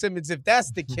Mike, Bill Simmons, if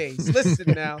that's the case.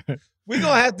 Listen now. We're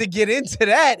going to have to get into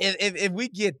that if we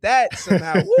get that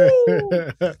somehow. Woo!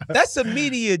 That's a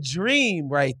media dream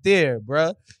right there,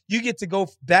 bruh. You get to go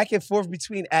back and forth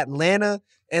between Atlanta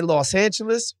and Los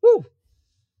Angeles. Woo!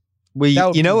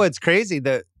 Well, you know what's crazy?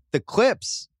 The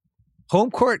Clips,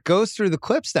 home court goes through the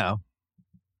Clips now,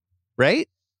 right?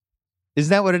 Isn't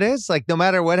that what it is? Like, no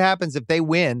matter what happens, if they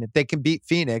win, if they can beat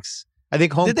Phoenix, I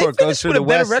think home Did they court finish goes through with the a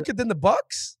better West. record than the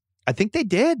Bucks? I think they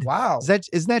did. Wow.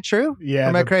 Isn't that true? Yeah. Or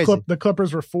am I crazy? The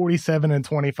Clippers were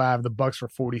 47-25. The Bucks were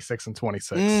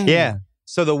 46-26. Yeah.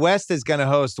 So the West is going to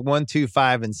host 1, 2,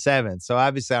 5, and 7. So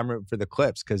obviously I'm rooting for the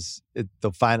Clips because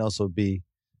the finals will be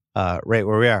right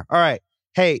where we are. All right.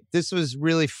 Hey, this was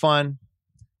really fun.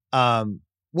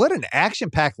 What an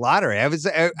action-packed lottery. I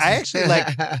actually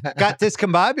got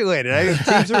discombobulated.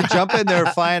 Teams were jumping, they were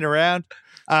flying around.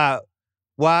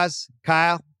 Woz,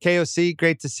 Kyle, KOC,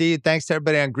 great to see you. Thanks to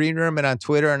everybody on Green Room and on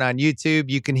Twitter and on YouTube.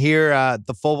 You can hear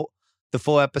the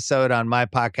full episode on my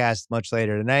podcast much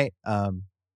later tonight.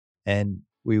 And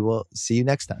we will see you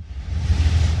next time.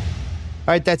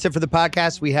 All right, that's it for the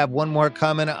podcast. We have one more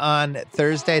coming on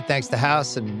Thursday. Thanks to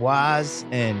House and Woz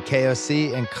and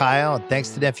KOC and Kyle. And thanks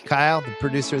to nephew Kyle, the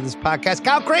producer of this podcast,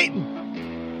 Kyle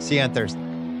Creighton. See you on Thursday.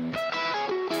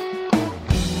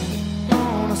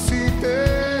 Wanna see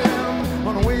them,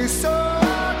 wanna waste